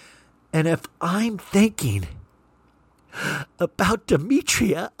 And if I'm thinking about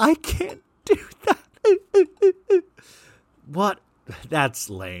Demetria, I can't do that. What? That's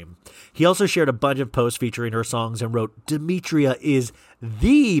lame. He also shared a bunch of posts featuring her songs and wrote, Demetria is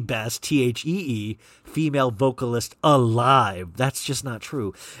the best THEE female vocalist alive. That's just not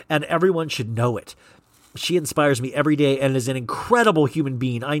true. And everyone should know it. She inspires me every day and is an incredible human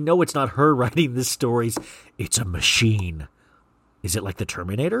being. I know it's not her writing these stories. It's a machine. Is it like the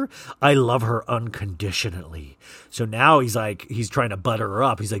Terminator? I love her unconditionally. So now he's trying to butter her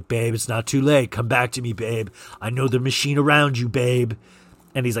up. He's like, babe, it's not too late. Come back to me, babe. I know the machine around you, babe.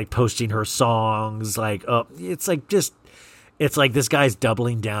 And he's like posting her songs. Like, it's like this guy's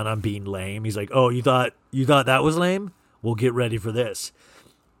doubling down on being lame. He's like, oh, you thought that was lame? Well, get ready for this.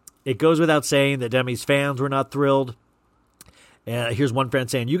 It goes without saying that Demi's fans were not thrilled. Here's one friend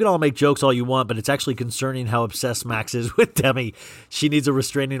saying, you can all make jokes all you want, but it's actually concerning how obsessed Max is with Demi. She needs a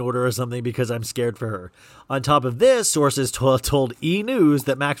restraining order or something because I'm scared for her. On top of this, sources told E! News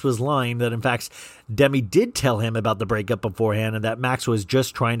that Max was lying, that in fact, Demi did tell him about the breakup beforehand and that Max was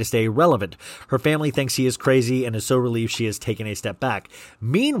just trying to stay relevant. Her family thinks he is crazy and is so relieved she has taken a step back.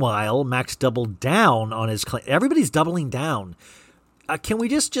 Meanwhile, Max doubled down on his claim. Everybody's doubling down. Can we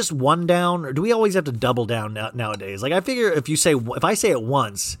just one down, or do we always have to double down nowadays? Like, I figure if I say it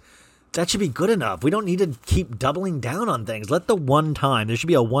once, that should be good enough. We don't need to keep doubling down on things. Let the one time. There should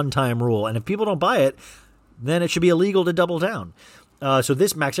be a one-time rule. And if people don't buy it, then it should be illegal to double down. So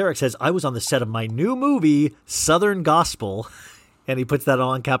this Max Eric says, I was on the set of my new movie, Southern Gospel, and he puts that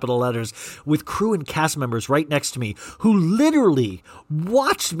all in capital letters, with crew and cast members right next to me who literally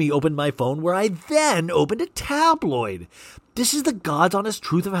watched me open my phone where I then opened a tabloid. This is the God's honest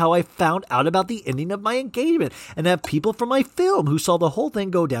truth of how I found out about the ending of my engagement, and have people from my film who saw the whole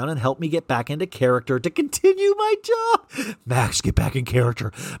thing go down and helped me get back into character to continue my job. Max, get back in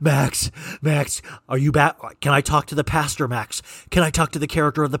character. Max, are you back? Can I talk to the pastor, Max? Can I talk to the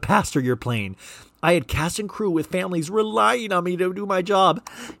character of the pastor you're playing? I had cast and crew with families relying on me to do my job.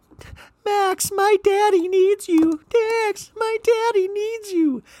 Max, my daddy needs you. Max, my daddy needs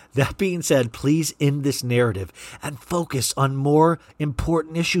you. That being said, please end this narrative and focus on more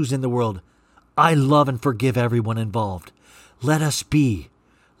important issues in the world. I love and forgive everyone involved. Let us be.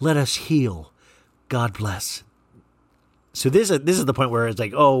 Let us heal. God bless. So this is the point where it's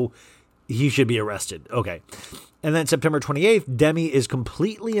like, oh, he should be arrested. Okay. And then September 28th, Demi is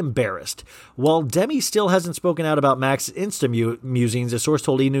completely embarrassed. While Demi still hasn't spoken out about Max's Insta musings, a source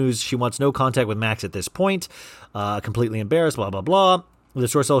told E! News she wants no contact with Max at this point. Completely embarrassed, blah, blah, blah. The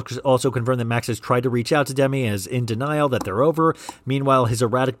source also confirmed that Max has tried to reach out to Demi and is in denial that they're over. Meanwhile, his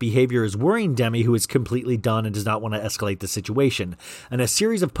erratic behavior is worrying Demi, who is completely done and does not want to escalate the situation. In a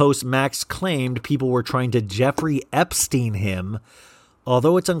series of posts, Max claimed people were trying to Jeffrey Epstein him,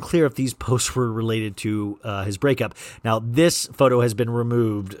 although it's unclear if these posts were related to his breakup. Now, this photo has been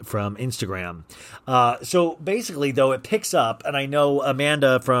removed from Instagram. So basically, though, it picks up, and I know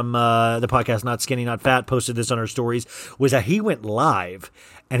Amanda from the podcast Not Skinny, Not Fat posted this on her stories, was that he went live.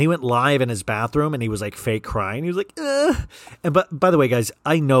 And he went live in his bathroom, and he was like fake crying. He was like, ugh. And but by the way, guys,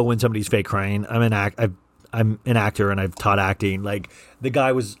 I know when somebody's fake crying. I'm an actor and I've taught acting. Like, the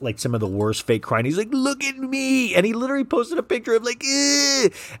guy was like some of the worst fake crying. He's like, look at me. And he literally posted a picture of like,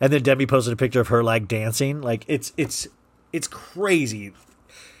 ugh. And then Debbie posted a picture of her like dancing. Like, it's crazy.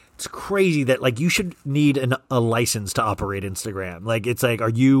 It's crazy that like you should need a license to operate Instagram. Like, it's like, are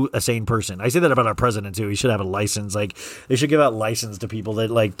you a sane person? I say that about our president too. He should have a license. Like, they should give out license to people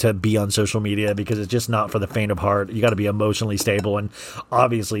that like to be on social media, because it's just not for the faint of heart. You got to be emotionally stable. And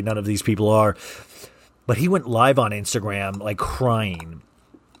obviously none of these people are. But he went live on Instagram, like, crying.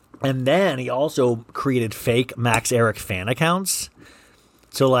 And then he also created fake Max Eric fan accounts.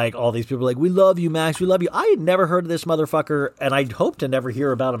 So, like, all these people are like, we love you, Max, we love you. I had never heard of this motherfucker, and I'd hope to never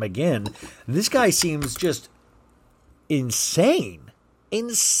hear about him again. This guy seems just insane.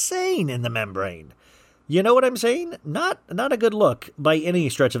 Insane in the membrane. You know what I'm saying? Not a good look by any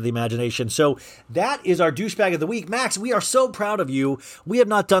stretch of the imagination. So that is our douchebag of the week. Max, we are so proud of you. We have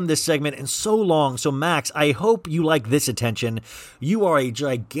not done this segment in so long. So Max, I hope you like this attention. You are a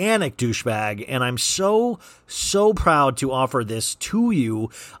gigantic douchebag, and I'm so proud to offer this to you.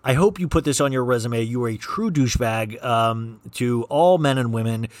 I hope you put this on your resume. You are a true douchebag. To all men and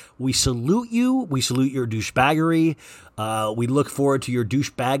women, we salute you. We salute your douchebaggery. We look forward to your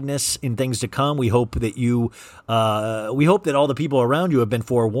douchebagness in things to come. We hope that we hope that all the people around you have been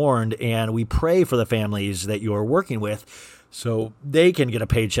forewarned, and we pray for the families that you are working with so they can get a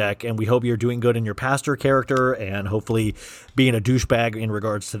paycheck. And we hope you're doing good in your pastor character and hopefully being a douchebag in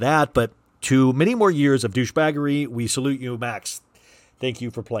regards to that. But to many more years of douchebaggery, we salute you, Max. Thank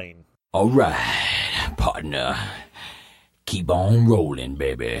you for playing. All right, partner. Keep on rolling,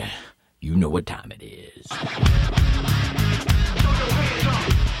 baby. You know what time it is.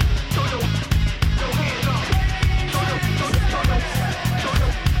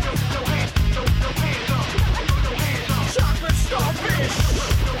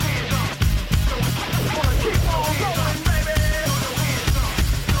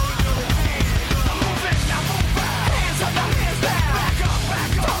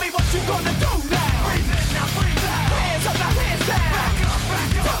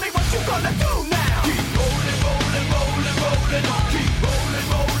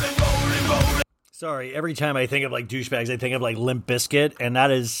 Sorry, every time I think of like douchebags, I think of like Limp Bizkit, and that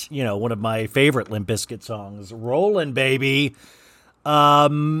is, you know, one of my favorite Limp Bizkit songs. Rollin', baby.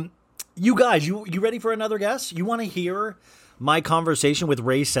 You guys, you ready for another guess? You want to hear my conversation with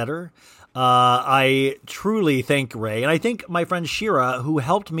Ray Setter? I truly thank Ray, and I think my friend Shira, who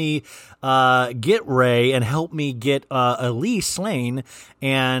helped me get Ray and helped me get Elyse Slaine,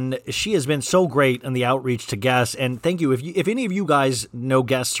 and she has been so great in the outreach to guests. And thank you. If any of you guys know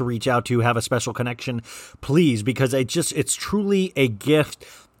guests to reach out to, have a special connection, please, because it's truly a gift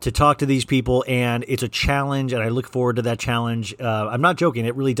to talk to these people, and it's a challenge, and I look forward to that challenge. I'm not joking.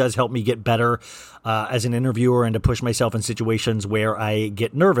 It really does help me get better as an interviewer and to push myself in situations where I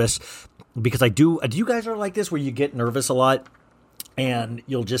get nervous, because I do. Do you guys are like this, where you get nervous a lot and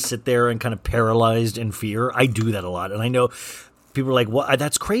you'll just sit there and kind of paralyzed in fear? I do that a lot, and I know people are like, "Well,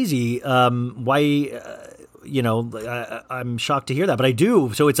 that's crazy. Why?" I'm shocked to hear that, but I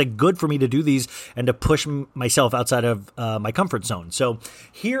do. So it's like good for me to do these and to push myself outside of my comfort zone. So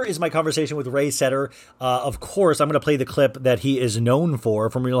here is my conversation with Ray Setter. Of course, I'm going to play the clip that he is known for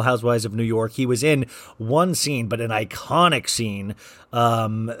from Real Housewives of New York. He was in one scene, but an iconic scene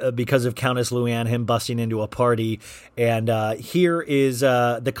because of Countess Luann, him busting into a party. And here is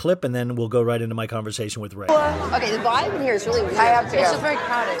the clip, and then we'll go right into my conversation with Ray. Okay, the vibe in here is really weird. It's just very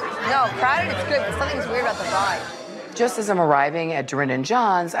crowded. No, crowded, it's good, but something's weird about the vibe. Just as I'm arriving at Dorin and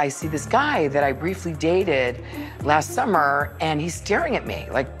John's, I see this guy that I briefly dated last summer, and he's staring at me,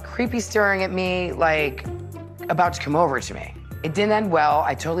 like creepy staring at me, like about to come over to me. It didn't end well.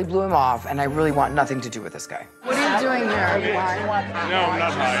 I totally blew him off, and I really want nothing to do with this guy. What are you doing here? Are you high? No, I'm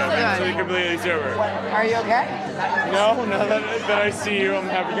not high. I'm actually completely sober. Are you okay? No, now that I see you, I'm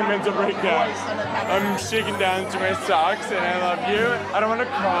having a mental breakdown. I'm shaking down to my socks, and I love you. I don't want to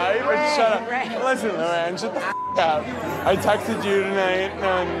cry, but shut up. Listen, Luann, shut the up. I texted you tonight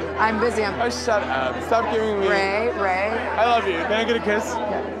and... I'm busy. Oh, shut up. Stop giving me... Ray. I love you. Can I get a kiss?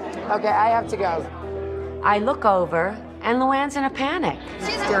 Okay, I have to go. I look over, and Luann's in a panic.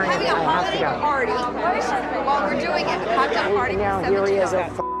 She's having a holiday party while we're doing it. A cocktail party. Now here he is.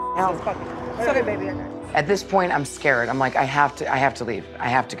 Sorry, baby. At this point, I'm scared. I'm like, I have to leave. I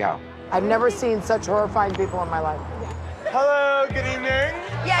have to go. I've never seen such horrifying people in my life. Hello, good evening.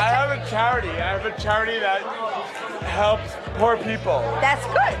 Yeah, I have a charity. I have a charity that helps poor people. That's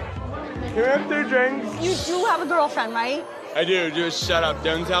good. Can we have 3 drinks? You do have a girlfriend, right? I do. Just shut up.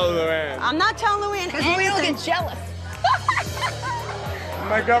 Don't tell Luann. I'm not telling Luann Because we don't anything. get jealous.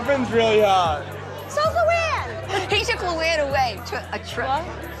 My girlfriend's really hot. So Luann. He took Luann away to a trip.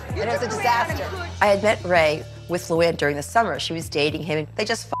 And it was a disaster. I had met Ray with Luann during the summer. She was dating him, and they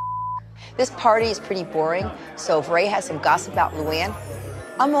just This party is pretty boring, so if Ray has some gossip about Luann,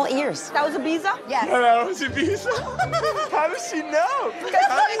 I'm all ears. That was Ibiza? Yes. No, that was Ibiza? How does she know?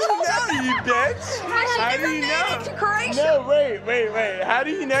 How do you know, you bitch? How do you know? To Croatia. No, wait. How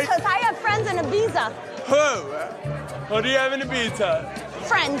do you know? Because I have friends in Ibiza. Who? Who do you have in Ibiza?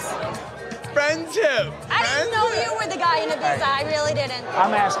 Friends. Friends who? I didn't know you were the guy in Ibiza. I really didn't.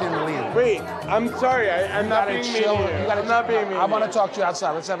 I'm asking him to leave. Wait, I'm sorry. I'm not being mean. I'm not being mean. I want to talk to you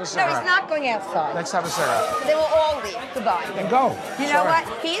outside. Let's have a No, cigarette. he's not going outside. Let's have a cigarette. They will all leave. Goodbye. Then go. You know what?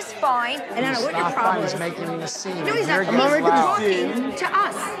 He's fine. And I don't know what your Not problem fine. is. He's making a scene. No, he's You're not. getting He's loud. talking to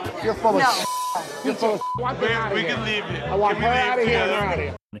us. You're full of No. You're full of We can leave it. I want Can her we leave out of here. together? You're out of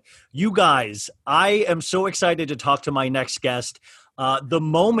here. You guys, I am so excited to talk to my next guest. The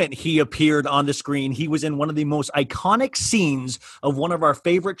moment he appeared on the screen, he was in one of the most iconic scenes of one of our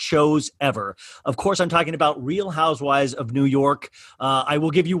favorite shows ever. Of course, I'm talking about Real Housewives of New York. I will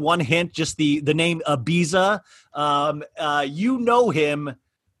give you one hint, just the name Ibiza. You know him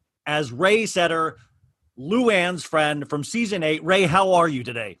as Ray Setter, Luann's friend from season 8. Ray, how are you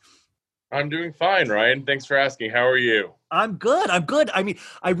today? I'm doing fine, Ryan. Thanks for asking. How are you? I'm good. I mean,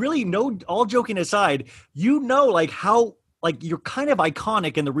 I really know, all joking aside, you know, like how, like you're kind of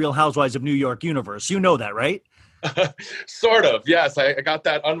iconic in the Real Housewives of New York universe. You know that, right? Sort of. Yes, I got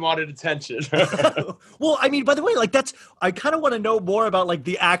that unwanted attention. Well, I mean, by the way, like I kind of want to know more about like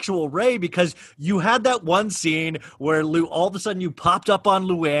the actual Ray, because you had that one scene where all of a sudden you popped up on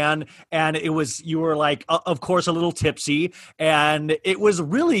Luann and you were like, of course, a little tipsy, and it was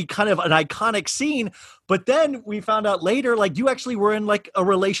really kind of an iconic scene. But then we found out later, like you actually were in like a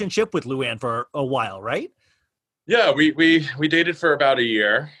relationship with Luann for a while, right? Yeah, we dated for about a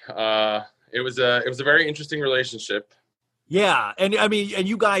year. It was a very interesting relationship. Yeah, and I mean, and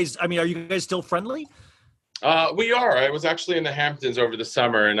you guys, I mean, are you guys still friendly? We are. I was actually in the Hamptons over the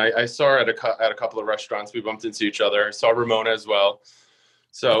summer, and I saw her at a couple of restaurants. We bumped into each other. I saw Ramona as well.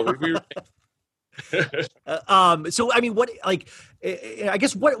 So we So I mean, what, like, I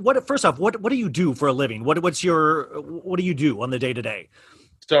guess what first off, what do you do for a living? What do you do on the day to day?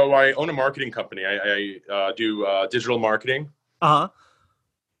 So I own a marketing company. I do digital marketing. Uh-huh.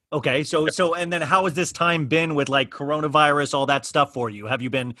 Okay. So, and then how has this time been with like coronavirus, all that stuff for you?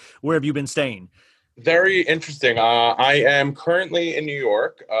 Where have you been staying? Very interesting. I am currently in New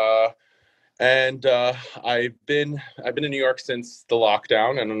York, and I've been in New York since the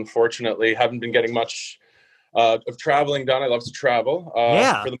lockdown, and unfortunately haven't been getting much of traveling done. I love to travel.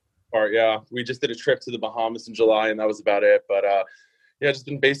 Yeah. For the most part, yeah. We just did a trip to the Bahamas in July, and that was about it. But yeah, just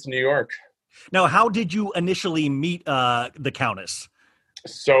been based in New York. Now, how did you initially meet the Countess?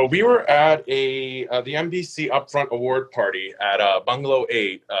 So we were at the NBC Upfront Award Party at Bungalow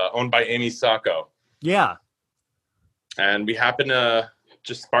 8, owned by Amy Sacco. Yeah. And we happened to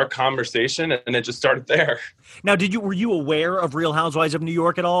just spark conversation, and it just started there. Now, were you aware of Real Housewives of New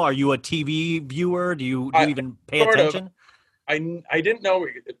York at all? Are you a TV viewer? Do you even pay attention? I didn't know.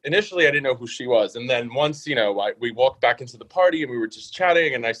 Initially, I didn't know who she was. And then once, we walked back into the party and we were just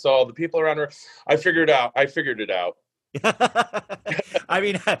chatting and I saw all the people around her, I figured it out. I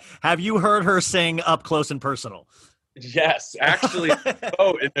mean, have you heard her sing Up Close and Personal? Yes, actually, in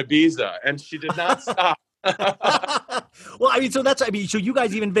Ibiza, and she did not stop. Well, I mean, so you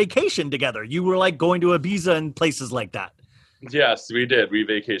guys even vacationed together. You were like going to Ibiza and places like that. Yes, we did. We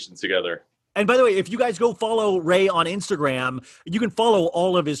vacationed together. And by the way, if you guys go follow Ray on Instagram, you can follow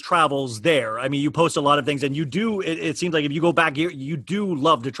all of his travels there. I mean, you post a lot of things, and you do. It seems like if you go back here, you do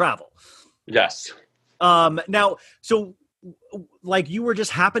love to travel. Yes. Now, so like you were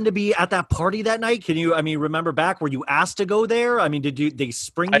just happened to be at that party that night. Can you, remember back? Were you asked to go there? I mean, they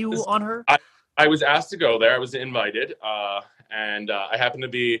spring you on her? I was asked to go there. I was invited, and I happened to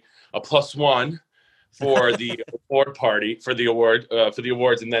be a +1 for the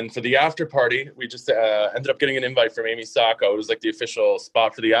awards, and then for the after party, we just ended up getting an invite from Amy Sacco. It was like the official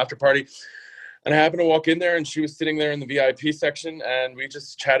spot for the after party, and I happened to walk in there, and she was sitting there in the VIP section, and we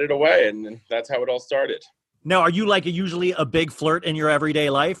just chatted away, and that's how it all started. Now, are you like usually a big flirt in your everyday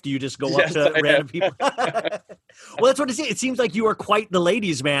life? Do you just go up Yes, to I random am. people? Well, that's what it seems. It seems like you are quite the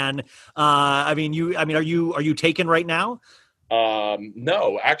ladies' man. Are you taken right now?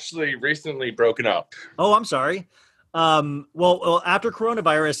 No, actually, recently broken up. Oh, I'm sorry. Well, after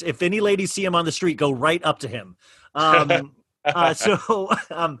coronavirus, if any ladies see him on the street, go right up to him. So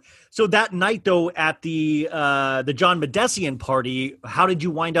that night though, at the John Medesian party, how did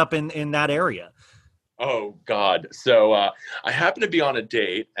you wind up in that area? Oh God. So I happened to be on a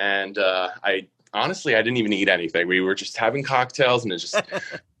date, and I didn't even eat anything. We were just having cocktails and just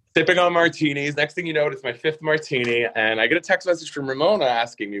sipping on martinis. Next thing you know, it's my fifth martini, and I get a text message from Ramona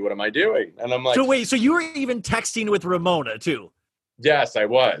asking me, what am I doing? And I'm like, so wait, so you were even texting with Ramona too? Yes, I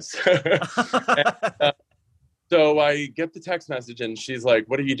was. And, so I get the text message, and she's like,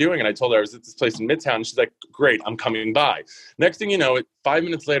 what are you doing? And I told her I was at this place in Midtown. And she's like, great, I'm coming by. Next thing you know, 5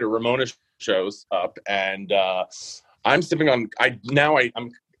 minutes later, Ramona shows up, and I'm sipping on, I'm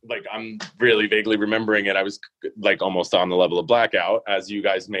really vaguely remembering it. I was like almost on the level of blackout, as you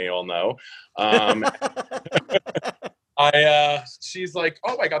guys may all know. She's like,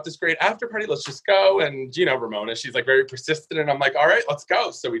 oh, I got this great after party. Let's just go. And, Ramona, she's like very persistent. And I'm like, all right, let's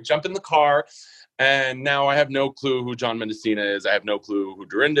go. So we jump in the car. And now I have no clue who John Mendocino is. I have no clue who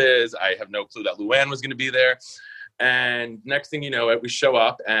Dorinda is. I have no clue that Luann was going to be there. And next thing you know, we show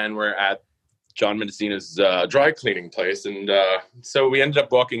up, and we're at John Mendocino's dry cleaning place. And so we ended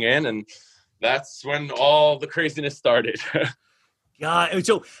up walking in, and that's when all the craziness started. God,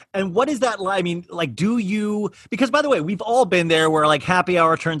 so, and what is that like? I mean, like, because by the way, we've all been there where like happy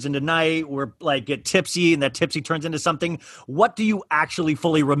hour turns into night, we're like get tipsy, and that tipsy turns into something. What do you actually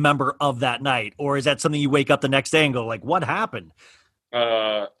fully remember of that night? Or is that something you wake up the next day and go like, what happened?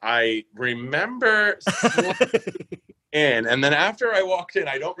 I remember and then after I walked in,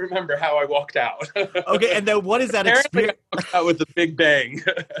 I don't remember how I walked out. Okay, and then what is that experience? I walked out with a big bang.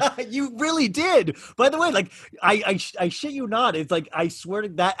 You really did. By the way, like I shit you not. It's like I swear to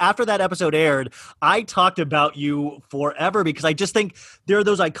that after that episode aired, I talked about you forever because I just think there are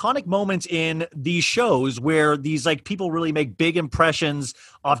those iconic moments in these shows where these like people really make big impressions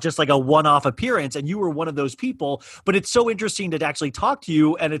off just like a one-off appearance, and you were one of those people. But it's so interesting to actually talk to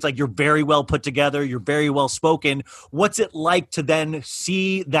you, and it's like you're very well put together, you're very well spoken. What's it like to then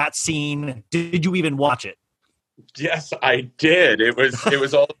see that scene? Did you even watch it? Yes, I did. It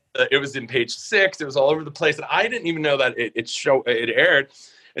was all. It was in Page 6. It was all over the place, and I didn't even know that it aired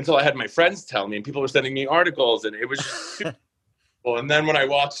until I had my friends tell me, and people were sending me articles, and it was just super cool. And then when I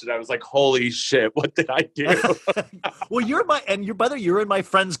watched it, I was like, "Holy shit! What did I do?" Well, you're in my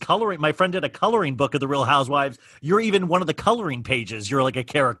friend's coloring. My friend did a coloring book of the Real Housewives. You're even one of the coloring pages. You're like a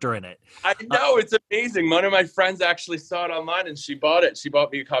character in it. I know, it's amazing. One of my friends actually saw it online, and she bought it. She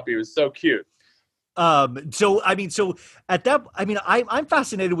bought me a copy. It was so cute. So at that, I'm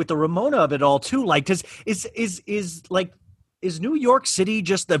fascinated with the Ramona of it all too. Like, is New York City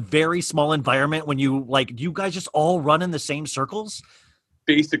just a very small environment when do you guys just all run in the same circles?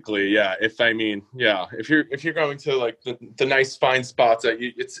 Basically, yeah. If you're going to like the nice fine spots,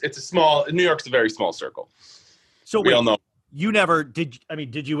 it's a small. New York's a very small circle. So we all know. You never did.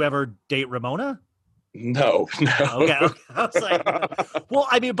 Did you ever date Ramona? No. Okay. I was like, well,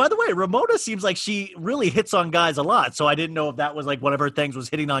 by the way, Ramona seems like she really hits on guys a lot. So I didn't know if that was like one of her things was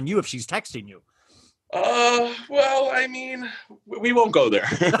hitting on you if she's texting you. Well, we won't go there.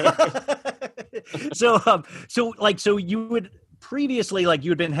 So you would previously, like,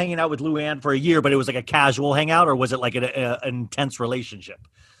 you had been hanging out with Luann for a year, but it was like a casual hangout, or was it like an intense relationship?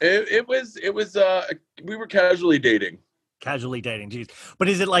 It was, we were casually dating. Casually dating, geez. But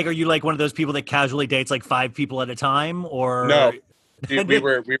is it like, are you like one of those people that casually dates like 5 people at a time, or no?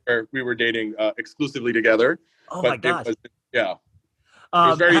 we were dating exclusively together. Oh my gosh! It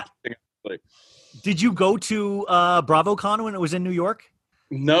was very interesting. Actually. Did you go to BravoCon when it was in New York?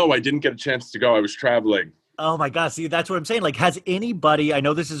 No, I didn't get a chance to go. I was traveling. Oh my gosh! See, that's what I'm saying. Like, has anybody? I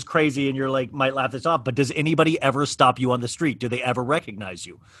know this is crazy, and you're like might laugh this off, but does anybody ever stop you on the street? Do they ever recognize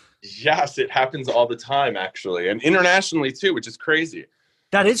you? Yes, it happens all the time, actually, and internationally too, which is crazy.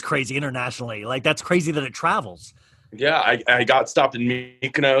 That is crazy internationally. Like, that's crazy that it travels. Yeah, I got stopped in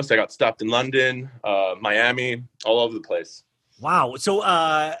Mykonos. I got stopped in London, Miami, all over the place. Wow. So,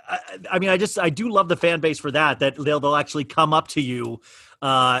 I do love the fan base for that they'll actually come up to you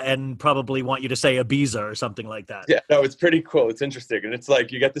and probably want you to say Ibiza or something like that. Yeah, no, it's pretty cool. It's interesting. And it's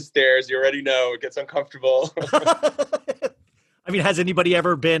like, you get the stares, you already know, it gets uncomfortable. I mean, has anybody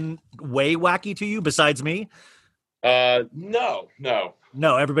ever been way wacky to you besides me? No.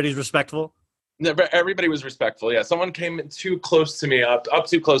 No, everybody's respectful. No, but everybody was respectful. Yeah, someone came too close to me, up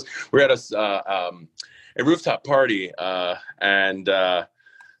too close. We were at a rooftop party, and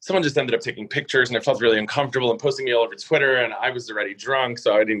someone just ended up taking pictures, and I felt really uncomfortable and posting me all over Twitter. And I was already drunk,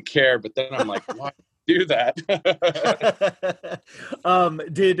 so I didn't care. But then I'm like, why do that?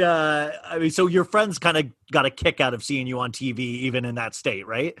 So your friends kind of got a kick out of seeing you on TV, even in that state,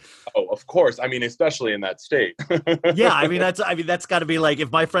 right? Oh, of course. I mean, especially in that state. Yeah, that's got to be like,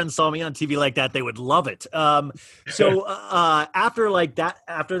 if my friends saw me on TV like that, they would love it. So after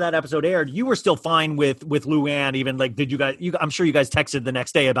that episode aired, you were still fine with Luann. Even like, did you guys? I'm sure you guys texted the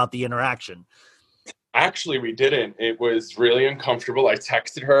next day about the interaction. Actually, we didn't. It was really uncomfortable. I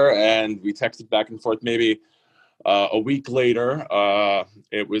texted her, and we texted back and forth maybe a week later.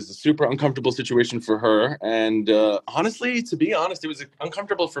 It was a super uncomfortable situation for her. And honestly, to be honest, it was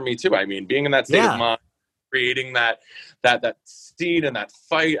uncomfortable for me too. I mean, being in that state of mind, creating that scene and that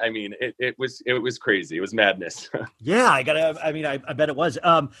fight. I mean, it was crazy. It was madness. Yeah, I bet it was.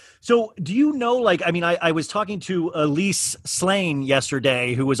 So do you know, like, I mean, I was talking to Elyse Slaine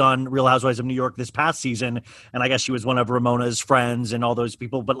yesterday, who was on Real Housewives of New York this past season. And I guess she was one of Ramona's friends and all those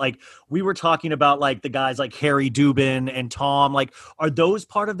people. But like, we were talking about like the guys like Harry Dubin and Tom, like, are those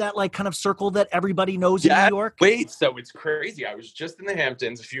part of that like kind of circle that everybody knows in New York? Wait, so it's crazy. I was just in the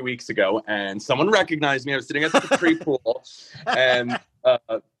Hamptons a few weeks ago, and someone recognized me. I was sitting at the Capri pool, and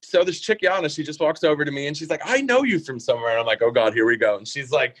so this chick, Yana, she just walks over to me and she's like, I know you from somewhere. And I'm like, oh God, here we go. And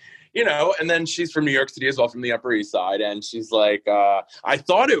she's like, you know, and then she's from New York City as well, from the Upper East Side. And she's like, I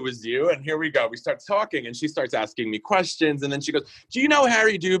thought it was you. And here we go. We start talking, and she starts asking me questions. And then she goes, do you know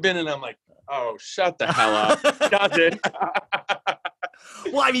Harry Dubin? And I'm like, oh, shut the hell up. Doesn't.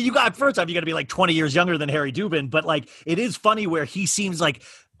 Well, I mean, first off, you got to be like 20 years younger than Harry Dubin. But like, it is funny where he seems like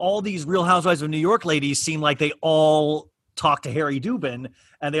all these Real Housewives of New York ladies seem like they all talk to Harry Dubin,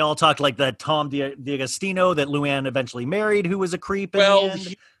 and they all talked like that Tom D'Agostino that Luann eventually married, who was a creep.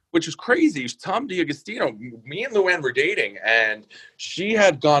 Which is crazy. Tom D'Agostino, me and Luann were dating, and she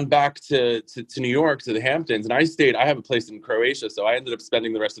had gone back to New York, to the Hamptons, and I have a place in Croatia, so I ended up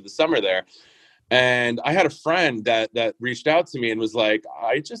spending the rest of the summer there. And I had a friend that reached out to me and was like,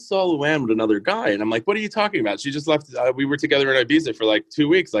 I just saw Luann with another guy. And I'm like, what are you talking about? She just left. We were together in Ibiza for like 2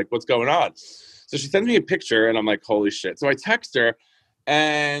 weeks. Like, what's going on? So she sends me a picture, and I'm like, holy shit. So I text her,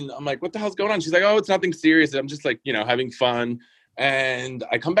 and I'm like, what the hell's going on? She's like, oh, it's nothing serious. I'm just like, having fun. And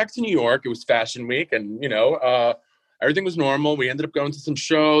I come back to New York. It was Fashion Week, and, everything was normal. We ended up going to some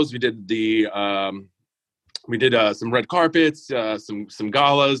shows. We did some red carpets, some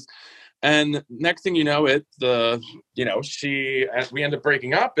galas. And next thing you know, we end up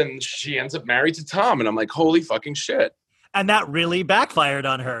breaking up, and she ends up married to Tom. And I'm like, holy fucking shit. And that really backfired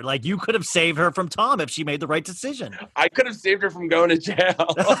on her. Like, you could have saved her from Tom if she made the right decision. I could have saved her from going to jail.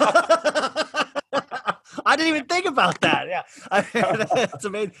 I didn't even think about that. Yeah. That's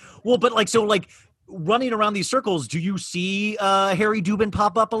amazing. Well, but running around these circles, do you see Harry Dubin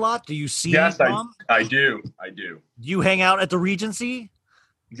pop up a lot? Do you see Tom? I do. Do you hang out at the Regency?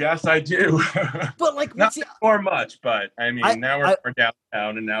 Yes, I do. But not for much, but I mean, now we're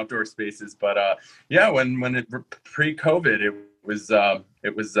downtown and outdoor spaces. But when it pre-COVID,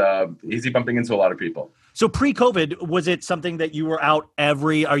 it was easy bumping into a lot of people. So pre-COVID, was it something that you were out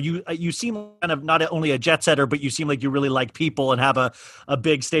you seem kind of not only a jet setter, but you seem like you really like people and have a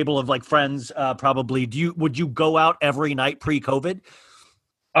big stable of like friends, probably. Would you go out every night pre-COVID?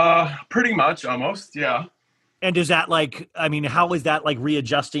 Pretty much, almost, yeah. And is that how is that like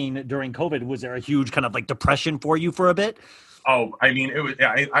readjusting during COVID? Was there a huge kind of like depression for you for a bit? Oh, I mean, it was.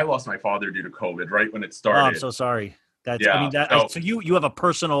 Yeah, I lost my father due to COVID right when it started. Oh, I'm so sorry. So you have a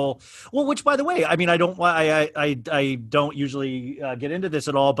personal, well, which by the way, I mean, I don't usually get into this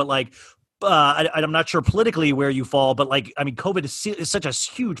at all, but I'm not sure politically where you fall, but COVID is such a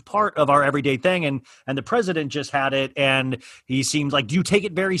huge part of our everyday thing. And the president just had it, and he seems like, do you take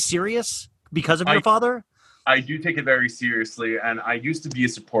it very serious because of your father? I do take it very seriously, and I used to be a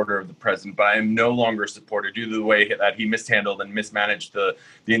supporter of the president, but I am no longer a supporter due to the way that he mishandled and mismanaged the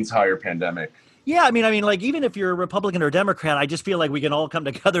entire pandemic. Yeah, I mean, even if you're a Republican or Democrat, I just feel like we can all come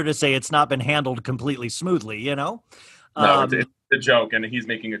together to say it's not been handled completely smoothly, No, it's the joke, and he's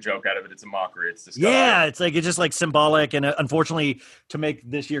making a joke out of it. It's a mockery. It's disgusting. Yeah, it's just like symbolic, and unfortunately, to make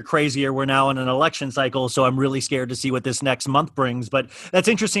this year crazier, we're now in an election cycle, so I'm really scared to see what this next month brings. But that's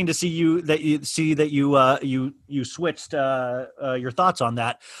interesting to see you switched your thoughts on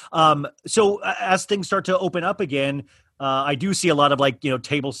that. So as things start to open up again, I do see a lot of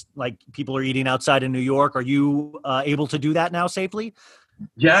tables, like people are eating outside in New York. Are you able to do that now safely?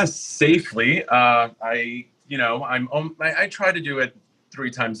 Yes, safely. I try to do it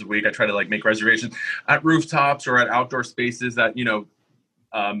 3 times a week. I try to make reservations at rooftops or at outdoor spaces that,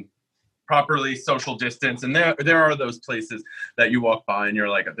 properly social distance. And there are those places that you walk by and you're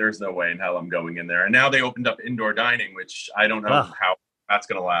like, there's no way in hell I'm going in there. And now they opened up indoor dining, which I don't know how that's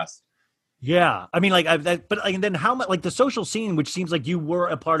going to last. Yeah. I mean, then how much, the social scene, which seems like you were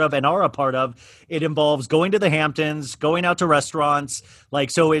a part of and are a part of, it involves going to the Hamptons, going out to restaurants.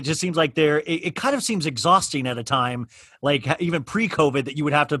 So it just seems like it kind of seems exhausting at a time, even pre-COVID, that you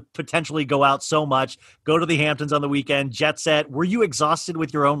would have to potentially go out so much, go to the Hamptons on the weekend, jet set. Were you exhausted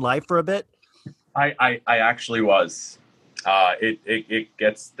with your own life for a bit? I actually was. It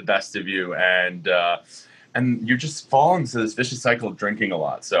gets the best of you, and you just fall into this vicious cycle of drinking a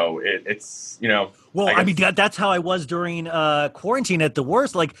lot. So it's. Well, I mean, that's how I was during quarantine at the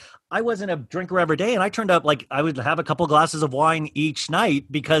worst. I wasn't a drinker every day, and I turned up, I would have a couple glasses of wine each night,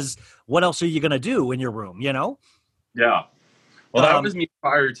 because what else are you going to do in your room, Yeah. Well, that was me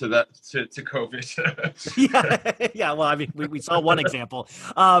prior to that, to COVID. Yeah. Well, I mean, we saw one example.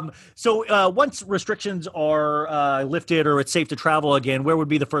 So once restrictions are lifted or it's safe to travel again, where would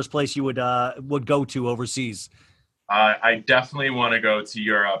be the first place you would go to overseas? I definitely want to go to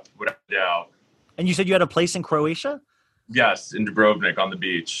Europe, without a doubt. And you said you had a place in Croatia? Yes, in Dubrovnik on the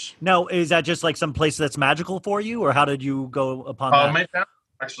beach. Now, is that just some place that's magical for you, or how did you go upon that? My family's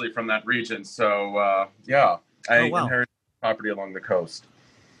actually from that region, so yeah, I inherited property along the coast.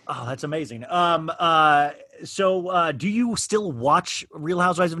 Oh, that's amazing. So do you still watch Real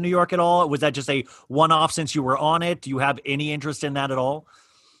Housewives of New York at all? Was that just a one-off since you were on it? Do you have any interest in that at all?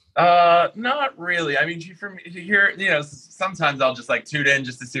 Not really. I mean, from here, sometimes I'll just tune in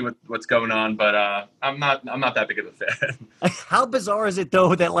just to see what's going on, but I'm not that big of a fan. How bizarre is it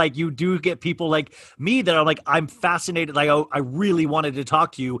though that you do get people like me that are I'm fascinated, I really wanted to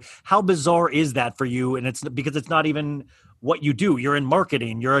talk to you. How bizarre is that for you? And it's because it's not even what you do. You're in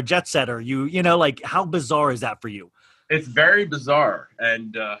marketing, you're a jet setter, how bizarre is that for you? It's very bizarre,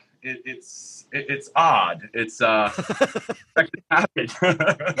 and it's odd. It's expected to happen.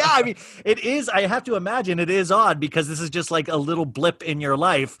 Yeah, I mean, it is. I have to imagine it is odd, because this is just a little blip in your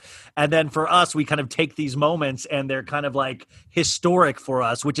life, and then for us, we kind of take these moments, and they're kind of historic for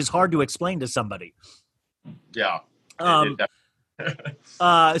us, which is hard to explain to somebody. Yeah. So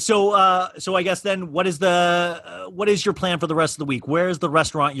I guess then, what is your plan for the rest of the week? Where's the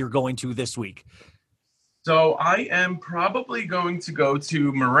restaurant you're going to this week? So I am probably going to go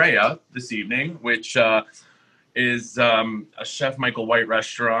to Maria this evening, which is a Chef Michael White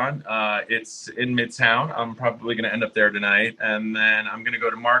restaurant. It's in Midtown. I'm probably going to end up there tonight. And then I'm going to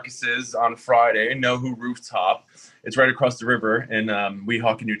go to Marcus's on Friday, NoHo Rooftop. It's right across the river in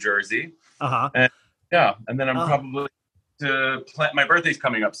Weehawken, New Jersey. Uh-huh. And then I'm probably to plan. My birthday's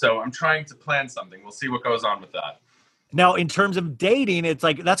coming up, so I'm trying to plan something. We'll see what goes on with that. Now, in terms of dating, it's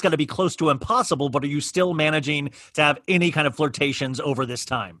that's got to be close to impossible, but are you still managing to have any kind of flirtations over this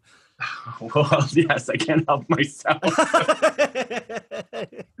time? Well, yes, I can't help myself.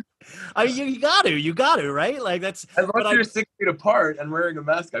 I mean, you got to, right? As long as you're 6 feet apart and wearing a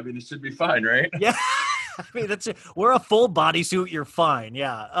mask, I mean, it should be fine, right? Yeah. I mean, we're a full bodysuit. You're fine.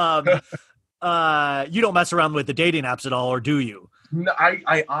 Yeah. You don't mess around with the dating apps at all, or do you? No,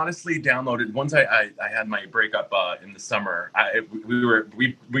 I honestly downloaded once I had my breakup in the summer. We were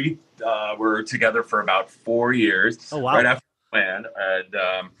together for about 4 years. Oh, wow. Right after the plan,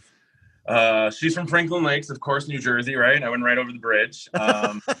 and she's from Franklin Lakes, of course, New Jersey, right? I went right over the bridge,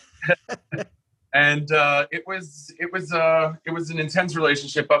 and it was an intense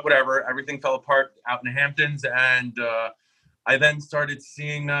relationship, but whatever. Everything fell apart out in the Hamptons, and I then started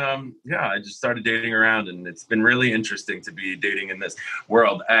seeing, I just started dating around, and it's been really interesting to be dating in this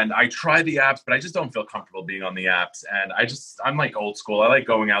world. And I try the apps, but I just don't feel comfortable being on the apps. And I'm old school. I like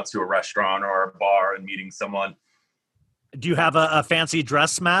going out to a restaurant or a bar and meeting someone. Do you have a fancy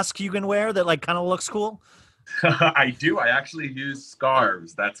dress mask you can wear that kind of looks cool? I do. I actually use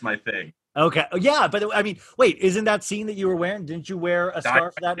scarves. That's my thing. Okay. Yeah, but I mean, wait, isn't that scene that you were wearing? Didn't you wear a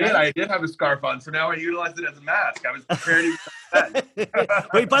scarf that night? I did have a scarf on, so now I utilized it as a mask. I was prepared to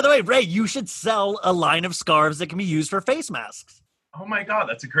Wait, by the way, Ray, you should sell a line of scarves that can be used for face masks. Oh my God,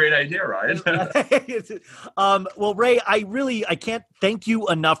 that's a great idea, Ryan. Well, Ray, I can't thank you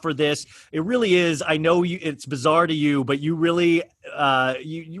enough for this. It really is. I know it's bizarre to you, but you really,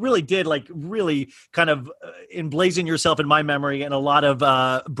 you really did really kind of emblazon yourself in my memory and a lot of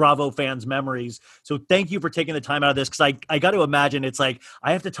Bravo fans' memories. So thank you for taking the time out of this. Cause I got to imagine it's like,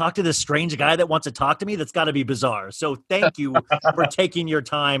 I have to talk to this strange guy that wants to talk to me. That's gotta be bizarre. So thank you for taking your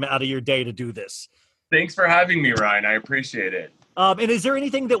time out of your day to do this. Thanks for having me, Ryan. I appreciate it. And is there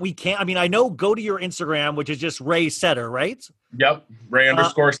anything that we can't? I mean, I know go to your Instagram, which is just Ray Setter, right? Yep, Ray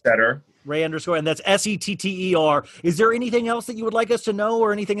 _ Setter. Ray _ and that's SETTER. Is there anything else that you would like us to know,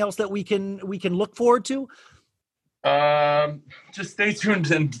 or anything else that we can look forward to? Just stay tuned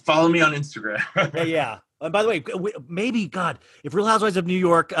and follow me on Instagram. Yeah. And by the way, maybe God, if Real Housewives of New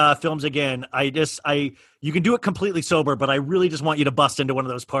York films again, you can do it completely sober, but I really just want you to bust into one of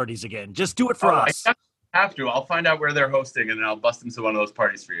those parties again. Just do it for us. I have to. I'll find out where they're hosting, and then I'll bust into one of those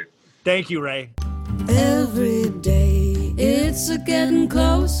parties for you. Thank you, Ray. Every day it's a getting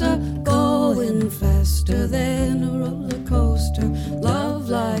closer, going faster than a roller coaster. Love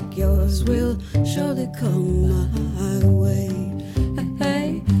like yours will surely come my way.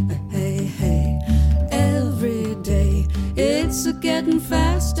 Hey, hey, hey. Every day it's a getting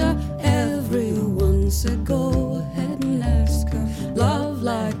faster. Everyone said go ahead and ask her. Love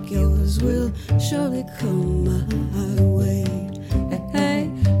like yours will surely come my way. Hey,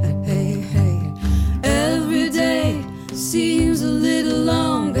 hey, hey, hey. Every day seems a little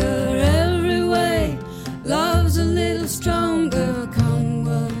longer. Every way love's a little stronger. Come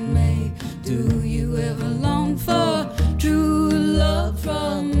what may, do you ever long for true love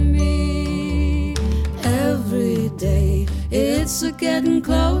from me? Every day it's a getting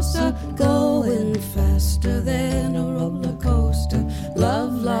closer, going faster than a roller coaster.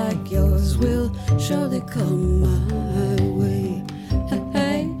 Love like yours will surely come my way.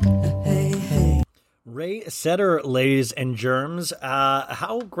 Hey, hey, hey. Ray Setter, ladies and germs.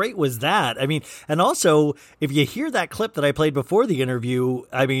 How great was that? I mean, and also, if you hear that clip that I played before the interview,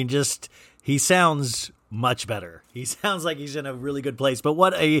 I mean, he sounds much better. He sounds like he's in a really good place. But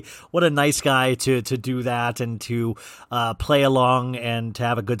what a nice guy to do that and to play along and to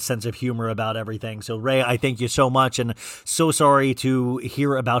have a good sense of humor about everything. So Ray, I thank you so much, and so sorry to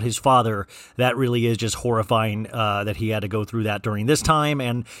hear about his father. That really is just horrifying that he had to go through that during this time.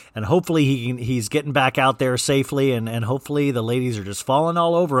 And hopefully he's getting back out there safely, and hopefully the ladies are just falling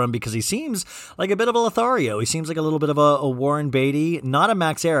all over him, because he seems like a bit of a Lothario. He seems like a little bit of a Warren Beatty, not a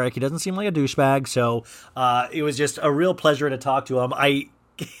Max Eric. He doesn't seem like a douchebag. So it was just a real pleasure to talk to him. I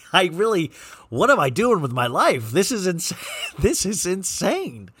really, what am I doing with my life? This is insane. This is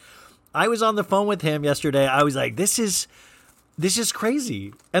insane. I was on the phone with him yesterday. I was like, this is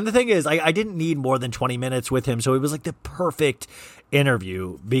crazy. And the thing is, I didn't need more than 20 minutes with him. So it was like the perfect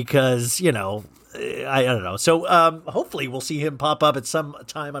interview, because, I don't know. So hopefully we'll see him pop up at some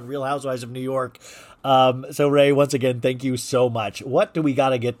time on Real Housewives of New York. So Ray, once again, thank you so much. What do we got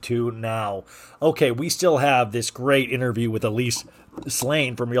to get to now? Okay, we still have this great interview with Elyse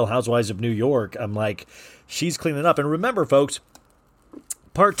Slaine from Real Housewives of New York. I'm like, she's cleaning up. And remember, folks,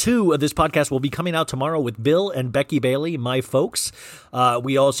 Part 2 of this podcast will be coming out tomorrow with Bill and Becky Bailey, my folks.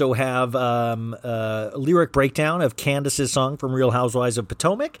 We also have a lyric breakdown of Candace's song from Real Housewives of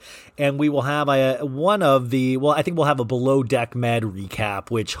Potomac. And we will have I think we'll have a Below Deck Med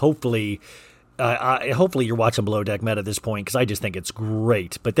recap, which hopefully you're watching Below Deck Med at this point, because I just think it's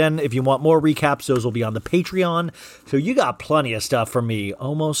great. But then if you want more recaps, those will be on the Patreon. So you got plenty of stuff from me.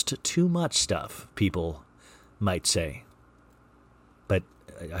 Almost too much stuff, people might say. But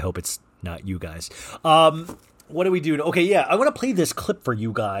I hope it's not you guys. What do we do? Okay, yeah, I want to play this clip for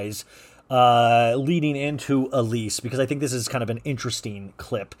you guys leading into Elyse, because I think this is kind of an interesting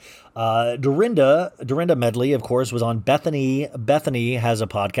clip. Dorinda Medley, of course, was on Bethany. Bethany has a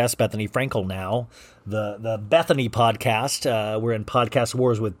podcast, Bethany Frankel now. The Bethany podcast. We're in podcast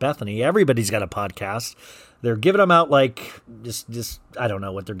wars with Bethany. Everybody's got a podcast. They're giving them out like just I don't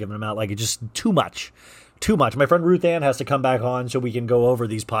know what they're giving them out, like it's just too much. Too much. My friend Ruth Ann has to come back on so we can go over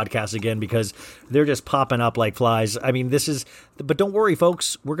these podcasts again, because they're just popping up like flies. I mean, but don't worry,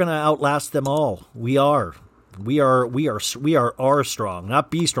 folks. We're going to outlast them all. We are R strong,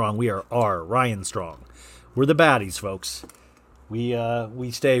 not B strong. We are R, Ryan strong. We're the baddies, folks. We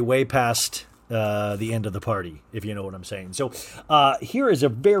stay way past the end of the party, if you know what I'm saying. So here is a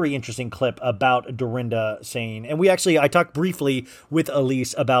very interesting clip about Dorinda saying, and I talked briefly with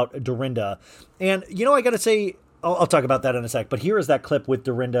Elyse about Dorinda, and I got to say, I'll talk about that in a sec, but here is that clip with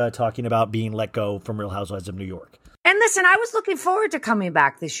Dorinda talking about being let go from Real Housewives of New York. And listen, I was looking forward to coming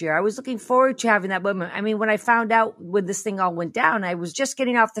back this year. I was looking forward to having that moment. I mean, when I found out when this thing all went down, I was just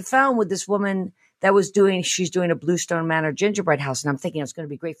getting off the phone with this woman that she's doing a Bluestone Manor gingerbread house. And I'm thinking it's going to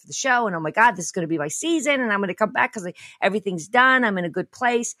be great for the show. And oh my God, this is going to be my season. And I'm going to come back because everything's done. I'm in a good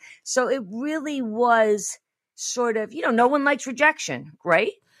place. So it really was sort of, no one likes rejection,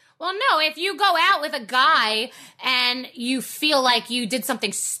 right? Well, no, if you go out with a guy and you feel like you did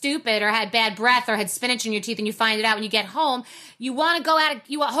something stupid or had bad breath or had spinach in your teeth and you find it out when you get home, you want to go out,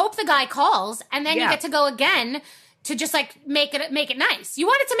 you hope the guy calls and then you get to go again to just like make it nice. You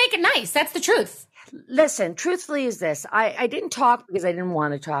wanted to make it nice. That's the truth. Listen, truthfully is this. I didn't talk because I didn't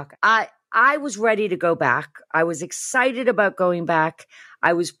want to talk. I was ready to go back. I was excited about going back.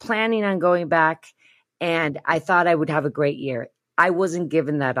 I was planning on going back and I thought I would have a great year. I wasn't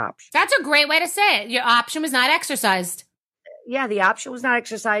given that option. That's a great way to say it. Your option was not exercised. Yeah, the option was not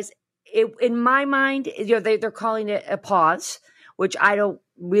exercised. In my mind, they're calling it a pause, which I don't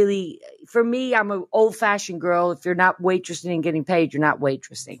really, for me, I'm an old fashioned girl. If you're not waitressing and getting paid, you're not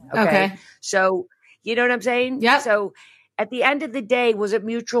waitressing. Okay. So, you know what I'm saying? Yeah. So at the end of the day, was it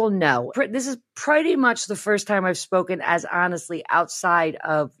mutual? No. This is pretty much the first time I've spoken as honestly outside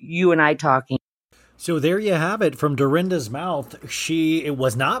of you and I talking. So there you have it from Dorinda's mouth. It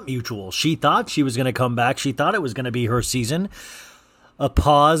was not mutual. She thought she was going to come back. She thought it was going to be her season. A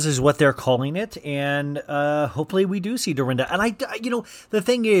pause is what they're calling it. And hopefully we do see Dorinda. And the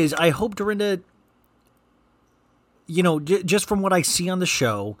thing is, I hope Dorinda, just from what I see on the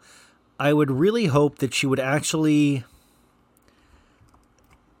show, I would really hope that she would actually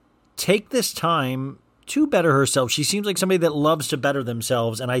take this time to better herself. She seems like somebody that loves to better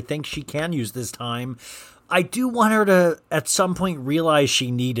themselves, and I think she can use this time. I do want her to, at some point, realize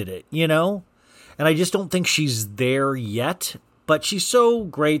she needed it, And I just don't think she's there yet, but she's so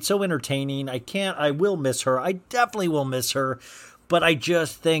great, so entertaining. I will miss her. I definitely will miss her, but I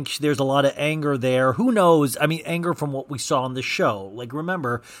just think there's a lot of anger there. Who knows? I mean, anger from what we saw on the show. Like,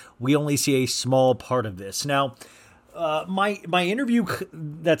 remember, we only see a small part of this. Now, my interview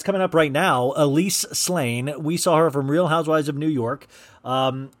that's coming up right now, Elyse Slaine, we saw her from Real Housewives of New York,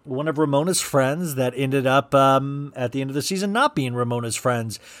 one of Ramona's friends that ended up at the end of the season not being Ramona's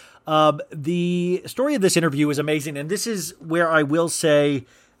friends. The story of this interview is amazing, and this is where I will say,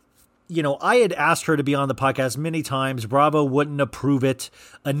 I had asked her to be on the podcast many times. Bravo wouldn't approve it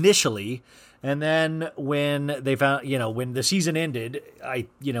initially. And then when they found, when the season ended,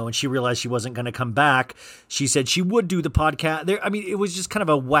 and she realized she wasn't going to come back, she said she would do the podcast. It was just kind of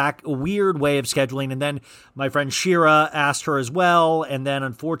a weird way of scheduling. And then my friend Shira asked her as well. And then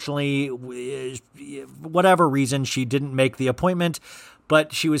unfortunately, whatever reason, she didn't make the appointment.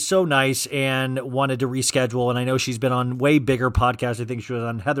 But she was so nice and wanted to reschedule. And I know she's been on way bigger podcasts. I think she was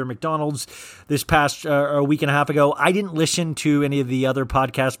on Heather McDonald's this past a week and a half ago. I didn't listen to any of the other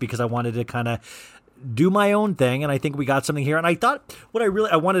podcasts because I wanted to kind of do my own thing. And I think we got something here. And I thought what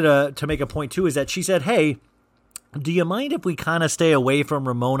I wanted to make a point too is that she said, hey, do you mind if we kind of stay away from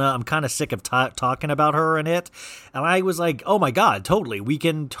Ramona? I'm kind of sick of talking about her and it. And I was like, oh my God, totally. We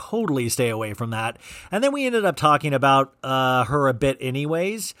can totally stay away from that. And then we ended up talking about her a bit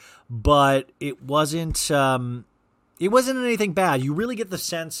anyways, but it wasn't anything bad. You really get the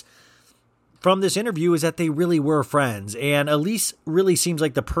sense from this interview is that they really were friends. And Elyse really seems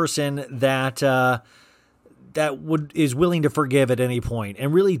like the person that is willing to forgive at any point,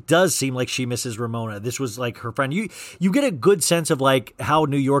 and really does seem like she misses Ramona. This was like her friend. You get a good sense of like how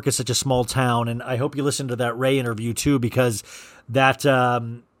New York is such a small town, and I hope you listen to that Ray interview too, because that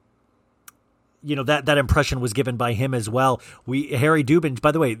that impression was given by him as well. Harry Dubin,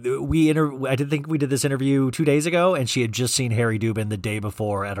 by the way, I did think we did this interview 2 days ago, and she had just seen Harry Dubin the day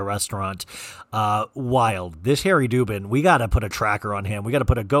before at a restaurant. Wild. This Harry Dubin, we got to put a tracker on him. We got to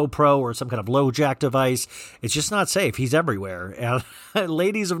put a GoPro or some kind of low jack device. It's just not safe. He's everywhere. And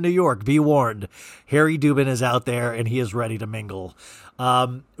ladies of New York, be warned. Harry Dubin is out there and he is ready to mingle.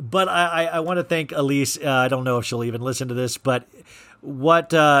 But I want to thank Elyse. I don't know if she'll even listen to this, but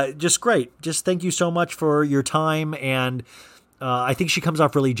just great. Just thank you so much for your time. And I think she comes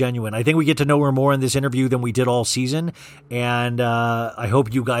off really genuine. I think we get to know her more in this interview than we did all season. And I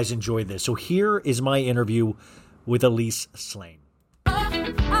hope you guys enjoyed this. So here is my interview with Elyse Slaine. All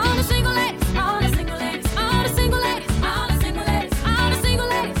the single ladies, all the single ladies, all the single ladies, all the single ladies, all the single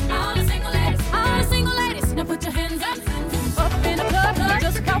ladies, all the single ladies, all the single ladies. Now put your hands up in the club,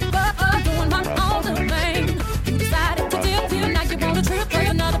 just come up, doing my own little thing. You decided to dip here, now you want a trip, cause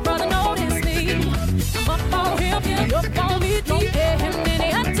another brother noticed me. I'm up on him, yeah, up on me, don't pay him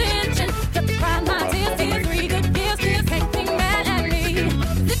any attention. Just cry my tears, tears, 3 good years, kids can't be mad at me.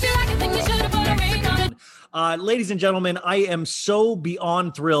 If you like it, then you should have put a ring on it. Ladies and gentlemen, I am so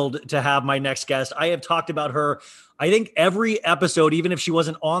beyond thrilled to have my next guest. I have talked about her, I think, every episode, even if she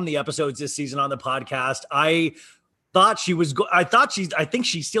wasn't on the episodes this season on the podcast. I think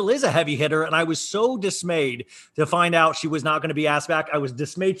she still is a heavy hitter. And I was so dismayed to find out she was not going to be asked back. I was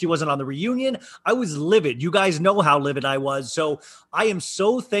dismayed she wasn't on the reunion. I was livid. You guys know how livid I was. So I am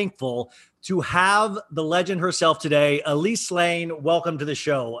so thankful to have the legend herself today. Elyse Slaine, welcome to the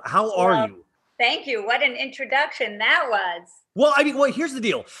show. How are you? Thank you. What an introduction that was. Well, here's the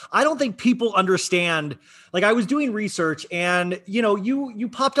deal. I don't think people understand. Like, I was doing research and, you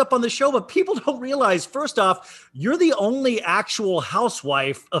popped up on the show, but people don't realize, first off, you're the only actual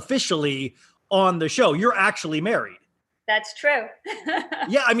housewife officially on the show. You're actually married. That's true.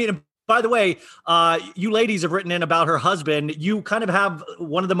 Yeah. By the way, you ladies have written in about her husband. You kind of have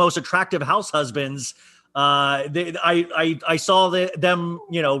one of the most attractive house husbands. I saw them,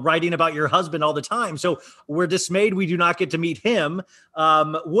 writing about your husband all the time. So we're dismayed we do not get to meet him.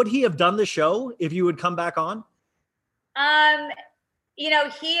 Would he have done the show if you would come back on? He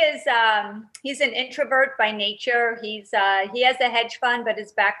is, he's an introvert by nature. He has a hedge fund, but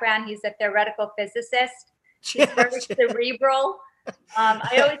his background, he's a theoretical physicist. He's very cerebral.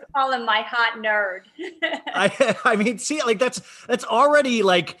 I always call him my hot nerd. That's already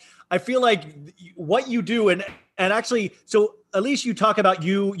like, I feel like what you do and actually, so Elyse, you talk about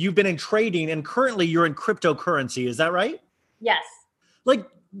you've been in trading and currently you're in cryptocurrency. Is that right? Yes. Like,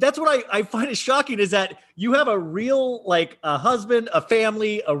 that's what I find is shocking is that you have a real, like a husband, a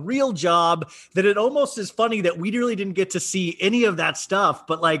family, a real job, that it almost is funny that we really didn't get to see any of that stuff,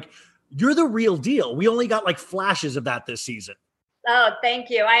 but like, you're the real deal. We only got like flashes of that this season. Oh,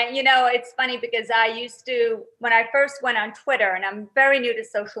 thank you. It's funny because I used to, when I first went on Twitter, and I'm very new to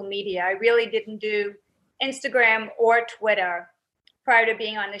social media, I really didn't do Instagram or Twitter prior to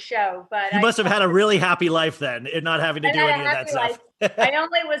being on the show. But you must have had a really happy life then, and not having to do any of that stuff. I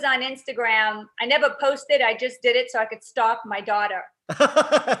only was on Instagram. I never posted. I just did it so I could stalk my daughter. But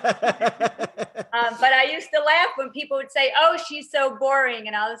I used to laugh when people would say, "Oh, she's so boring,"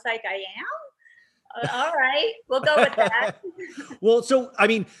 and I was like, "I am." All right, we'll go with that. Well,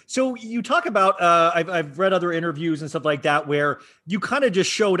 so you talk about, I've read other interviews and stuff like that, where you kind of just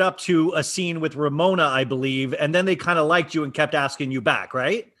showed up to a scene with Ramona, I believe, and then they kind of liked you and kept asking you back,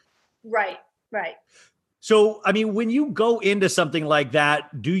 right? Right. So, when you go into something like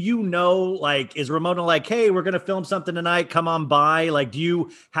that, do you know, like, is Ramona like, hey, we're going to film something tonight, come on by? Like, do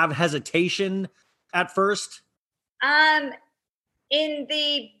you have hesitation at first? In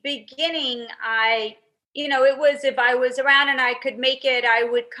the beginning, it was if I was around and I could make it, I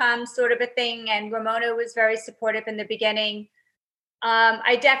would come, sort of a thing. And Ramona was very supportive in the beginning.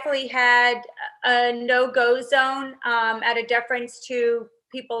 I definitely had a no-go zone out of deference to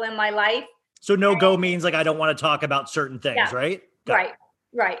people in my life. So no-go means like I don't want to talk about certain things, yeah. Right?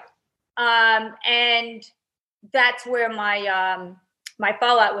 Right. And that's where my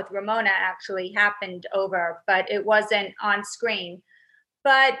fallout with Ramona actually happened over, but it wasn't on screen.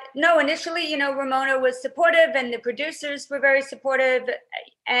 But no, initially, Ramona was supportive and the producers were very supportive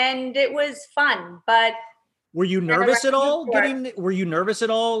and it was fun. But were you nervous at all? Were you nervous at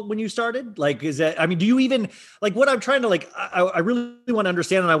all when you started? Like, is that, do you even, like, what I'm trying to, I really want to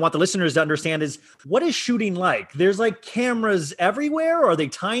understand, and I want the listeners to understand, is what is shooting like? There's like cameras everywhere. Are they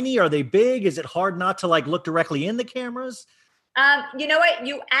tiny? Are they big? Is it hard not to like look directly in the cameras? You know what?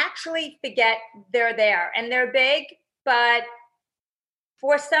 You actually forget they're there and they're big, but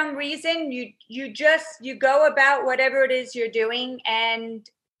for some reason you go about whatever it is you're doing and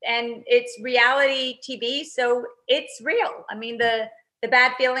it's reality TV. So it's real. The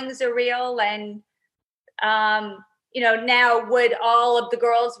bad feelings are real. And, now would all of the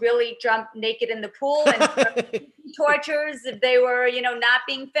girls really jump naked in the pool and tortures if they were, not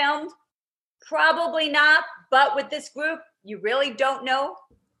being filmed? Probably not. But with this group, you really don't know,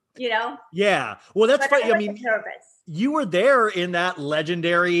 Yeah. Well, that's funny. Nervous. You were there in that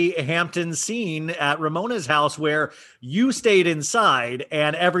legendary Hampton scene at Ramona's house where you stayed inside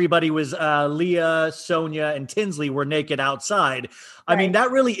and everybody was Leah, Sonia, and Tinsley were naked outside. Right.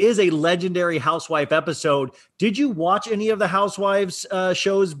 That really is a legendary housewife episode. Did you watch any of the Housewives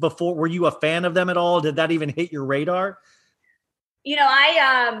shows before? Were you a fan of them at all? Did that even hit your radar?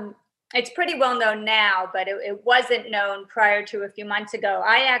 It's pretty well known now, but it wasn't known prior to a few months ago.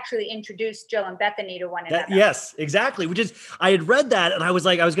 I actually introduced Jill and Bethany to one another. Yes, exactly. I had read that and I was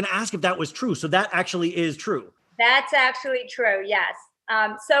going to ask if that was true. So that actually is true. That's actually true. Yes.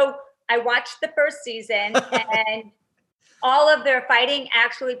 So I watched the first season and all of their fighting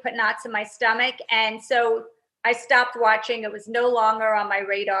actually put knots in my stomach. And so I stopped watching. It was no longer on my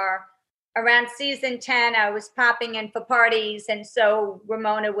radar. around season 10, I was popping in for parties. And so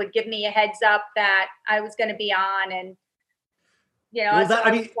Ramona would give me a heads up that I was going to be on. And, Well, so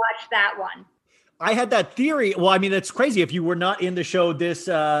I would watch that one. I had that theory. Well, I mean, it's crazy. If you were not in the show this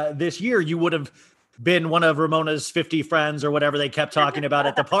year, you would have been one of Ramona's 50 friends or whatever they kept talking about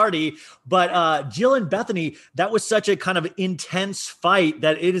at the party. But Jill and Bethany, that was such a kind of intense fight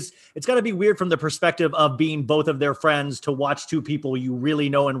that it's got to be weird from the perspective of being both of their friends to watch two people you really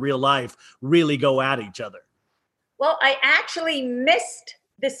know in real life really go at each other. Well, I actually missed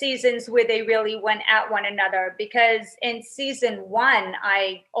the seasons where they really went at one another, because in season 1,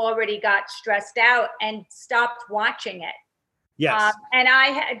 I already got stressed out and stopped watching it. Yes. And I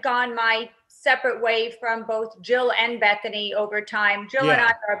had gone my separate way from both Jill and Bethany over time. Jill and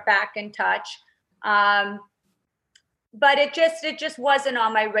I are back in touch. But it just wasn't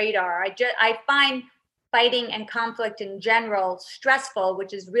on my radar. I find fighting and conflict in general stressful,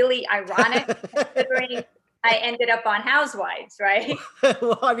 which is really ironic considering I ended up on Housewives, right?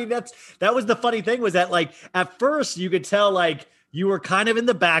 Well, I mean, that was the funny thing, was that like at first you could tell like you were kind of in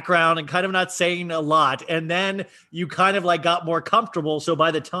the background and kind of not saying a lot, and then you kind of like got more comfortable. So by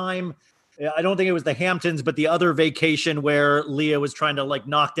the time, I don't think it was the Hamptons, but the other vacation where Leah was trying to like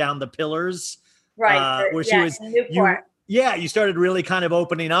knock down the pillars, right? Where she was, you started really kind of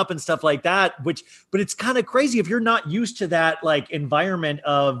opening up and stuff like that. But it's kind of crazy if you're not used to that like environment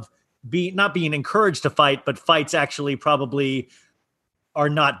of not being encouraged to fight, but fights actually probably are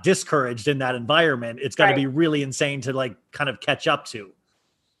not discouraged in that environment. It's got to be really insane to like kind of catch up to.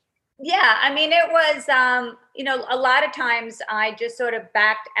 Yeah. I mean, it was, a lot of times I just sort of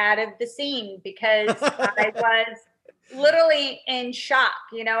backed out of the scene because I was literally in shock.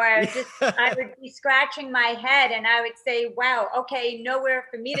 I would be scratching my head and I would say, wow, okay, nowhere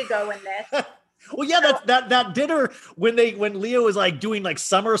for me to go in this. Well, yeah, that dinner when Leah was like doing like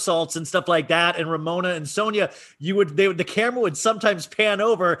somersaults and stuff like that, and Ramona and Sonia, the camera would sometimes pan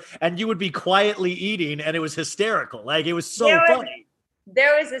over and you would be quietly eating, and it was hysterical. Like it was so funny.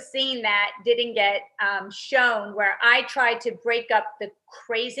 There was a scene that didn't get shown where I tried to break up the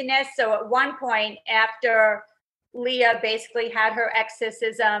craziness. So at one point, after Leah basically had her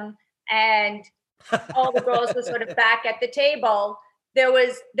exorcism and all the girls were sort of back at the table, there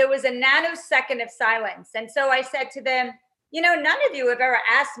was a nanosecond of silence. And so I said to them, none of you have ever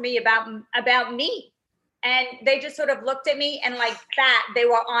asked me about me. And they just sort of looked at me, and like that, they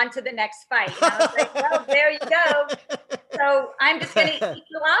were on to the next fight. And I was like, well, there you go. So I'm just going to eat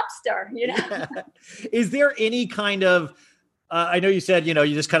the lobster, Yeah. Is there any kind of, I know you said, you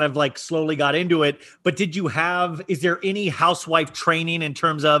just kind of like slowly got into it, but is there any housewife training in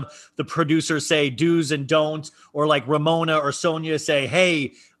terms of the producers say do's and don'ts, or like Ramona or Sonia say,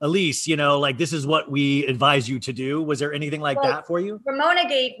 hey, Elyse, like this is what we advise you to do? Was there anything like that for you? Ramona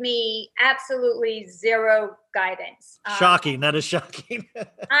gave me absolutely zero guidance. Shocking. That is shocking.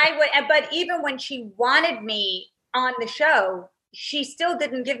 But even when she wanted me on the show, she still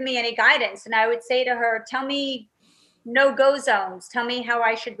didn't give me any guidance. And I would say to her, tell me no-go zones. Tell me how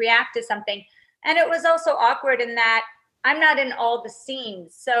I should react to something. And it was also awkward in that I'm not in all the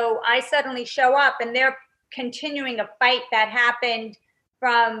scenes. So I suddenly show up and they're continuing a fight that happened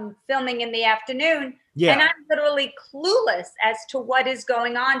from filming in the afternoon. Yeah. And I'm literally clueless as to what is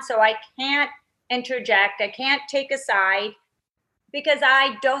going on. So I can't interject. I can't take a side because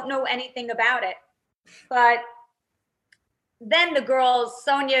I don't know anything about it. But then the girls,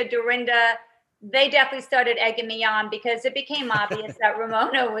 Sonia, Dorinda, they definitely started egging me on because it became obvious that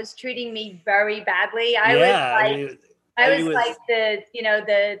Ramona was treating me very badly. I was like the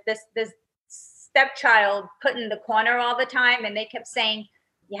stepchild put in the corner all the time, and they kept saying,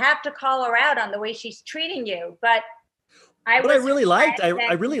 you have to call her out on the way she's treating you. But I really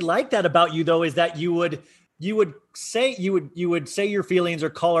liked that about you, though, is that you would say your feelings or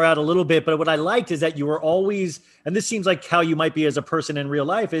call her out a little bit. But what I liked is that you were always, and this seems like how you might be as a person in real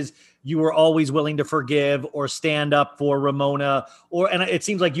life, is you were always willing to forgive or stand up for Ramona, and it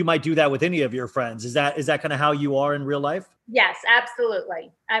seems like you might do that with any of your friends. Is that kind of how you are in real life? Yes,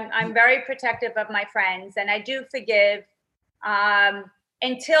 absolutely. I'm very protective of my friends, and I do forgive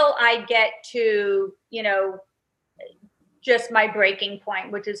until I get to, just my breaking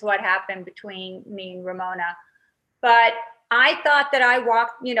point, which is what happened between me and Ramona. But I thought that I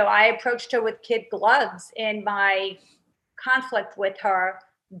approached her with kid gloves in my conflict with her.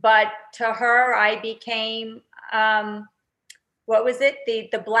 But to her, I became, what was it?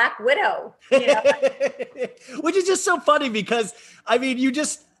 The Black Widow. Which is just so funny because, I mean,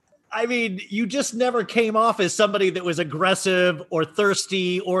 I mean, you just never came off as somebody that was aggressive or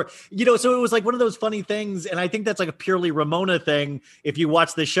thirsty or, so it was like one of those funny things. And I think that's like a purely Ramona thing. If you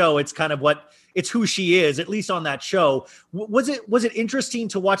watch the show, it's kind of it's who she is, at least on that show. Was it interesting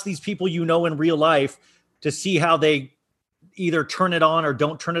to watch these people, in real life to see how they either turn it on or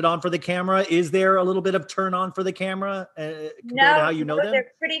don't turn it on for the camera? Is there a little bit of turn on for the camera compared to how them?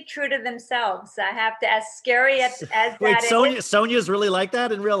 They're pretty true to themselves. I have to, as scary as Wait, that Sonia's really like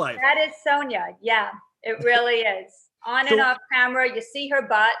that in real life? That is Sonia. Yeah, it really is. On and off camera, you see her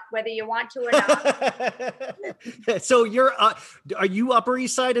butt, whether you want to or not. So are you Upper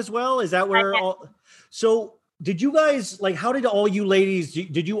East Side as well? Is that where so did you guys, how did all you ladies,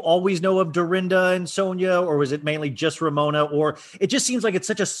 did you always know of Dorinda and Sonia, or was it mainly just Ramona? Or it just seems like it's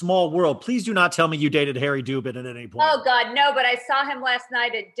such a small world. Please do not tell me you dated Harry Dubin at any point. Oh God, no, but I saw him last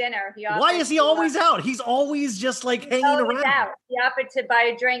night at dinner. Why is he always out? He's always just hanging around. Out. He offered to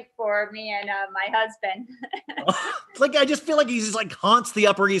buy a drink for me and my husband. I just feel like he's haunts the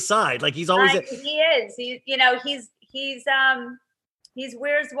Upper East Side. He's always. He is. He's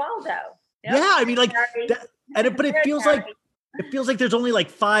Where's Waldo? Yeah, I mean, but it feels like there's only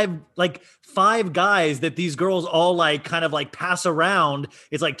five guys that these girls all kind of pass around.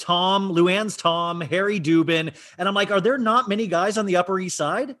 It's like Luann's Tom, Harry Dubin, and I'm like, are there not many guys on the Upper East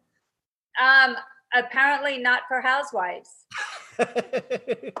Side? Apparently not for Housewives.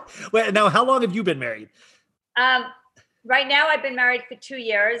 Wait, now how long have you been married? Right now I've been married for 2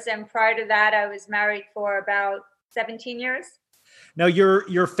 years, and prior to that I was married for about 17 years. Now,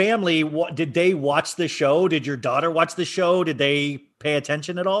 your family, did they watch the show? Did your daughter watch the show? Did they pay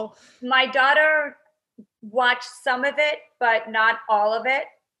attention at all? My daughter watched some of it, but not all of it.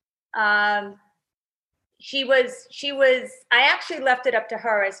 She was, I actually left it up to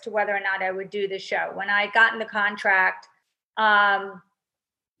her as to whether or not I would do the show. When I got in the contract, I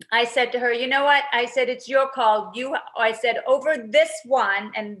said to her, you know what? I said, it's your call. I said, over this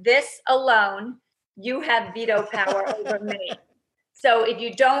one and this alone, you have veto power over me. So if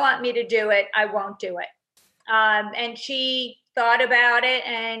you don't want me to do it, I won't do it. And she thought about it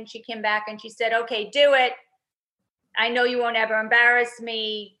and she came back and she said, okay, do it. I know you won't ever embarrass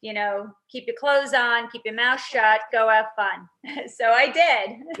me. Keep your clothes on, keep your mouth shut, go have fun. So I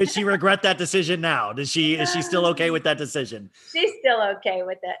did. Does she regret that decision now? Is she still okay with that decision? She's still okay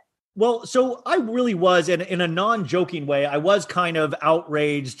with it. Well, so I really was, in a non-joking way, I was kind of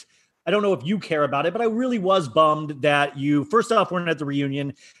outraged. I don't know if you care about it, but I really was bummed that you, first off, weren't at the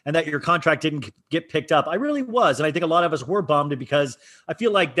reunion and that your contract didn't get picked up. I really was. And I think a lot of us were bummed because I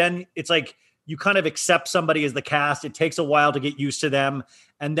feel like then it's like you kind of accept somebody as the cast. It takes a while to get used to them.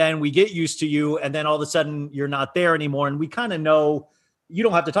 And then we get used to you. And then all of a sudden you're not there anymore. And we kind of know, you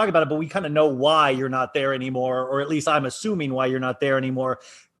don't have to talk about it, but we kind of know why you're not there anymore. Or at least I'm assuming why you're not there anymore.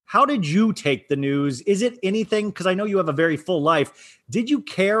 How did you take the news? Is it anything? Because I know you have a very full life. Did you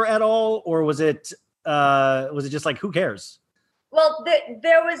care at all, or was it just like, who cares? Well,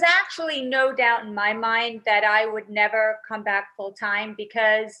 there was actually no doubt in my mind that I would never come back full time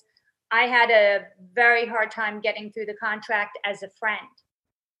because I had a very hard time getting through the contract as a friend.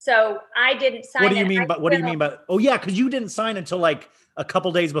 So I didn't sign. What do you mean by? Oh yeah, because you didn't sign until a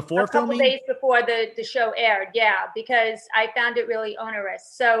couple days before filming? A couple days before the show aired, yeah, because I found it really onerous.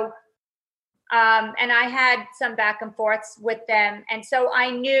 So, and I had some back and forths with them. And so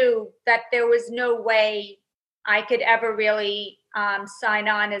I knew that there was no way I could ever really sign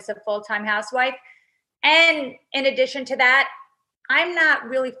on as a full-time housewife. And in addition to that, I'm not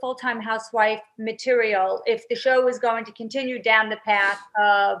really full-time housewife material if the show is going to continue down the path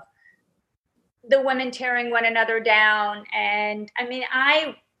of the women tearing one another down. And I mean,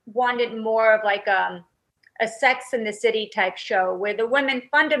 I wanted more of a Sex and the City type show where the women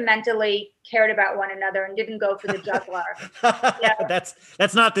fundamentally cared about one another and didn't go for the juggler.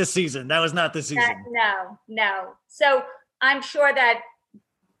 That's not this season. That was not this season. No. So I'm sure that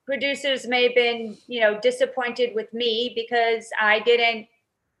producers may have been, disappointed with me because I didn't,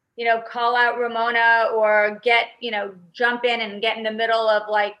 call out Ramona or jump in and get in the middle of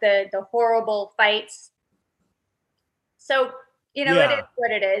the horrible fights. So, It is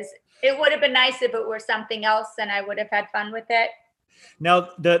what it is. It would have been nice if it were something else and I would have had fun with it. Now,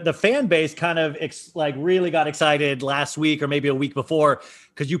 the fan base kind of really got excited last week or maybe a week before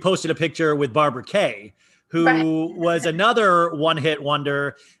because you posted a picture with Barbara Kay, who was another one-hit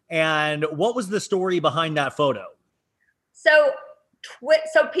wonder. And what was the story behind that photo? So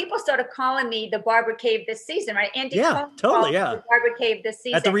people started calling me the Barbara Cave this season, right? Andy totally, the Barbara Cave this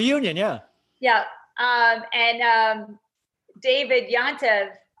season. At the reunion, yeah. Yeah. And David Yontef,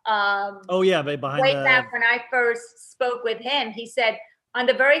 behind way back when I first spoke with him, he said, on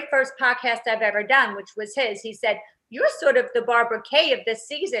the very first podcast I've ever done, which was his, he said, "You're sort of the Barbara Kay of this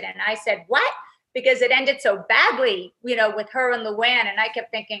season." And I said, "What?" Because it ended so badly, with her and Luann. And I kept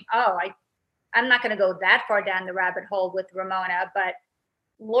thinking, I'm not going to go that far down the rabbit hole with Ramona, but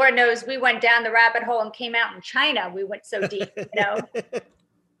Lord knows we went down the rabbit hole and came out in China. We went so deep,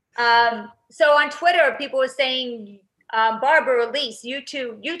 So on Twitter, people were saying, Barbara, Elyse, you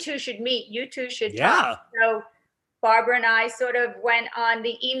two should meet. You two should talk. So Barbara and I sort of went on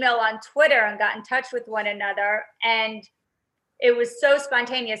the email on Twitter and got in touch with one another. And it was so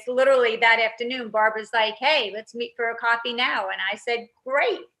spontaneous. Literally that afternoon, Barbara's like, "Hey, let's meet for a coffee now." And I said,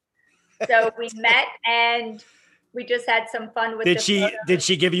 "Great." So we met and we just had some fun with Did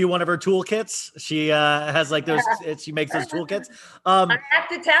she give you one of her toolkits? She has like those, she makes those toolkits. I have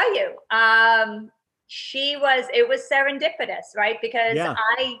to tell you, it was serendipitous, right? Because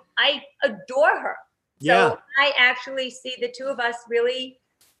I adore her. So I actually see the two of us really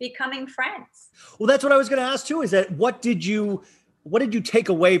becoming friends. Well, that's what I was going to ask too, is that what did you take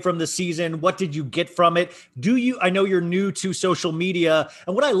away from the season? What did you get from it? I know you're new to social media,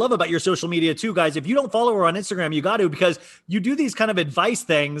 and what I love about your social media too, guys, if you don't follow her on Instagram, you got to, because you do these kind of advice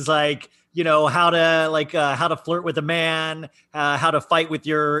things like, how to flirt with a man, how to fight with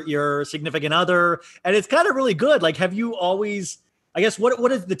your significant other. And it's kind of really good. Like, have you always, I guess,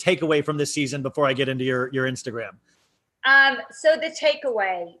 what is the takeaway from this season before I get into your Instagram? So the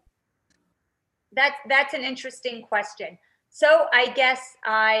takeaway, that's an interesting question. So I guess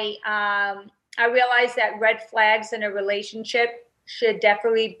I realized that red flags in a relationship should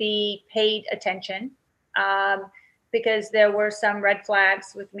definitely be paid attention, because there were some red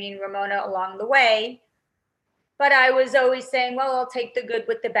flags with me and Ramona along the way. But I was always saying, well, I'll take the good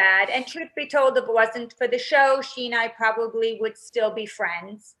with the bad. And truth be told, if it wasn't for the show, she and I probably would still be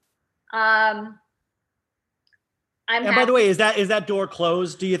friends. And by the way, is that door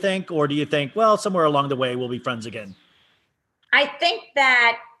closed, do you think? Or do you think, well, somewhere along the way, we'll be friends again? I think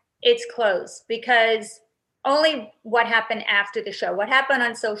that it's closed, because only what happened after the show, what happened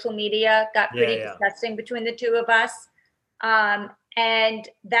on social media got pretty disgusting between the two of us. And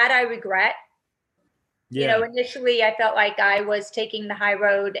that I regret. Yeah. Initially I felt like I was taking the high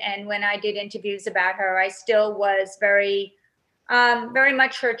road. And when I did interviews about her, I still was very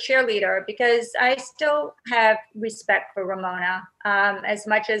much her cheerleader, because I still have respect for Ramona. As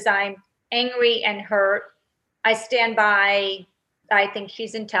much as I'm angry and hurt, I stand by. I think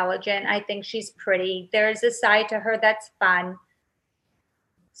she's intelligent. I think she's pretty. There's a side to her that's fun.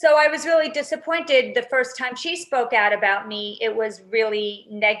 So I was really disappointed the first time she spoke out about me. It was really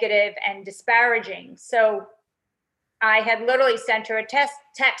negative and disparaging. So I had literally sent her a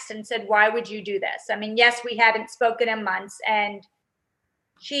text and said, "Why would you do this?" I mean, yes, we hadn't spoken in months, and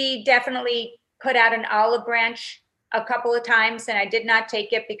she definitely put out an olive branch a couple of times, and I did not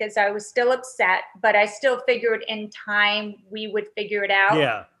take it because I was still upset, but I still figured in time we would figure it out.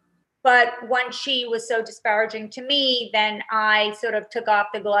 Yeah. But once she was so disparaging to me, then I sort of took off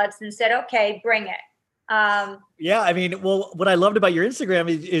the gloves and said, "Okay, bring it." Yeah, I mean, well, what I loved about your Instagram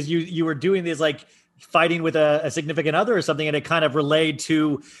is you were doing this like fighting with a significant other or something, and it kind of relayed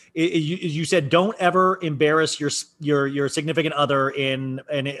to you said, don't ever embarrass your significant other in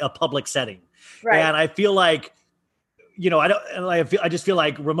a public setting. Right. And I feel like, I just feel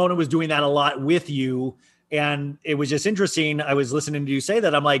like Ramona was doing that a lot with you. And it was just interesting. I was listening to you say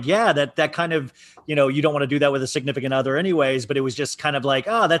that. I'm like, yeah, that kind of, you don't want to do that with a significant other anyways, but it was just kind of like,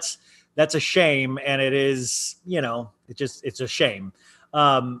 oh, that's a shame. And it is, it's a shame.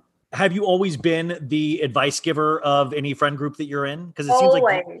 Have you always been the advice giver of any friend group that you're in? Because it seems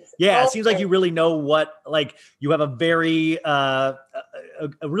like, it seems like you really know you have a very, a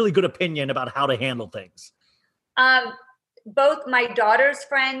really good opinion about how to handle things. Both my daughter's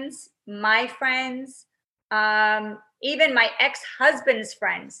friends, my friends, even my ex-husband's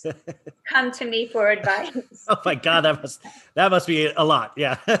friends come to me for advice. Oh my God, that must be a lot.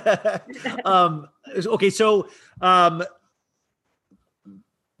 Yeah. Okay. So,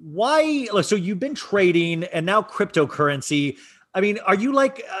 so you've been trading and now cryptocurrency. I mean, are you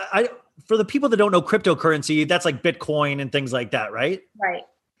like, for the people that don't know cryptocurrency, that's like Bitcoin and things like that, right? Right.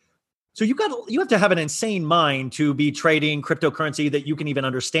 So you have to have an insane mind to be trading cryptocurrency that you can even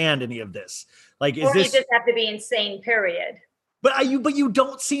understand any of this. Like, you just have to be insane, period. But you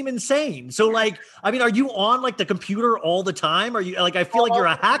don't seem insane. So like, I mean, are you on like the computer all the time? Are you like, I feel like you're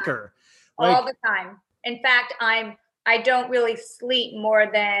a hacker. All the time. In fact, I don't really sleep more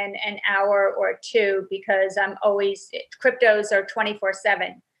than an hour or two, because cryptos are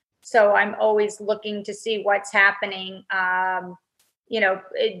 24/7. So I'm always looking to see what's happening.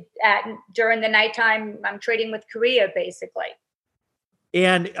 During the nighttime, I'm trading with Korea, basically.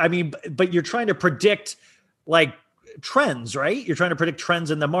 And I mean, but you're trying to predict like trends, right? You're trying to predict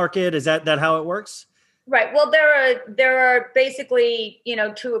trends in the market. Is that how it works? Right. Well, there are basically,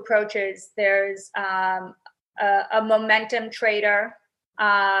 two approaches. There's a momentum trader,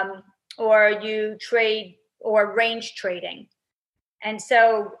 or you trade or range trading. And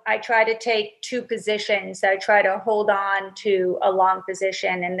so I try to take two positions. I try to hold on to a long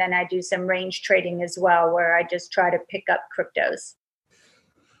position, and then I do some range trading as well, where I just try to pick up cryptos.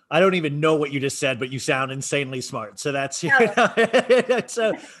 I don't even know what you just said, but you sound insanely smart. So that's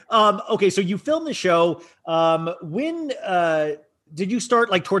so. Okay, so you filmed the show. When did you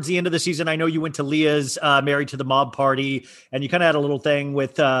start? Like towards the end of the season? I know you went to Leah's Married to the Mob party, and you kind of had a little thing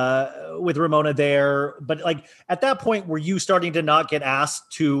with Ramona there. But like at that point, were you starting to not get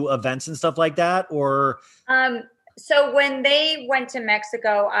asked to events and stuff like that, or? So when they went to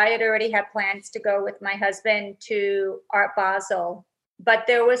Mexico, I had already had plans to go with my husband to Art Basel. But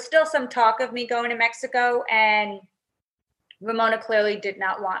there was still some talk of me going to Mexico, and Ramona clearly did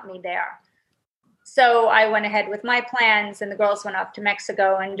not want me there. So I went ahead with my plans, and the girls went off to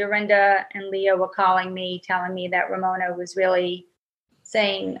Mexico, and Dorinda and Leah were calling me, telling me that Ramona was really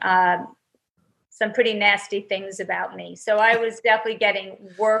saying some pretty nasty things about me. So I was definitely getting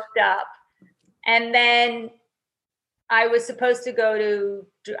worked up. And then I was supposed to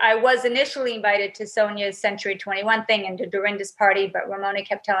I was initially invited to Sonia's Century 21 thing and to Dorinda's party, but Ramona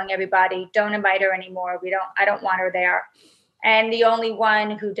kept telling everybody, don't invite her anymore. I don't want her there. And the only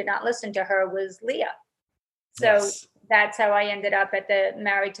one who did not listen to her was Leah. So That's how I ended up at the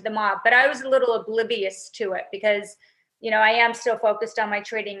Married to the Mob. But I was a little oblivious to it because, I am still focused on my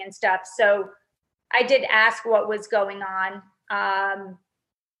trading and stuff. So I did ask what was going on.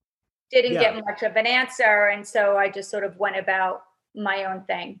 Didn't get much of an answer. And so I just sort of went about my own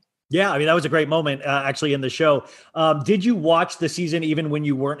thing. Yeah, I mean, that was a great moment actually in the show. Did you watch the season even when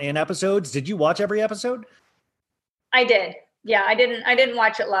you weren't in episodes? Did you watch every episode? I did. Yeah, I didn't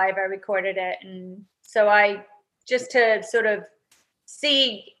watch it live. I recorded it. And so I just to sort of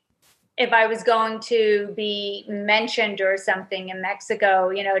see if I was going to be mentioned or something in Mexico,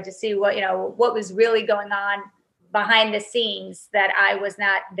 to see what was really going on behind the scenes that I was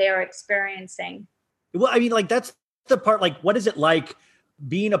not there experiencing. Well, I mean, like that's the part, like, what is it like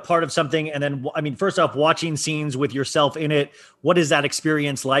being a part of something? And then, I mean, first off, watching scenes with yourself in it, what is that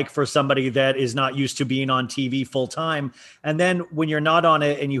experience like for somebody that is not used to being on TV full time? And then when you're not on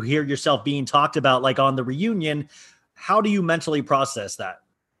it and you hear yourself being talked about, like on the reunion, how do you mentally process that?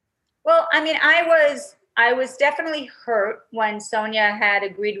 Well, I mean, I was definitely hurt when Sonia had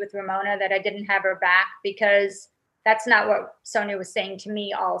agreed with Ramona that I didn't have her back, because that's not what Sonia was saying to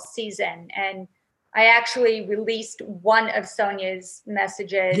me all season. And I actually released one of Sonia's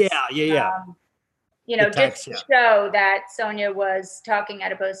messages. Yeah. Just to show that Sonia was talking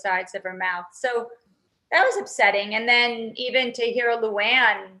out of both sides of her mouth. So that was upsetting. And then even to hear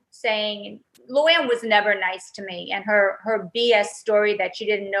Luann was never nice to me, and her BS story that she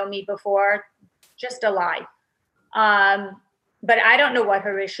didn't know me before, just a lie. But I don't know what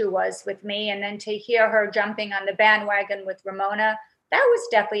her issue was with me. And then to hear her jumping on the bandwagon with Ramona, that was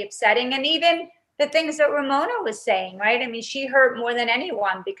definitely upsetting. And even the things that Ramona was saying, right? I mean, she hurt more than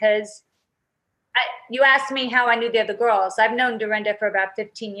anyone, because you asked me how I knew the other girls. I've known Dorinda for about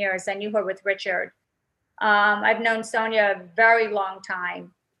 15 years. I knew her with Richard. I've known Sonia a very long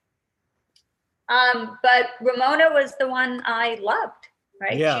time. But Ramona was the one I loved,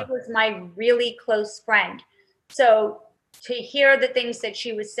 right? Yeah. She was my really close friend. So to hear the things that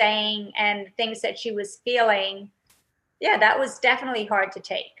she was saying and things that she was feeling, that was definitely hard to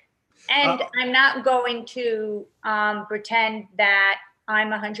take. And I'm not going to pretend that I'm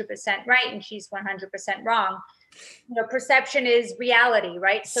 100% right and she's 100% wrong. Perception is reality,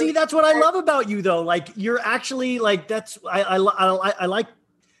 right? So see, that's what I love about you, though. Like, you're actually like, I like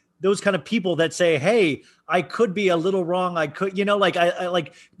those kind of people that say, hey, I could be a little wrong. I could, I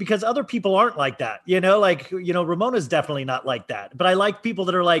like, because other people aren't like that, Ramona's definitely not like that. But I like people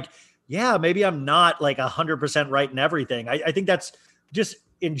that are like, yeah, maybe I'm not like 100% right in everything. I think that's just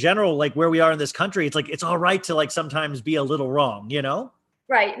in general, like where we are in this country. It's like, it's all right to like sometimes be a little wrong,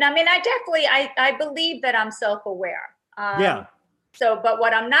 Right. And I mean, I believe that I'm self-aware. Yeah. So, but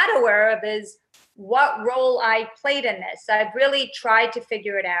what I'm not aware of is what role I played in this. I've really tried to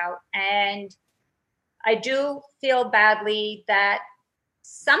figure it out. And I do feel badly that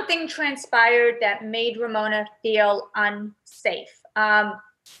something transpired that made Ramona feel unsafe.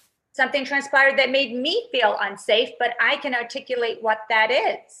 Something transpired that made me feel unsafe, but I can articulate what that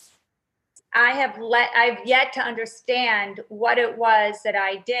is. I've yet to understand what it was that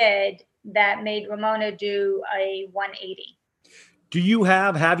I did that made Ramona do a 180.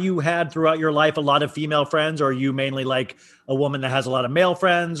 Have you had throughout your life a lot of female friends, or are you mainly like a woman that has a lot of male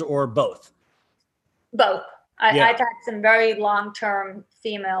friends, or both? Both. Yeah. I've had some very long-term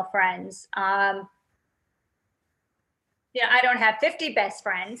female friends. I don't have 50 best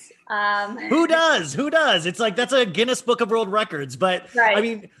friends. Who does? Who does? It's like, that's a Guinness Book of World Records. But Right. I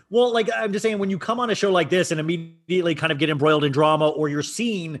mean, well, like I'm just saying, when you come on a show like this and immediately kind of get embroiled in drama, or you're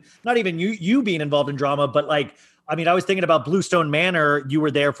seen, not even you being involved in drama, but like, I mean, I was thinking about Bluestone Manor. You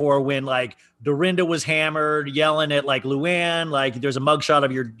were there for when like Dorinda was hammered, yelling at like Luann, like there's a mugshot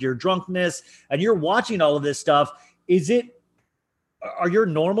of your drunkenness, and you're watching all of this stuff. Are your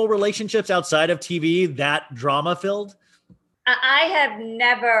normal relationships outside of TV that drama filled? I have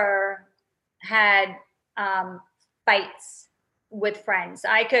never had fights with friends.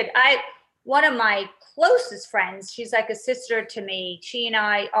 One of my closest friends, she's like a sister to me. She and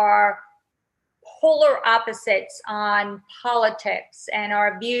I are polar opposites on politics and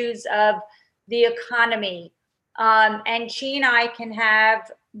our views of the economy. And she and I can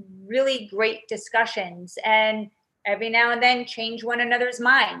have really great discussions and every now and then change one another's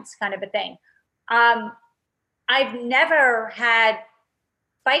minds, kind of a thing. I've never had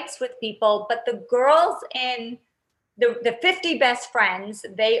fights with people, but the girls in the 50 best friends,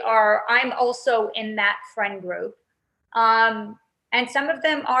 I'm also in that friend group. And some of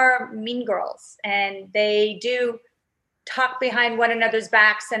them are mean girls, and they do talk behind one another's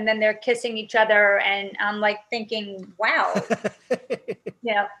backs, and then they're kissing each other. And I'm like thinking, wow,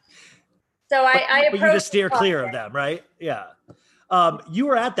 So I but you just steer clear of them, right? Yeah. You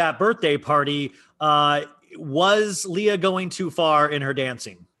were at that birthday party. Was Leah going too far in her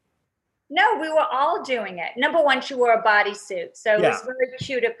dancing? No, we were all doing it. Number one, she wore a bodysuit. So it was very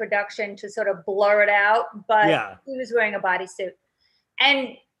cute at production to sort of blur it out, but she was wearing a bodysuit. And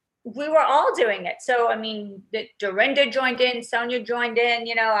we were all doing it. So, I mean, Dorinda joined in, Sonia joined in,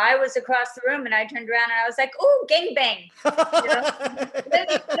 I was across the room and I turned around and I was like, ooh, gangbang.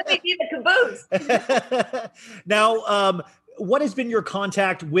 Let me be the caboose. Now, what has been your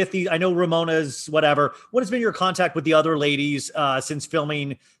contact with I know Ramona's whatever, what has been your contact with the other ladies since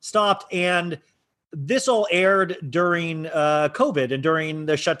filming stopped? And this all aired during COVID and during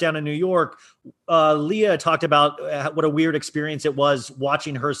the shutdown in New York. Leah talked about what a weird experience it was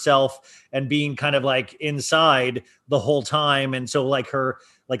watching herself and being kind of like inside the whole time. And so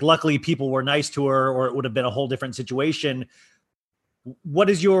luckily people were nice to her, or it would have been a whole different situation.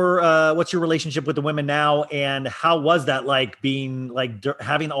 What's your relationship with the women now, and how was that like being like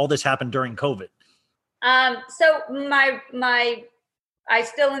having all this happen during COVID? So I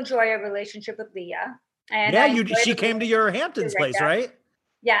still enjoy a relationship with Leah. And she came to your Hamptons place, right?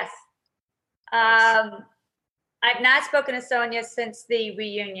 Yes. I've not spoken to Sonia since the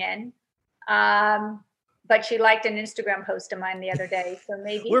reunion. But she liked an Instagram post of mine the other day. So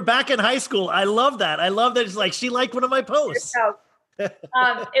maybe we're back in high school. I love that. It's like she liked one of my posts. So,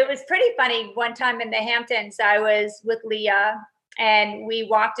 it was pretty funny. One time in the Hamptons, I was with Leah and we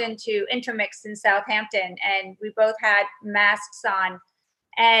walked into Intermix in Southampton and we both had masks on,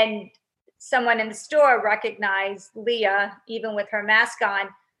 and someone in the store recognized Leah even with her mask on.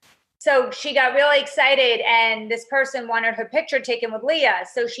 So she got really excited and this person wanted her picture taken with Leah.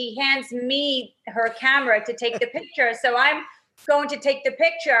 So she hands me her camera to take the picture. So I'm going to take the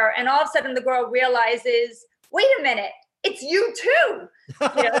picture and all of a sudden the girl realizes, wait a minute, it's you too.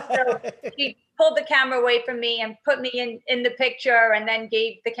 So she pulled the camera away from me and put me in the picture and then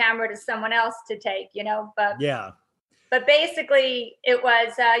gave the camera to someone else to take, But basically it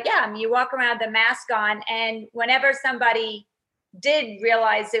was, you walk around with the mask on, and whenever somebody did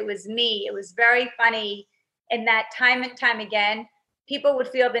realize it was me, it was very funny. In that time and time again, people would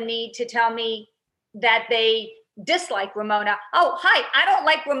feel the need to tell me that they dislike Ramona. Oh, hi, I don't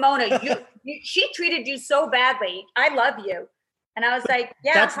like Ramona. She treated you so badly. I love you. And I was like,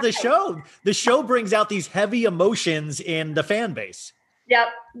 yeah. That's the show. The show brings out these heavy emotions in the fan base. Yep.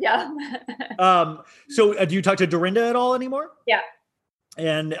 Yeah. So do you talk to Dorinda at all anymore? Yeah.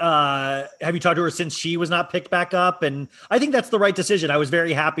 And have you talked to her since she was not picked back up? And I think that's the right decision. I was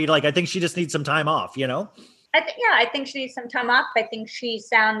very happy. I think she just needs some time off, I think she needs some time off. I think she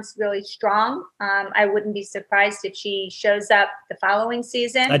sounds really strong. I wouldn't be surprised if she shows up the following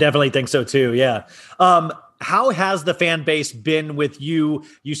season. I definitely think so too. Yeah. How has the fan base been with you?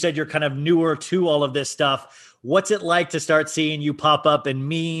 You said you're kind of newer to all of this stuff. What's it like to start seeing you pop up in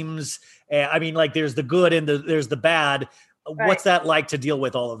memes? I mean, there's the good and there's the bad. Right. What's that like to deal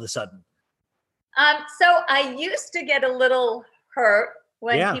with all of a sudden? So I used to get a little hurt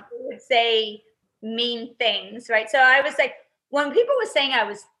when people would say mean things, right? So I was like, when people were saying I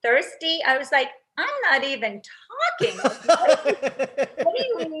was thirsty, I was like, I'm not even talking. What do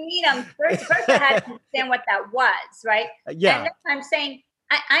you mean I'm thirsty? First, I had to understand what that was, right? Yeah. And then I'm saying,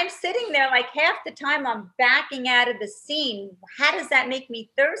 I'm sitting there like half the time I'm backing out of the scene. How does that make me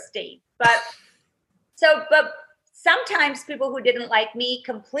thirsty? But sometimes people who didn't like me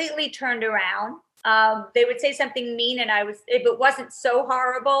completely turned around. They would say something mean, and if it wasn't so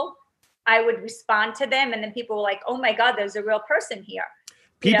horrible, I would respond to them. And then people were like, oh my God, there's a real person here.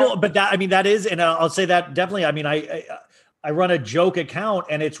 People, but that is, and I'll say that definitely. I mean, I run a joke account,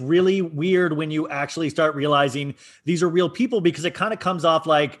 and it's really weird when you actually start realizing these are real people, because it kind of comes off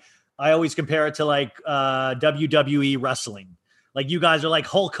like, I always compare it to like WWE wrestling. Like you guys are like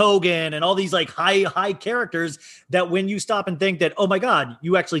Hulk Hogan and all these like high characters that when you stop and think that, oh my God,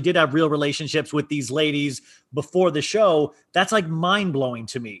 you actually did have real relationships with these ladies before the show. That's like mind blowing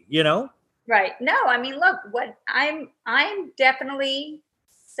to me, you know? Right. No, I mean, look, what I'm definitely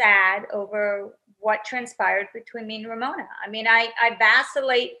sad over what transpired between me and Ramona. I mean, I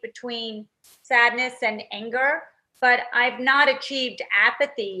vacillate between sadness and anger, but I've not achieved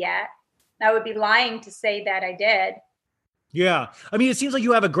apathy yet. I would be lying to say that I did. Yeah. I mean, it seems like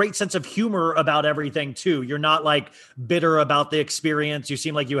you have a great sense of humor about everything too. You're not like bitter about the experience. You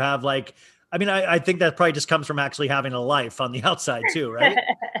seem like you have like, I mean, I think that probably just comes from actually having a life on the outside too, right?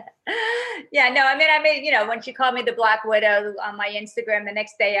 Yeah, no, I mean, you know, when she called me the Black Widow on my Instagram, the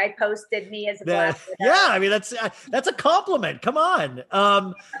next day I posted me as a Black Widow. Yeah, I mean, that's a compliment. Come on.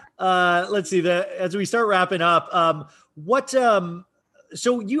 Let's see, as we start wrapping up,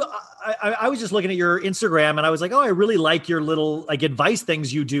 so I was just looking at your Instagram and I was like, oh, I really like your little like advice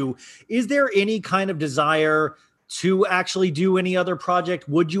things you do. Is there any kind of desire to actually do any other project?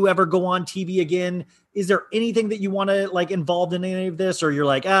 Would you ever go on TV again? Is there anything that you want to like involved in any of this, or you're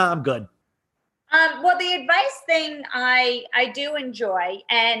like, I'm good? Well, the advice thing I do enjoy,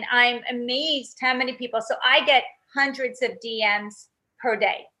 and I'm amazed how many people. So I get hundreds of DMs per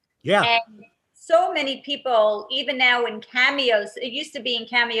day. Yeah. And so many people, even now in cameos, it used to be in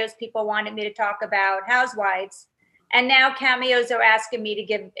cameos, people wanted me to talk about Housewives. And now cameos are asking me to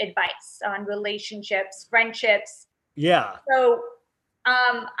give advice on relationships, friendships. Yeah. So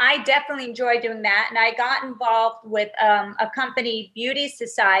I definitely enjoy doing that. And I got involved with a company, Beauty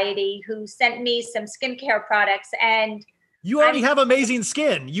Society, who sent me some skincare products. And you already have amazing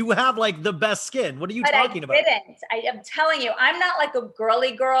skin. You have like the best skin. What are you talking about? I am telling you, I'm not like a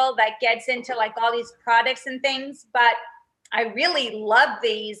girly girl that gets into like all these products and things, but I really love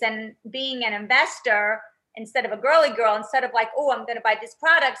these. And being an investor, instead of a girly girl, instead of like, oh, I'm going to buy these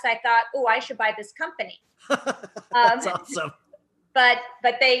products, I thought, oh, I should buy this company. That's awesome. But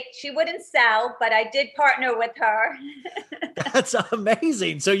she wouldn't sell, but I did partner with her. That's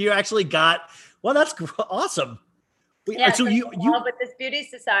amazing. So you actually got, well, that's awesome. Yeah, so you with this Beauty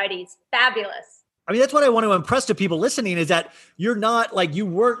Society, it's fabulous. I mean, that's what I want to impress to people listening, is that you're not like, you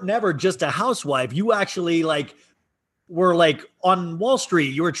weren't never just a housewife. You actually like were like on Wall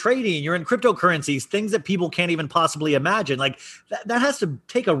Street, you were trading, you're in cryptocurrencies, things that people can't even possibly imagine. Like that has to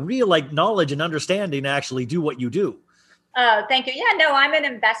take a real like knowledge and understanding to actually do what you do. Oh, thank you. Yeah, no, I'm an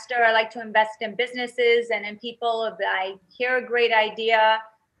investor. I like to invest in businesses and in people. If I hear a great idea,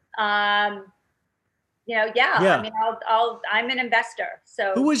 Yeah. I mean, I'm an investor.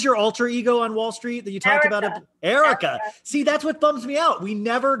 So who was your alter ego on Wall Street that you talked about? Erica. See, that's what bums me out. We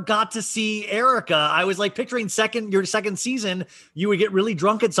never got to see Erica. I was like picturing your second season, you would get really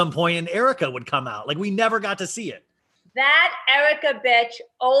drunk at some point and Erica would come out. Like we never got to see it. That Erica bitch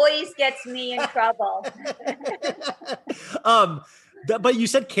always gets me in trouble. But you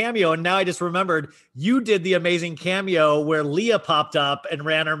said cameo, and now I just remembered you did the amazing cameo where Leah popped up and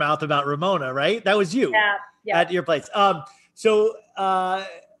ran her mouth about Ramona, right? That was you at your place. Also, I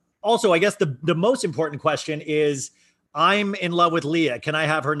guess the most important question is, I'm in love with Leah. Can I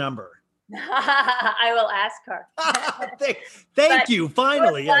have her number? I will ask her. Thank you.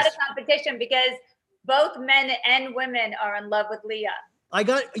 Finally. There's a lot of competition because both men and women are in love with Leah.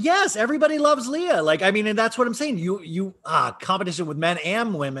 Yes, everybody loves Leah. Like, I mean, and that's what I'm saying. You competition with men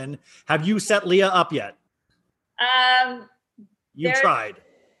and women. Have you set Leah up yet? You tried.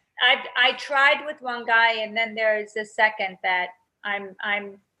 I tried with one guy, and then there's a second that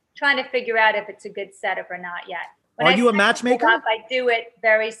I'm trying to figure out if it's a good setup or not yet. Are you a matchmaker? I do it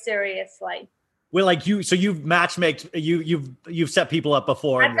very seriously. Well, like so you've matchmaked, you've set people up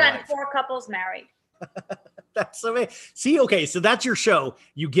before. I've gotten 4 couples married. That's amazing. See, okay, so that's your show.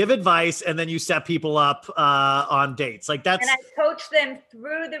 You give advice and then you set people up on dates. Like that's. And I coach them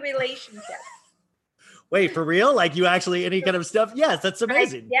through the relationship. Wait, for real? Like you actually any kind of stuff? Yes, that's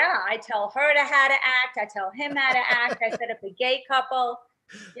amazing. I tell her how to act. I tell him how to act. I set up a gay couple.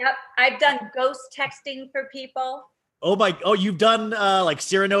 Yep. I've done ghost texting for people. Oh, you've done like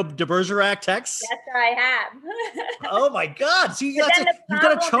Cyrano de Bergerac texts? Yes, I have. Oh my God. See, But then the you've got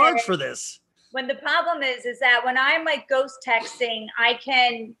to problem charge is- for this. When the problem is that when I'm like ghost texting, I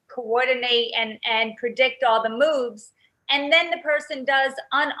can coordinate and predict all the moves. And then the person does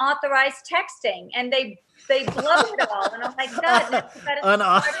unauthorized texting and they blow it all. And I'm like, God, that's better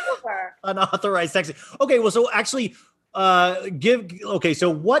start over. Unauthorized texting. Okay, well, so actually, so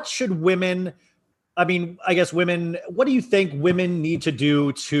what should women, I guess women, what do you think women need to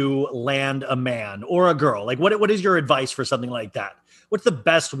do to land a man or a girl? Like, what is your advice for something like that? What's the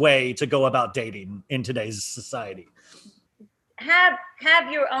best way to go about dating in today's society? Have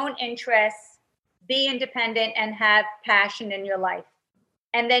your own interests, be independent, and have passion in your life.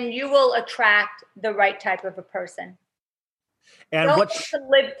 And then you will attract the right type of a person. And don't look to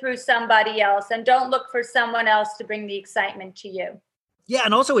live through somebody else, and don't look for someone else to bring the excitement to you. Yeah,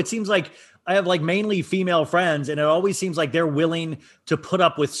 and also it seems like I have like mainly female friends, and it always seems like they're willing to put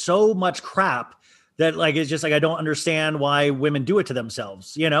up with so much crap that like it's just like I don't understand why women do it to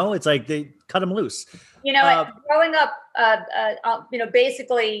themselves. You know, it's like they cut them loose. You know, growing up,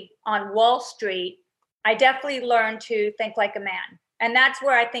 basically on Wall Street, I definitely learned to think like a man. And that's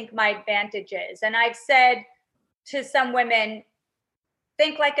where I think my advantage is. And I've said to some women,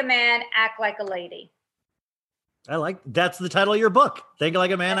 think like a man, act like a lady. That's the title of your book. Think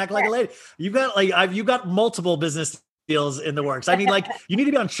like a man, act like a lady. You've got got multiple business deals in the works. I mean, like you need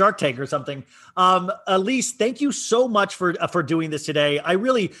to be on Shark Tank or something. Elyse, thank you so much for doing this today.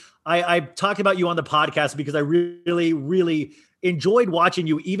 I talked about you on the podcast because I really, really enjoyed watching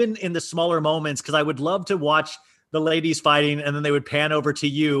you, even in the smaller moments, because I would love to watch the ladies fighting and then they would pan over to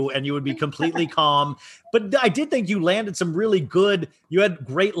you and you would be completely calm. But I did think you landed some really good, you had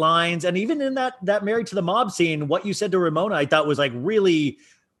great lines. And even in that Married to the Mob scene, what you said to Ramona, I thought was like really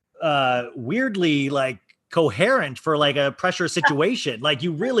weirdly like coherent for like a pressure situation. Like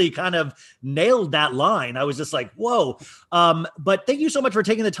you really kind of nailed that line. I was just like, whoa. But thank you so much for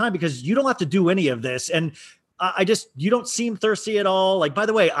taking the time, because you don't have to do any of this. And you don't seem thirsty at all. Like, by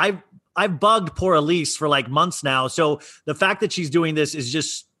the way, I've bugged poor Elyse for like months now. So the fact that she's doing this is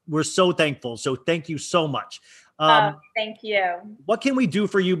just, we're so thankful. So thank you so much. Thank you. What can we do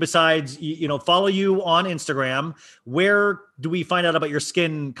for you besides, follow you on Instagram? Where do we find out about your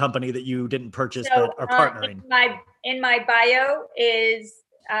skin company that you didn't purchase but are partnering? In my bio is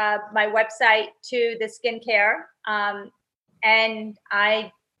my website to the skincare. And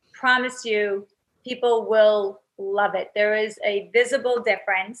I promise you, people will love it. There is a visible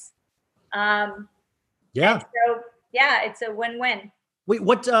difference. It's a win-win. Wait,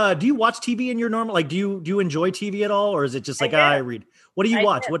 what do you watch TV in your normal? Like, do you enjoy TV at all, or is it just like I read? What do you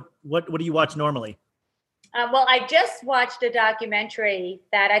watch? What do you watch normally? Well, I just watched a documentary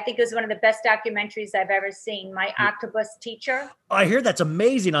that I think is one of the best documentaries I've ever seen. My Octopus Teacher. Oh, I hear that's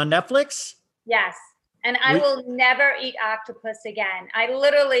amazing on Netflix. Yes. And I will never eat octopus again. I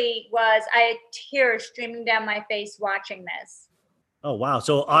had tears streaming down my face watching this. Oh, wow.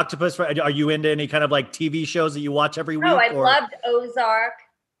 So Octopus, are you into any kind of like TV shows that you watch every week? Oh, I loved Ozark.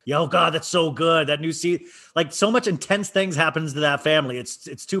 Yeah, oh God, that's so good. That new season, like so much intense things happens to that family.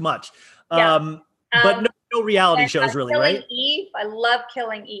 It's too much. Yeah. But no reality shows really, right? Eve. I love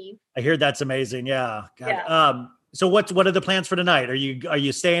Killing Eve. I hear that's amazing. Yeah. God. Yeah. So what are the plans for tonight? Are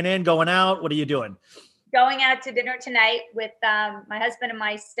you staying in, going out? What are you doing? Going out to dinner tonight with my husband and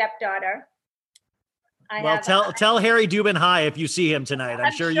my stepdaughter. Tell Harry Dubin hi if you see him tonight.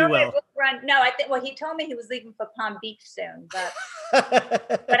 I'm sure you will. He told me he was leaving for Palm Beach soon, but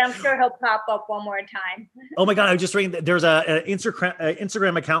I'm sure he'll pop up one more time. Oh my God, I was just reading that there's an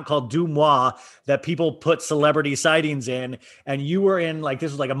Instagram account called Dumois that people put celebrity sightings in, and you were in, like,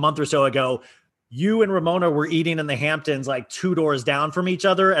 this was like a month or so ago. You and Ramona were eating in the Hamptons, like 2 doors down from each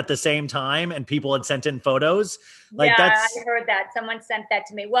other at the same time, and people had sent in photos. Like, I heard that. Someone sent that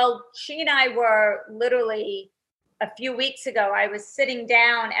to me. Well, she and I were literally a few weeks ago. I was sitting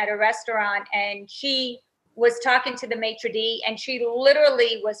down at a restaurant, and she was talking to the maitre d', and she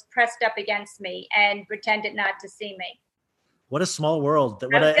literally was pressed up against me and pretended not to see me. What a small world! I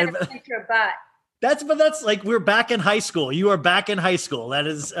was going to pinch her butt. That's like, we're back in high school. You are back in high school. That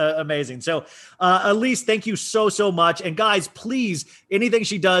is amazing. So Elyse, thank you so much. And guys, please, anything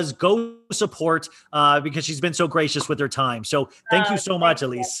she does, go support because she's been so gracious with her time. So thank you so much,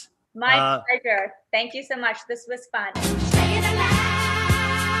 Elyse. My pleasure. Thank you so much. This was fun.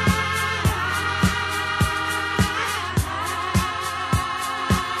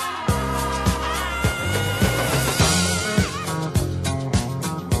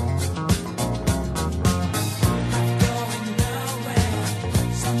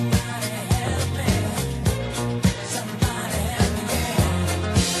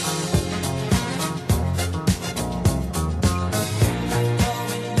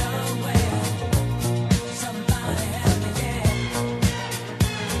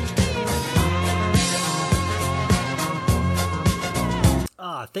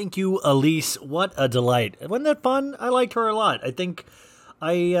 thank you, Elyse. What a delight. Wasn't that fun? I liked her a lot. I think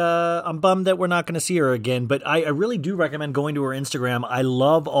I'm bummed that we're not going to see her again, but I really do recommend going to her Instagram. I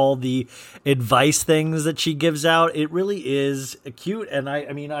love all the advice things that she gives out. It really is cute, and I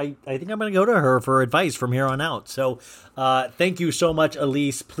think I'm going to go to her for advice from here on out. So thank you so much,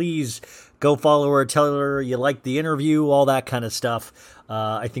 Elyse. Please go follow her, tell her you liked the interview, all that kind of stuff.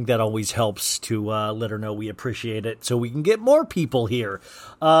 I think that always helps to let her know we appreciate it so we can get more people here.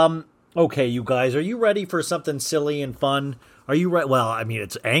 Okay, you guys, are you ready for something silly and fun? Are you right? Well, I mean,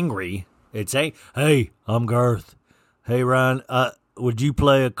 it's angry. Hey, I'm Garth. Hey, Ryan, would you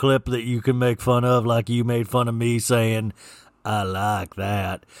play a clip that you can make fun of like you made fun of me saying, I like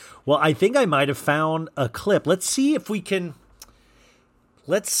that? Well, I think I might have found a clip. Let's see if we can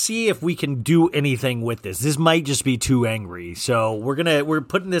do anything with this. This might just be too angry. So we're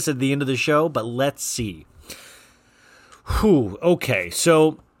putting this at the end of the show, but let's see. Okay,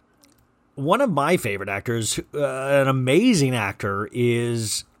 so one of my favorite actors, an amazing actor,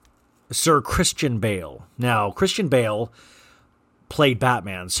 is Sir Christian Bale. Now, Christian Bale played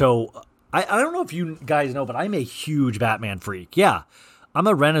Batman. So I don't know if you guys know, but I'm a huge Batman freak. Yeah, I'm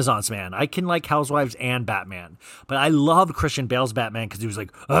a Renaissance man. I can like Housewives and Batman. But I loved Christian Bale's Batman because he was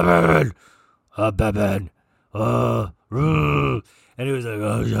like, Batman, and he was like,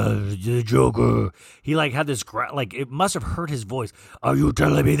 the Joker. He like had this, like it must have hurt his voice. Are you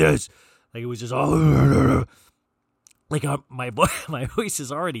telling me this? Like it was just, like my voice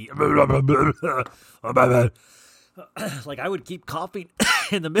is already, like I would keep coughing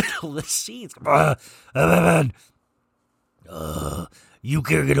in the middle of the scenes. You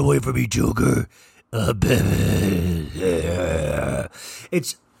can't get away from me, Joker. It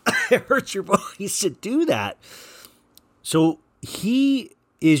hurts your voice to do that. So he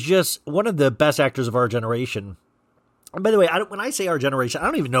is just one of the best actors of our generation. And by the way, when I say our generation, I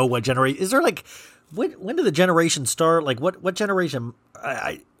don't even know what generation. Is there like, when did the generation start? Like what generation?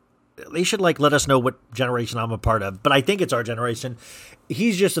 They should like let us know what generation I'm a part of. But I think it's our generation.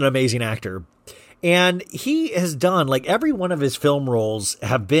 He's just an amazing actor. And he has done, like, every one of his film roles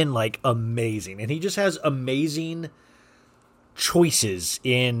have been, like, amazing. And he just has amazing choices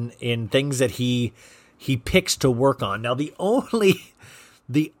in things that he picks to work on. Now, the only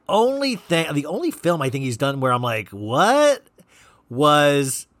film I think he's done where I'm like, what?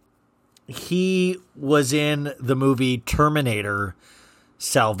 Was he was in the movie Terminator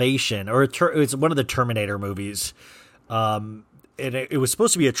Salvation. Or it's one of the Terminator movies. And it was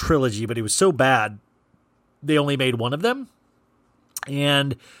supposed to be a trilogy, but it was so bad, they only made one of them.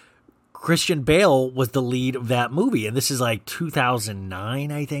 And Christian Bale was the lead of that movie. And this is like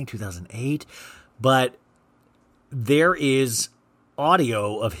 2009, I think, 2008. But there is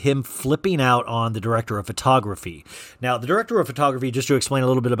audio of him flipping out on the director of photography. Now, the director of photography, just to explain a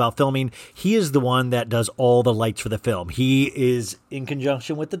little bit about filming, he is the one that does all the lights for the film. He is in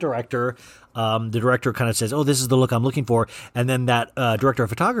conjunction with the director. The director kind of says, oh, this is the look I'm looking for. And then that director of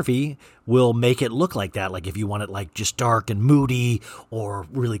photography will make it look like that. Like if you want it like just dark and moody or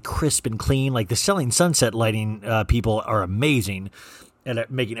really crisp and clean, like the Selling Sunset lighting people are amazing and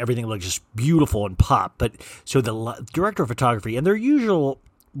at making everything look just beautiful and pop. But so the director of photography, and they're usual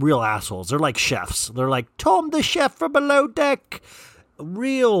real assholes. They're like chefs. They're like Tom the chef from below deck.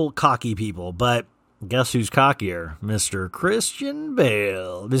 Real cocky people. But guess who's cockier? Mr. Christian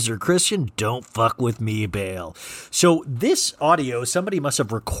Bale. Mr. Christian, don't fuck with me, Bale. So this audio, somebody must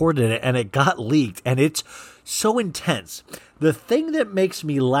have recorded it and it got leaked, and it's so intense. The thing that makes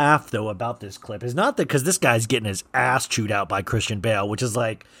me laugh, though, about this clip is not that because this guy's getting his ass chewed out by Christian Bale, which is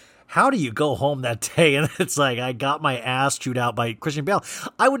like, how do you go home that day and it's like, I got my ass chewed out by Christian Bale?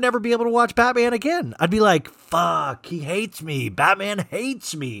 I would never be able to watch Batman again. I'd be like, fuck, he hates me. Batman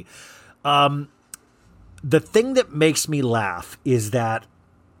hates me. The thing that makes me laugh is that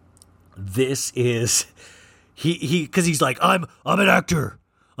this is because he's like, I'm an actor.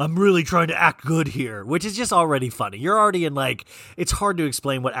 I'm really trying to act good here, which is just already funny. You're already in like, it's hard to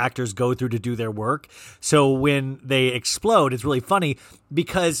explain what actors go through to do their work. So when they explode, it's really funny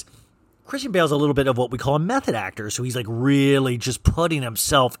because Christian Bale's a little bit of what we call a method actor. So he's like really just putting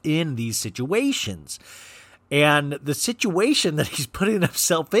himself in these situations. And the situation that he's putting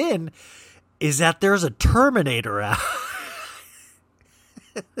himself in is that there's a Terminator out.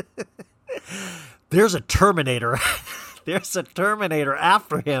 There's a Terminator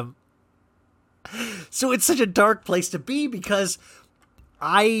after him. So it's such a dark place to be because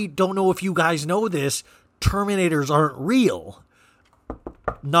I don't know if you guys know this. Terminators aren't real.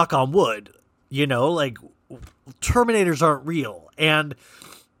 Knock on wood. You know, like Terminators aren't real. And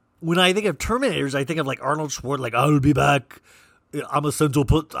when I think of Terminators, I think of like Arnold Schwarzenegger, like I'll be back. I'm a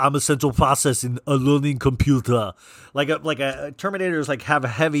central process in a learning computer. Like a Terminators like have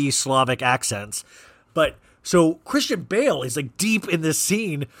heavy Slavic accents. But so Christian Bale is like deep in this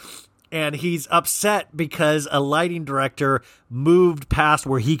scene, and he's upset because a lighting director moved past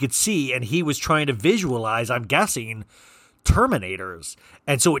where he could see, and he was trying to visualize, I'm guessing, Terminators.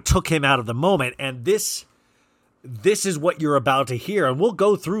 And so it took him out of the moment. And this is what you're about to hear, and we'll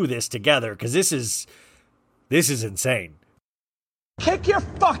go through this together because this is insane. Kick your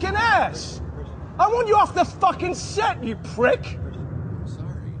fucking ass! I want you off the fucking set, you prick!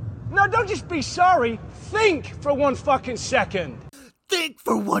 Sorry. No, don't just be sorry. Think for one fucking second. Think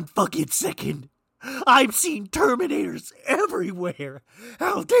for one fucking second. I've seen Terminators everywhere.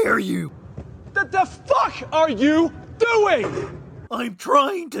 How dare you? The fuck are you doing? I'm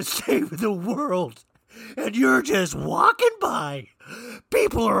trying to save the world, and you're just walking by.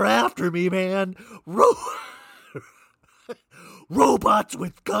 People are after me, man. Robots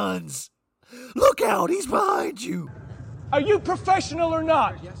with guns. Look out, he's behind you. Are you professional or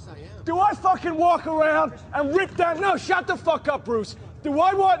not? Yes, I am. Do I fucking walk around and rip that? No, shut the fuck up, Bruce. Do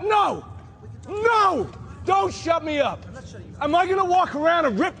I want? No! No! Don't shut me up. Am I gonna walk around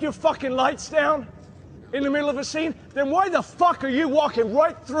and rip your fucking lights down in the middle of a scene? Then why the fuck are you walking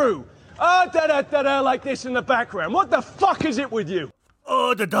right through? Da-da-da-da, like this in the background. What the fuck is it with you?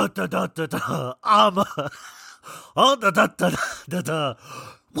 Oh, da-da-da-da-da-da. Oh, da-da-da-da-da-da.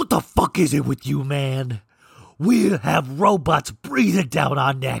 What the fuck is it with you, man? We have robots breathing down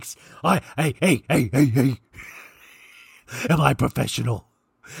our necks. Hey. Am I professional?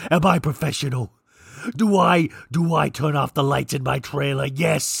 Do I turn off the lights in my trailer?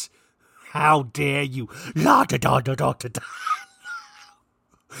 Yes. How dare you? La da da da da da.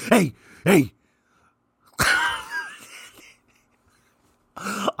 Hey.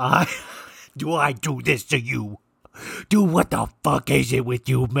 Do I do this to you? What the fuck is it with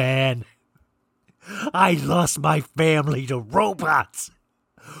you, man? I lost my family to robots.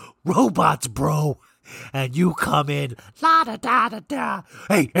 Robots, bro. And you come in, la da da da da.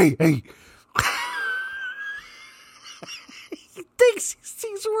 Hey. He thinks he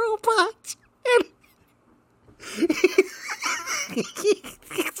sees robots. And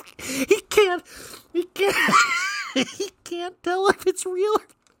he can't tell if it's real.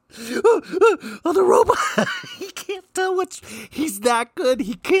 Oh, the robot. He can't tell he's that good.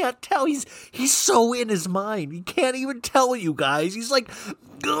 He can't tell. He's so in his mind. He can't even tell you guys. He's like,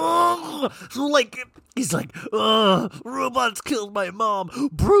 robots killed my mom.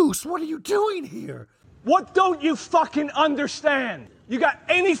 Bruce, what are you doing here? What don't you fucking understand? You got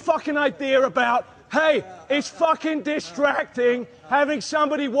any fucking idea about, hey, it's fucking distracting having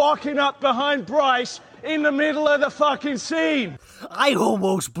somebody walking up behind Bryce in the middle of the fucking scene. I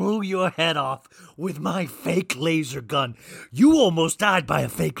almost blew your head off with my fake laser gun. You almost died by a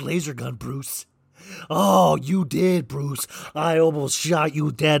fake laser gun, Bruce. Oh, you did, Bruce. I almost shot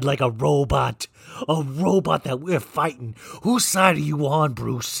you dead like a robot. A robot that we're fighting. Whose side are you on,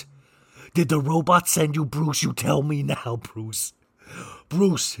 Bruce? Did the robot send you, Bruce? You tell me now, Bruce.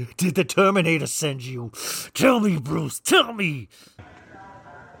 Bruce, did the Terminator send you? Tell me, Bruce, tell me.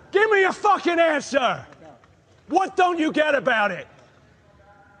 Give me a fucking answer. What don't you get about it?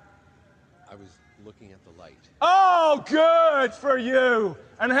 I was looking at the light. Oh, good for you.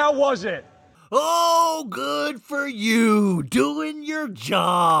 And how was it? Oh, good for you. Doing your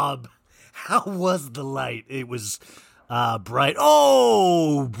job. How was the light? It was bright.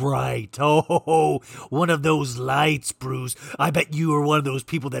 Oh, bright. Oh, one of those lights, Bruce. I bet you were one of those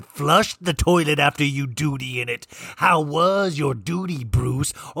people that flushed the toilet after you duty in it. How was your duty,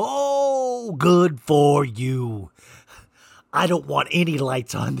 Bruce? Oh, good for you. I don't want any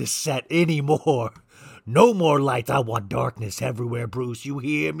lights on this set anymore. No more lights. I want darkness everywhere, Bruce. You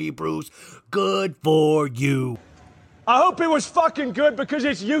hear me, Bruce? Good for you. I hope it was fucking good because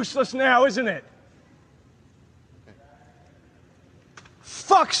it's useless now, isn't it?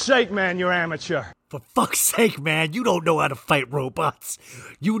 Fuck's sake, man, you're amateur. For fuck's sake, man, you don't know how to fight robots.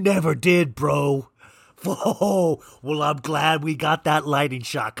 You never did, bro. Oh, well, I'm glad we got that lighting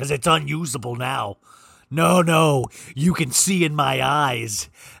shot because it's unusable now. No, you can see in my eyes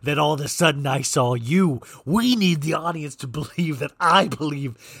that all of a sudden I saw you. We need the audience to believe that I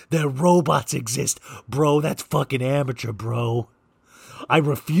believe that robots exist. Bro, that's fucking amateur, bro. I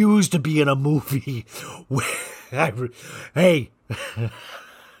refuse to be in a movie where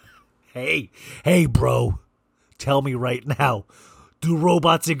Hey, bro. Tell me right now, do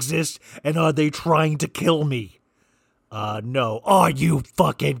robots exist and are they trying to kill me? No. Are you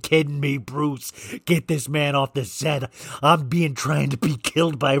fucking kidding me, Bruce? Get this man off the set. I'm being trying to be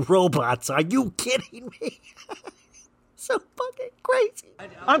killed by robots. Are you kidding me? so fucking crazy.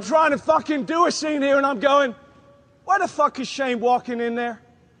 I'm trying to fucking do a scene here and I'm going, why the fuck is Shane walking in there?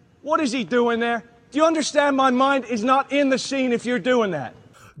 What is he doing there? Do you understand my mind is not in the scene if you're doing that?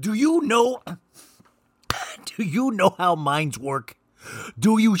 Do you know how minds work?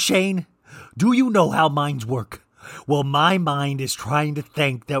 Do you, Shane? Do you know how minds work? Well, my mind is trying to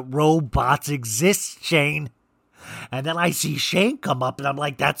think that robots exist, Shane. And then I see Shane come up and I'm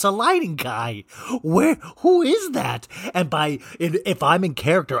like, that's a lighting guy. Who is that? And if I'm in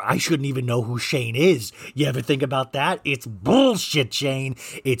character, I shouldn't even know who Shane is. You ever think about that? It's bullshit, Shane.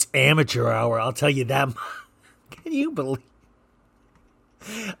 It's amateur hour, I'll tell you that. Can you believe?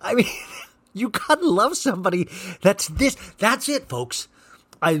 I mean, you gotta love somebody that's this. That's it, folks.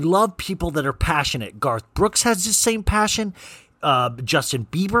 I love people that are passionate. Garth Brooks has the same passion. Justin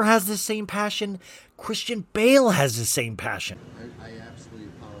Bieber has the same passion. Christian Bale has the same passion. I absolutely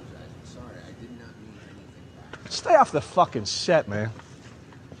apologize. I'm sorry. I did not mean anything by it. Stay off the fucking set, man.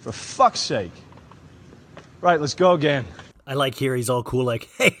 For fuck's sake. Right, let's go again. I like here he's all cool like,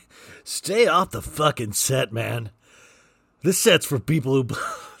 hey, stay off the fucking set, man. This set's for people who...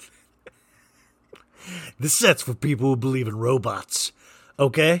 This set's for people who believe in robots.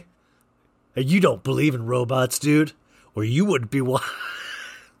 Okay? And you don't believe in robots, dude. Or you wouldn't be one.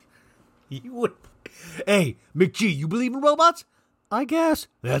 You would. Hey, McGee, you believe in robots? I guess.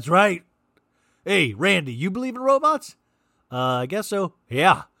 That's right. Hey, Randy, you believe in robots? I guess so.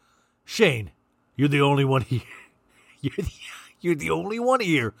 Yeah. Shane, you're the only one here. You're the only one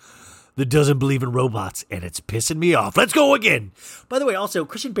here that doesn't believe in robots, and it's pissing me off. Let's go again. By the way, also,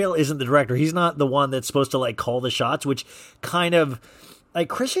 Christian Bale isn't the director. He's not the one that's supposed to, like, call the shots, which kind of... Like,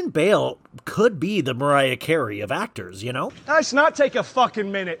 Christian Bale could be the Mariah Carey of actors, you know? Let's not take a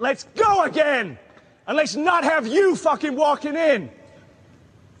fucking minute. Let's go again. And let's not have you fucking walking in.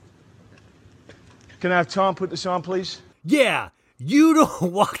 Can I have Tom put this on, please? Yeah, you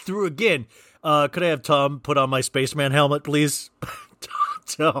don't walk through again. Could I have Tom put on my spaceman helmet, please?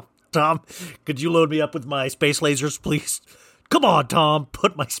 Tom, could you load me up with my space lasers, please? Come on, Tom,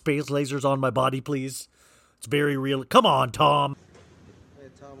 put my space lasers on my body, please. It's very real. Come on, Tom.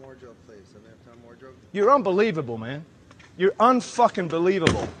 You're unbelievable, man. You're unfucking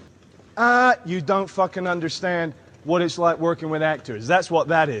believable. You don't fucking understand what it's like working with actors. That's what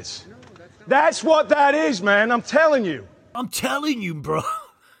that is. That's what that is, man. I'm telling you. I'm telling you, bro.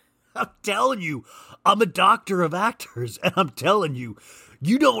 I'm telling you. I'm a doctor of actors, and I'm telling you.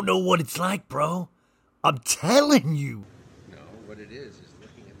 You don't know what it's like, bro. I'm telling you. No, what it is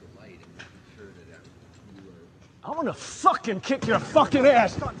looking at the light and making sure that you are... I'm gonna fucking kick your fucking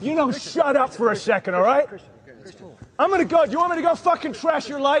ass. You know, shut up for a second, all right? I'm gonna go. Do you want me to go fucking trash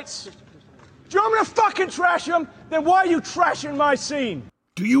your lights? Do you want me to fucking trash them? Then why are you trashing my scene?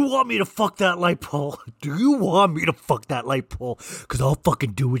 Do you want me to fuck that light pole? Do you want me to fuck that light pole? Because I'll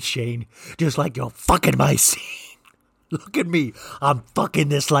fucking do it, Shane. Just like you're fucking my scene. Look at me. I'm fucking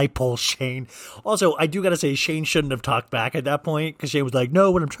this light pole, Shane. Also, I do gotta say, Shane shouldn't have talked back at that point, because Shane was like, no,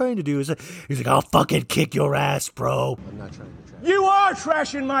 what I'm trying to do is... He's like, I'll fucking kick your ass, bro. I'm not trying to trash. You are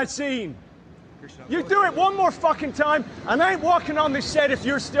trashing my scene. You do it one more fucking time, and I ain't walking on this set if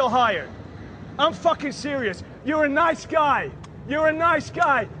you're still hired. I'm fucking serious. You're a nice guy. You're a nice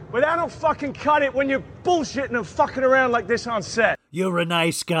guy, but I don't fucking cut it when you're bullshitting and fucking around like this on set. You're a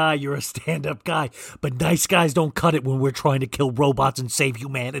nice guy, you're a stand-up guy, but nice guys don't cut it when we're trying to kill robots and save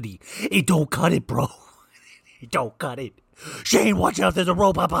humanity. It don't cut it, bro. It don't cut it. Shane, watch out, there's a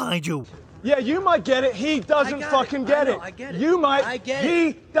robot behind you. Yeah, you might get it. He doesn't fucking get it. I get it. You might. I get he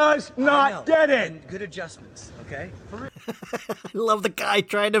it. does not get it. And good adjustments, okay? I love the guy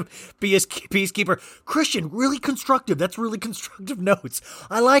trying to be his peacekeeper. Christian, really constructive. That's really constructive notes.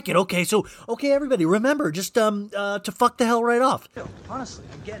 I like it. Okay, so, everybody, remember, just, to fuck the hell right off. Honestly,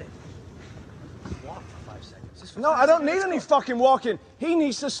 I get it. Walk for 5 seconds. No, I don't need any fucking walking. He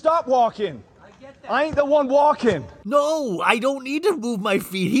needs to stop walking. I ain't the one walking. No, I don't need to move my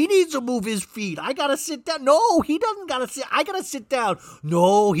feet. He needs to move his feet. I gotta sit down. No, he doesn't gotta sit. I gotta sit down.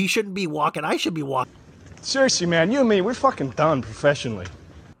 No, he shouldn't be walking. I should be walking. Seriously, man, you and me, we're fucking done professionally.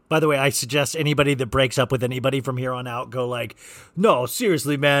 By the way, I suggest anybody that breaks up with anybody from here on out go like, no,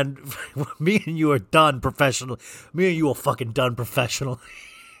 seriously, man, me and you are done professionally. Me and you are fucking done professionally.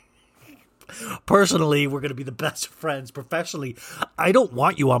 Personally, we're gonna be the best friends. Professionally, I don't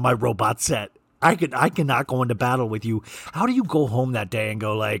want you on my robot set. I cannot go into battle with you. How do you go home that day and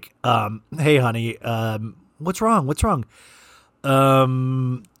go like, hey, honey, what's wrong? What's wrong?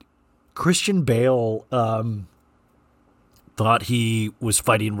 Christian Bale, thought he was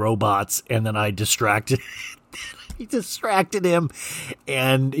fighting robots, and then I distracted him,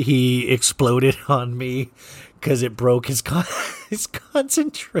 and he exploded on me. because it broke his his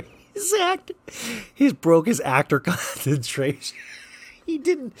concentration. He broke his actor concentration. He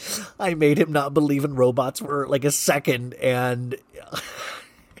didn't. I made him not believe in robots for like a second, and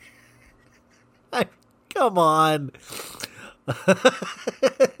come on.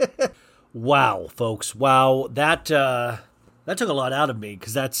 Wow, folks. Wow, that took a lot out of me,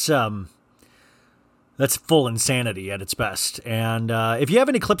 because that's full insanity at its best. And if you have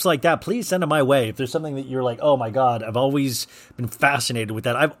any clips like that, please send them my way. If there's something that you're like, oh my God, I've always been fascinated with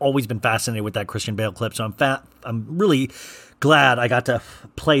that. I've always been fascinated with that Christian Bale clip. So I'm really glad I got to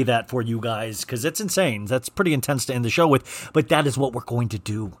play that for you guys, because it's insane. That's pretty intense to end the show with, but that is what we're going to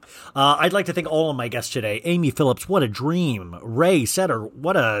do. I'd like to thank all of my guests today. Amy Phillips, what a dream. Ray Setter,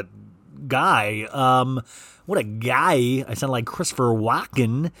 what a guy. What a guy. I sound like Christopher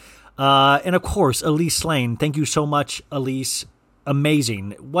Walken. And of course, Elyse Slaine. Thank you so much, Elyse.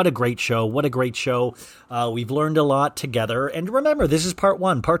 Amazing. What a great show. What a great show. We've learned a lot together. And remember, this is part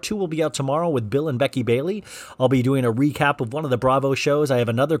 1. Part 2 will be out tomorrow with Bill and Becky Bailey. I'll be doing a recap of one of the Bravo shows. I have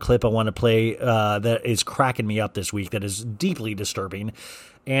another clip I want to play that is cracking me up this week that is deeply disturbing.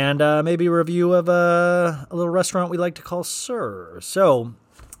 And maybe a review of a little restaurant we like to call Sir. So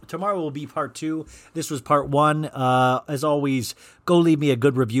tomorrow will be part 2. This was part 1. As always, go leave me a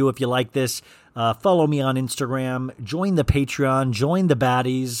good review if you like this. Follow me on Instagram. Join the Patreon. Join the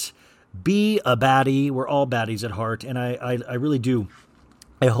baddies. Be a baddie. We're all baddies at heart, and I really do.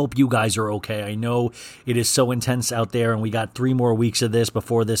 I hope you guys are okay. I know it is so intense out there, and we got 3 more weeks of this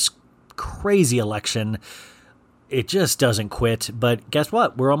before this crazy election. It just doesn't quit. But guess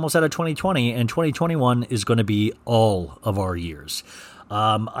what? We're almost out of 2020, and 2021 is going to be all of our years.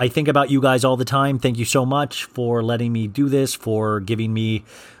 I think about you guys all the time. Thank you so much for letting me do this, for giving me,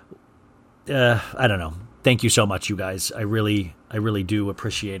 I don't know. Thank you so much, you guys. I really do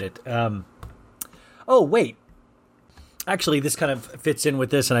appreciate it. Oh, wait. Actually, this kind of fits in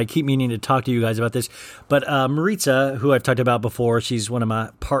with this, and I keep meaning to talk to you guys about this. But Maritza, who I've talked about before, she's one of my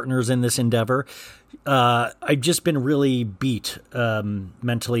partners in this endeavor. I've just been really beat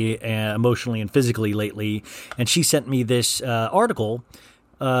mentally, and emotionally, and physically lately. And she sent me this article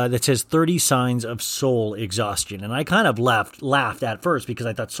that says 30 signs of soul exhaustion. And I kind of laughed at first because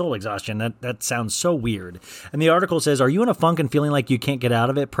I thought soul exhaustion, that sounds so weird. And the article says, are you in a funk and feeling like you can't get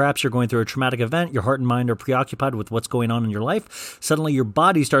out of it? Perhaps you're going through a traumatic event. Your heart and mind are preoccupied with what's going on in your life. Suddenly your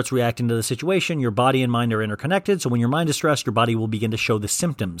body starts reacting to the situation. Your body and mind are interconnected. So when your mind is stressed, your body will begin to show the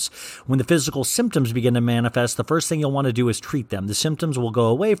symptoms. When the physical symptoms begin to manifest, the first thing you'll want to do is treat them. The symptoms will go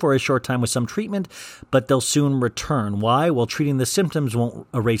away for a short time with some treatment, but they'll soon return. Why? Well, treating the symptoms won't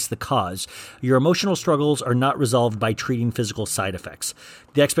erase the cause. Your emotional struggles are not resolved by treating physical side effects.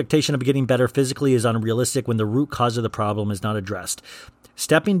 The expectation of getting better physically is unrealistic when the root cause of the problem is not addressed.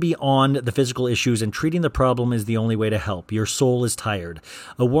 Stepping beyond the physical issues and treating the problem is the only way to help. Your soul is tired.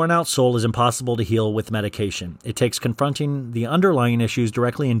 A worn-out soul is impossible to heal with medication. It takes confronting the underlying issues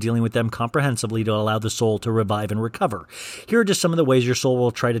directly and dealing with them comprehensively to allow the soul to revive and recover. Here are just some of the ways your soul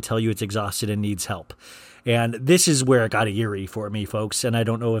will try to tell you it's exhausted and needs help. And this is where it got eerie for me, folks. And I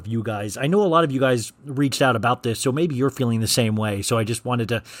don't know if you guys, I know a lot of you guys reached out about this, so maybe you're feeling the same way. So I just wanted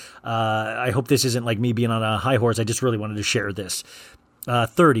to, I hope this isn't like me being on a high horse. I just really wanted to share this.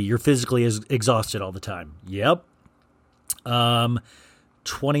 30, you're physically exhausted all the time. Yep.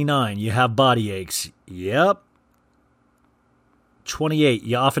 29, you have body aches. Yep. 28,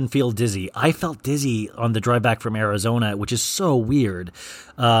 you often feel dizzy. I felt dizzy on the drive back from Arizona, which is so weird.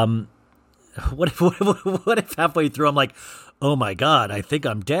 What if halfway through I'm like, oh my God, I think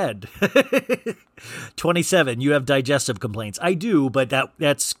I'm dead. 27, you have digestive complaints. I do, but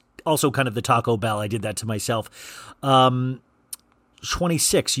that's also kind of the Taco Bell. I did that to myself.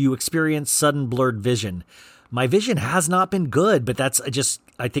 26, you experience sudden blurred vision. My vision has not been good, but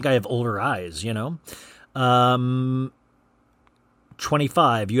I think I have older eyes, you know?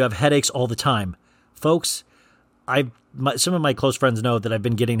 25, you have headaches all the time. Folks, some of my close friends know that I've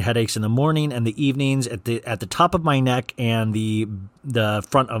been getting headaches in the morning and the evenings at the top of my neck and the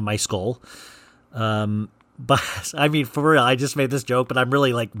front of my skull. But I mean, for real, I just made this joke, but I'm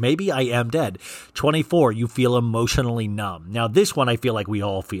really like, maybe I am dead. 24, you feel emotionally numb. Now, this one I feel like we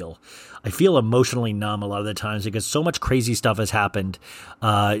all feel. I feel emotionally numb a lot of the times because so much crazy stuff has happened.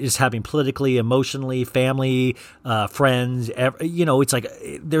 It's happening politically, emotionally, family, friends. It's like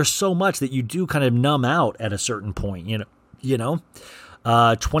there's so much that you do kind of numb out at a certain point, you know.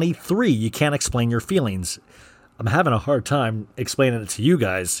 23, you can't explain your feelings. I'm having a hard time explaining it to you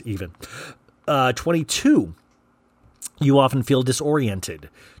guys even. 22, you often feel disoriented.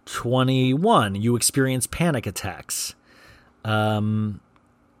 21, you experience panic attacks.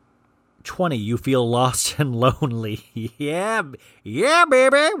 20, you feel lost and lonely. Yeah,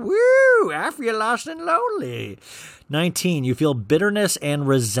 baby. Woo! I feel lost and lonely. 19, you feel bitterness and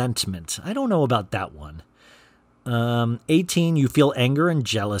resentment. I don't know about that one. 18, you feel anger and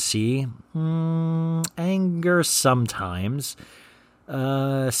jealousy. Anger sometimes.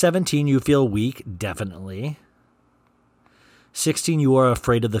 17, you feel weak. Definitely. 16, you are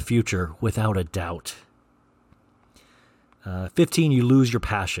afraid of the future, without a doubt. 15, you lose your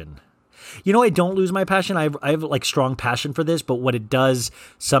passion. You know, I don't lose my passion. I have like strong passion for this, but what it does,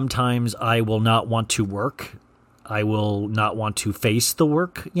 sometimes I will not want to work. I will not want to face the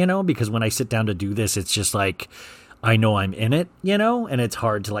work, you know, because when I sit down to do this, it's just like, I know I'm in it, you know, and it's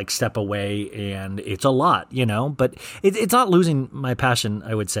hard to like step away, and it's a lot, you know, but it's not losing my passion,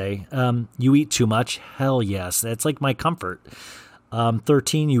 I would say. You eat too much? Hell yes. That's like my comfort.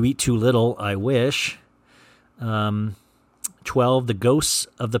 13, you eat too little. I wish. 12, the ghosts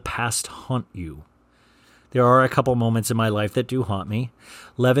of the past haunt you. There are a couple moments in my life that do haunt me.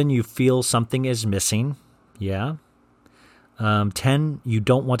 11, you feel something is missing. Yeah. 10, you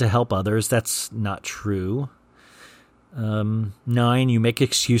don't want to help others. That's not true. 9, you make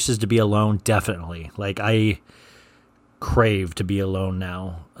excuses to be alone. Definitely. Like, I crave to be alone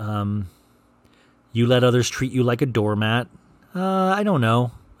now. You let others treat you like a doormat. I don't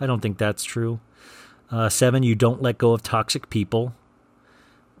know. I don't think that's true. 7, you don't let go of toxic people.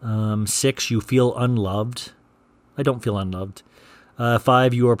 6, you feel unloved. I don't feel unloved.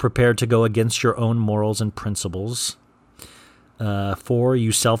 5, you are prepared to go against your own morals and principles. 4,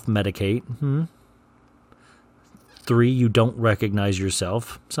 you self-medicate. 3, you don't recognize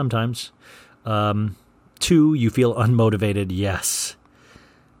yourself. Sometimes. 2, you feel unmotivated. Yes.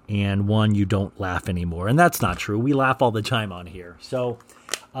 And 1, you don't laugh anymore. And that's not true. We laugh all the time on here. So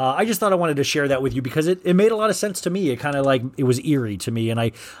I just thought I wanted to share that with you because it made a lot of sense to me. It kind of like, it was eerie to me. And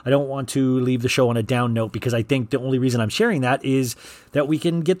I don't want to leave the show on a down note because I think the only reason I'm sharing that is that we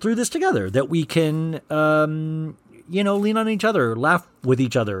can get through this together, that we can, lean on each other, laugh with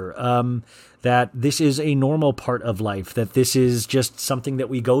each other, that this is a normal part of life, that this is just something that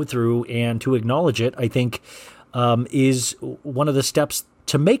we go through, and to acknowledge it, I think, is one of the steps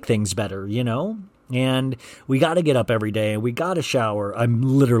to make things better, you know? And we got to get up every day, and we got to shower. I'm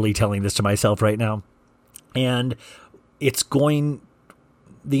literally telling this to myself right now. And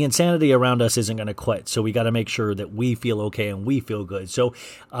the insanity around us isn't going to quit. So we got to make sure that we feel okay and we feel good. So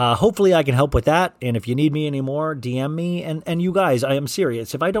hopefully I can help with that. And if you need me anymore, DM me. And you guys, I am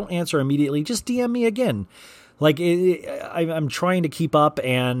serious. If I don't answer immediately, just DM me again. Like, I'm trying to keep up,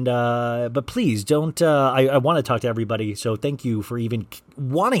 but please don't, I want to talk to everybody. So thank you for even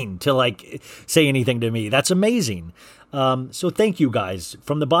wanting to like say anything to me. That's amazing. So thank you guys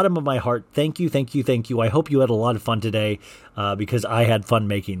from the bottom of my heart. Thank you. Thank you. Thank you. I hope you had a lot of fun today, because I had fun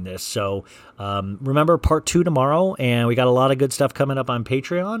making this. So, remember part 2 tomorrow, and we got a lot of good stuff coming up on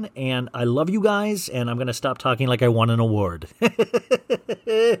Patreon, and I love you guys, and I'm going to stop talking like I won an award.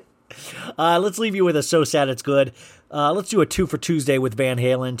 Let's leave you with a So Sad It's Good. Let's do a 2 for Tuesday with Van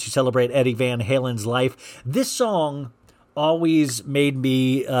Halen to celebrate Eddie Van Halen's life. This song always made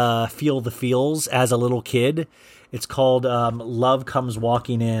me feel the feels as a little kid. It's called Love Comes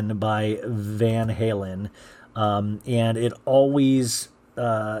Walking In by Van Halen. And it always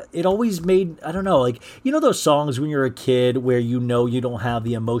made, I don't know, like, you know those songs when you're a kid where you know you don't have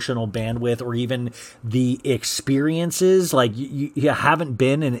the emotional bandwidth or even the experiences, like you haven't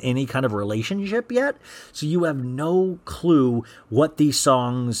been in any kind of relationship yet, so you have no clue what these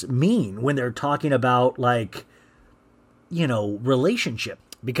songs mean when they're talking about, like, you know, relationship.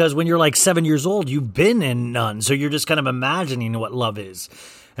 Because when you're like 7 years old, you've been in none, so you're just kind of imagining what love is.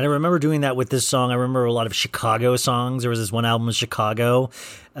 And I remember doing that with this song. I remember a lot of Chicago songs. There was this one album, Chicago,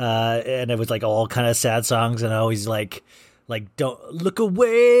 and it was like all kind of sad songs. And I always like, don't look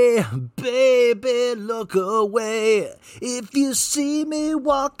away, baby, look away. If you see me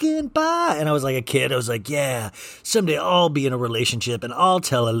walking by. And I was like a kid. I was like, yeah, someday I'll be in a relationship and I'll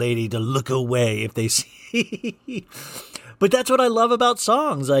tell a lady to look away if they see. But that's what I love about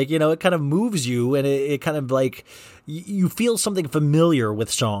songs. Like, you know, it kind of moves you, and it kind of like, you feel something familiar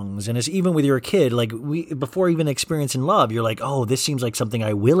with songs. And it's even with your kid, like before even experiencing love, you're like, oh, this seems like something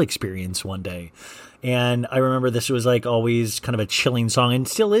I will experience one day. And I remember this was like always kind of a chilling song, and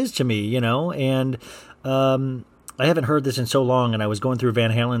still is to me, you know. And I haven't heard this in so long, and I was going through Van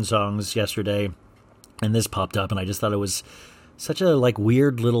Halen songs yesterday, and this popped up, and I just thought it was such a like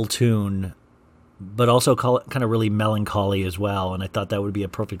weird little tune, but also kind of really melancholy as well. And I thought that would be a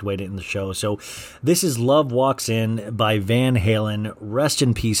perfect way to end the show. So this is Love Walks In by Van Halen. Rest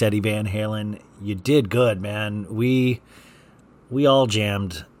in peace, Eddie Van Halen. You did good, man. We all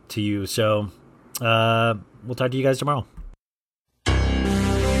jammed to you. So we'll talk to you guys tomorrow.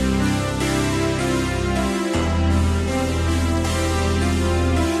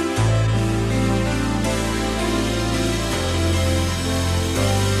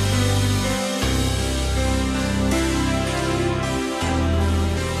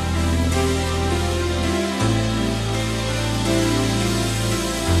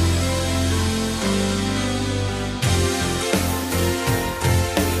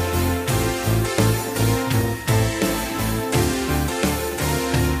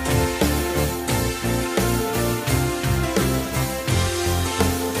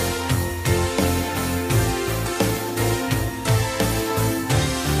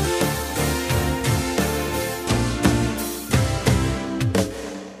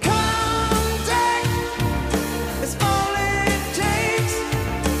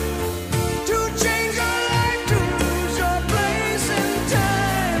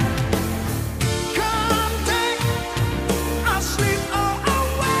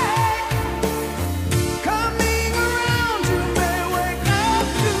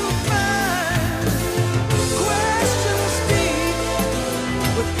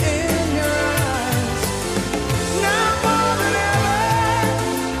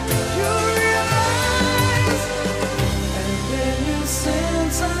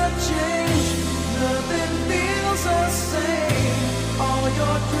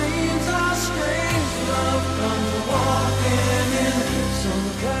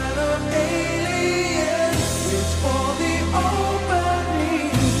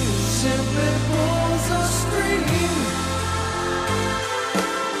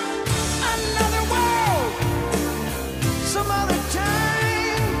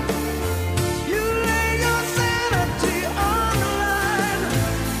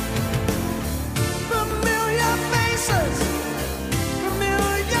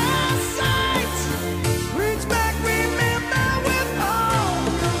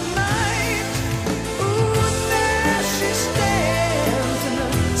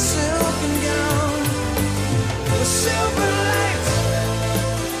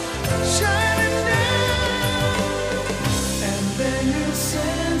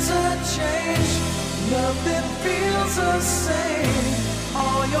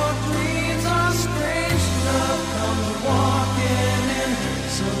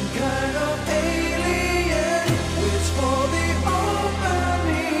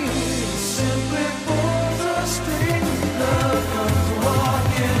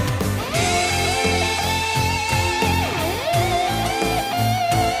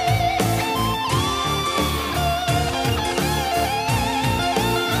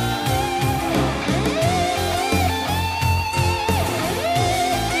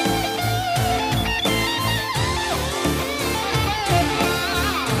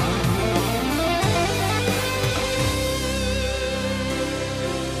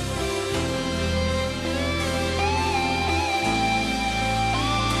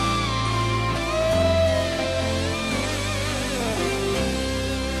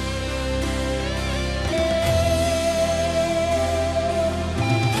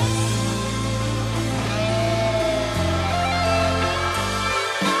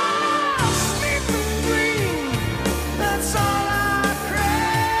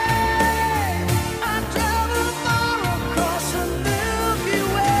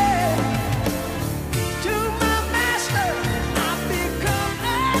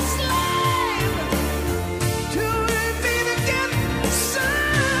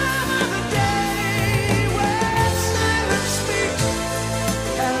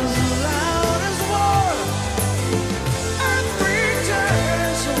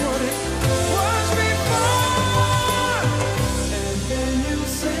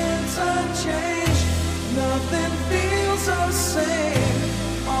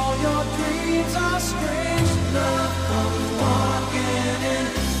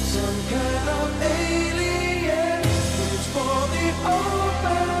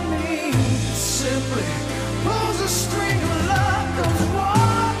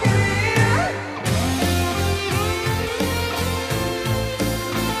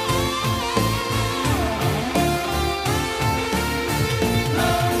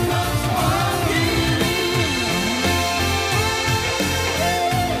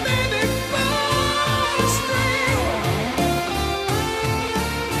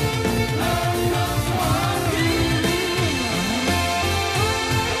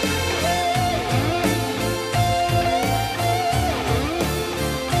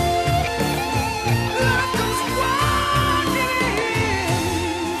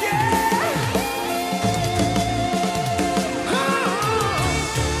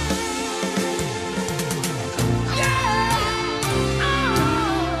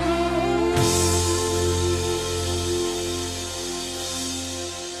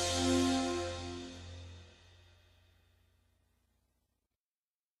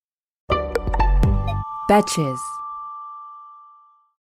 Betches.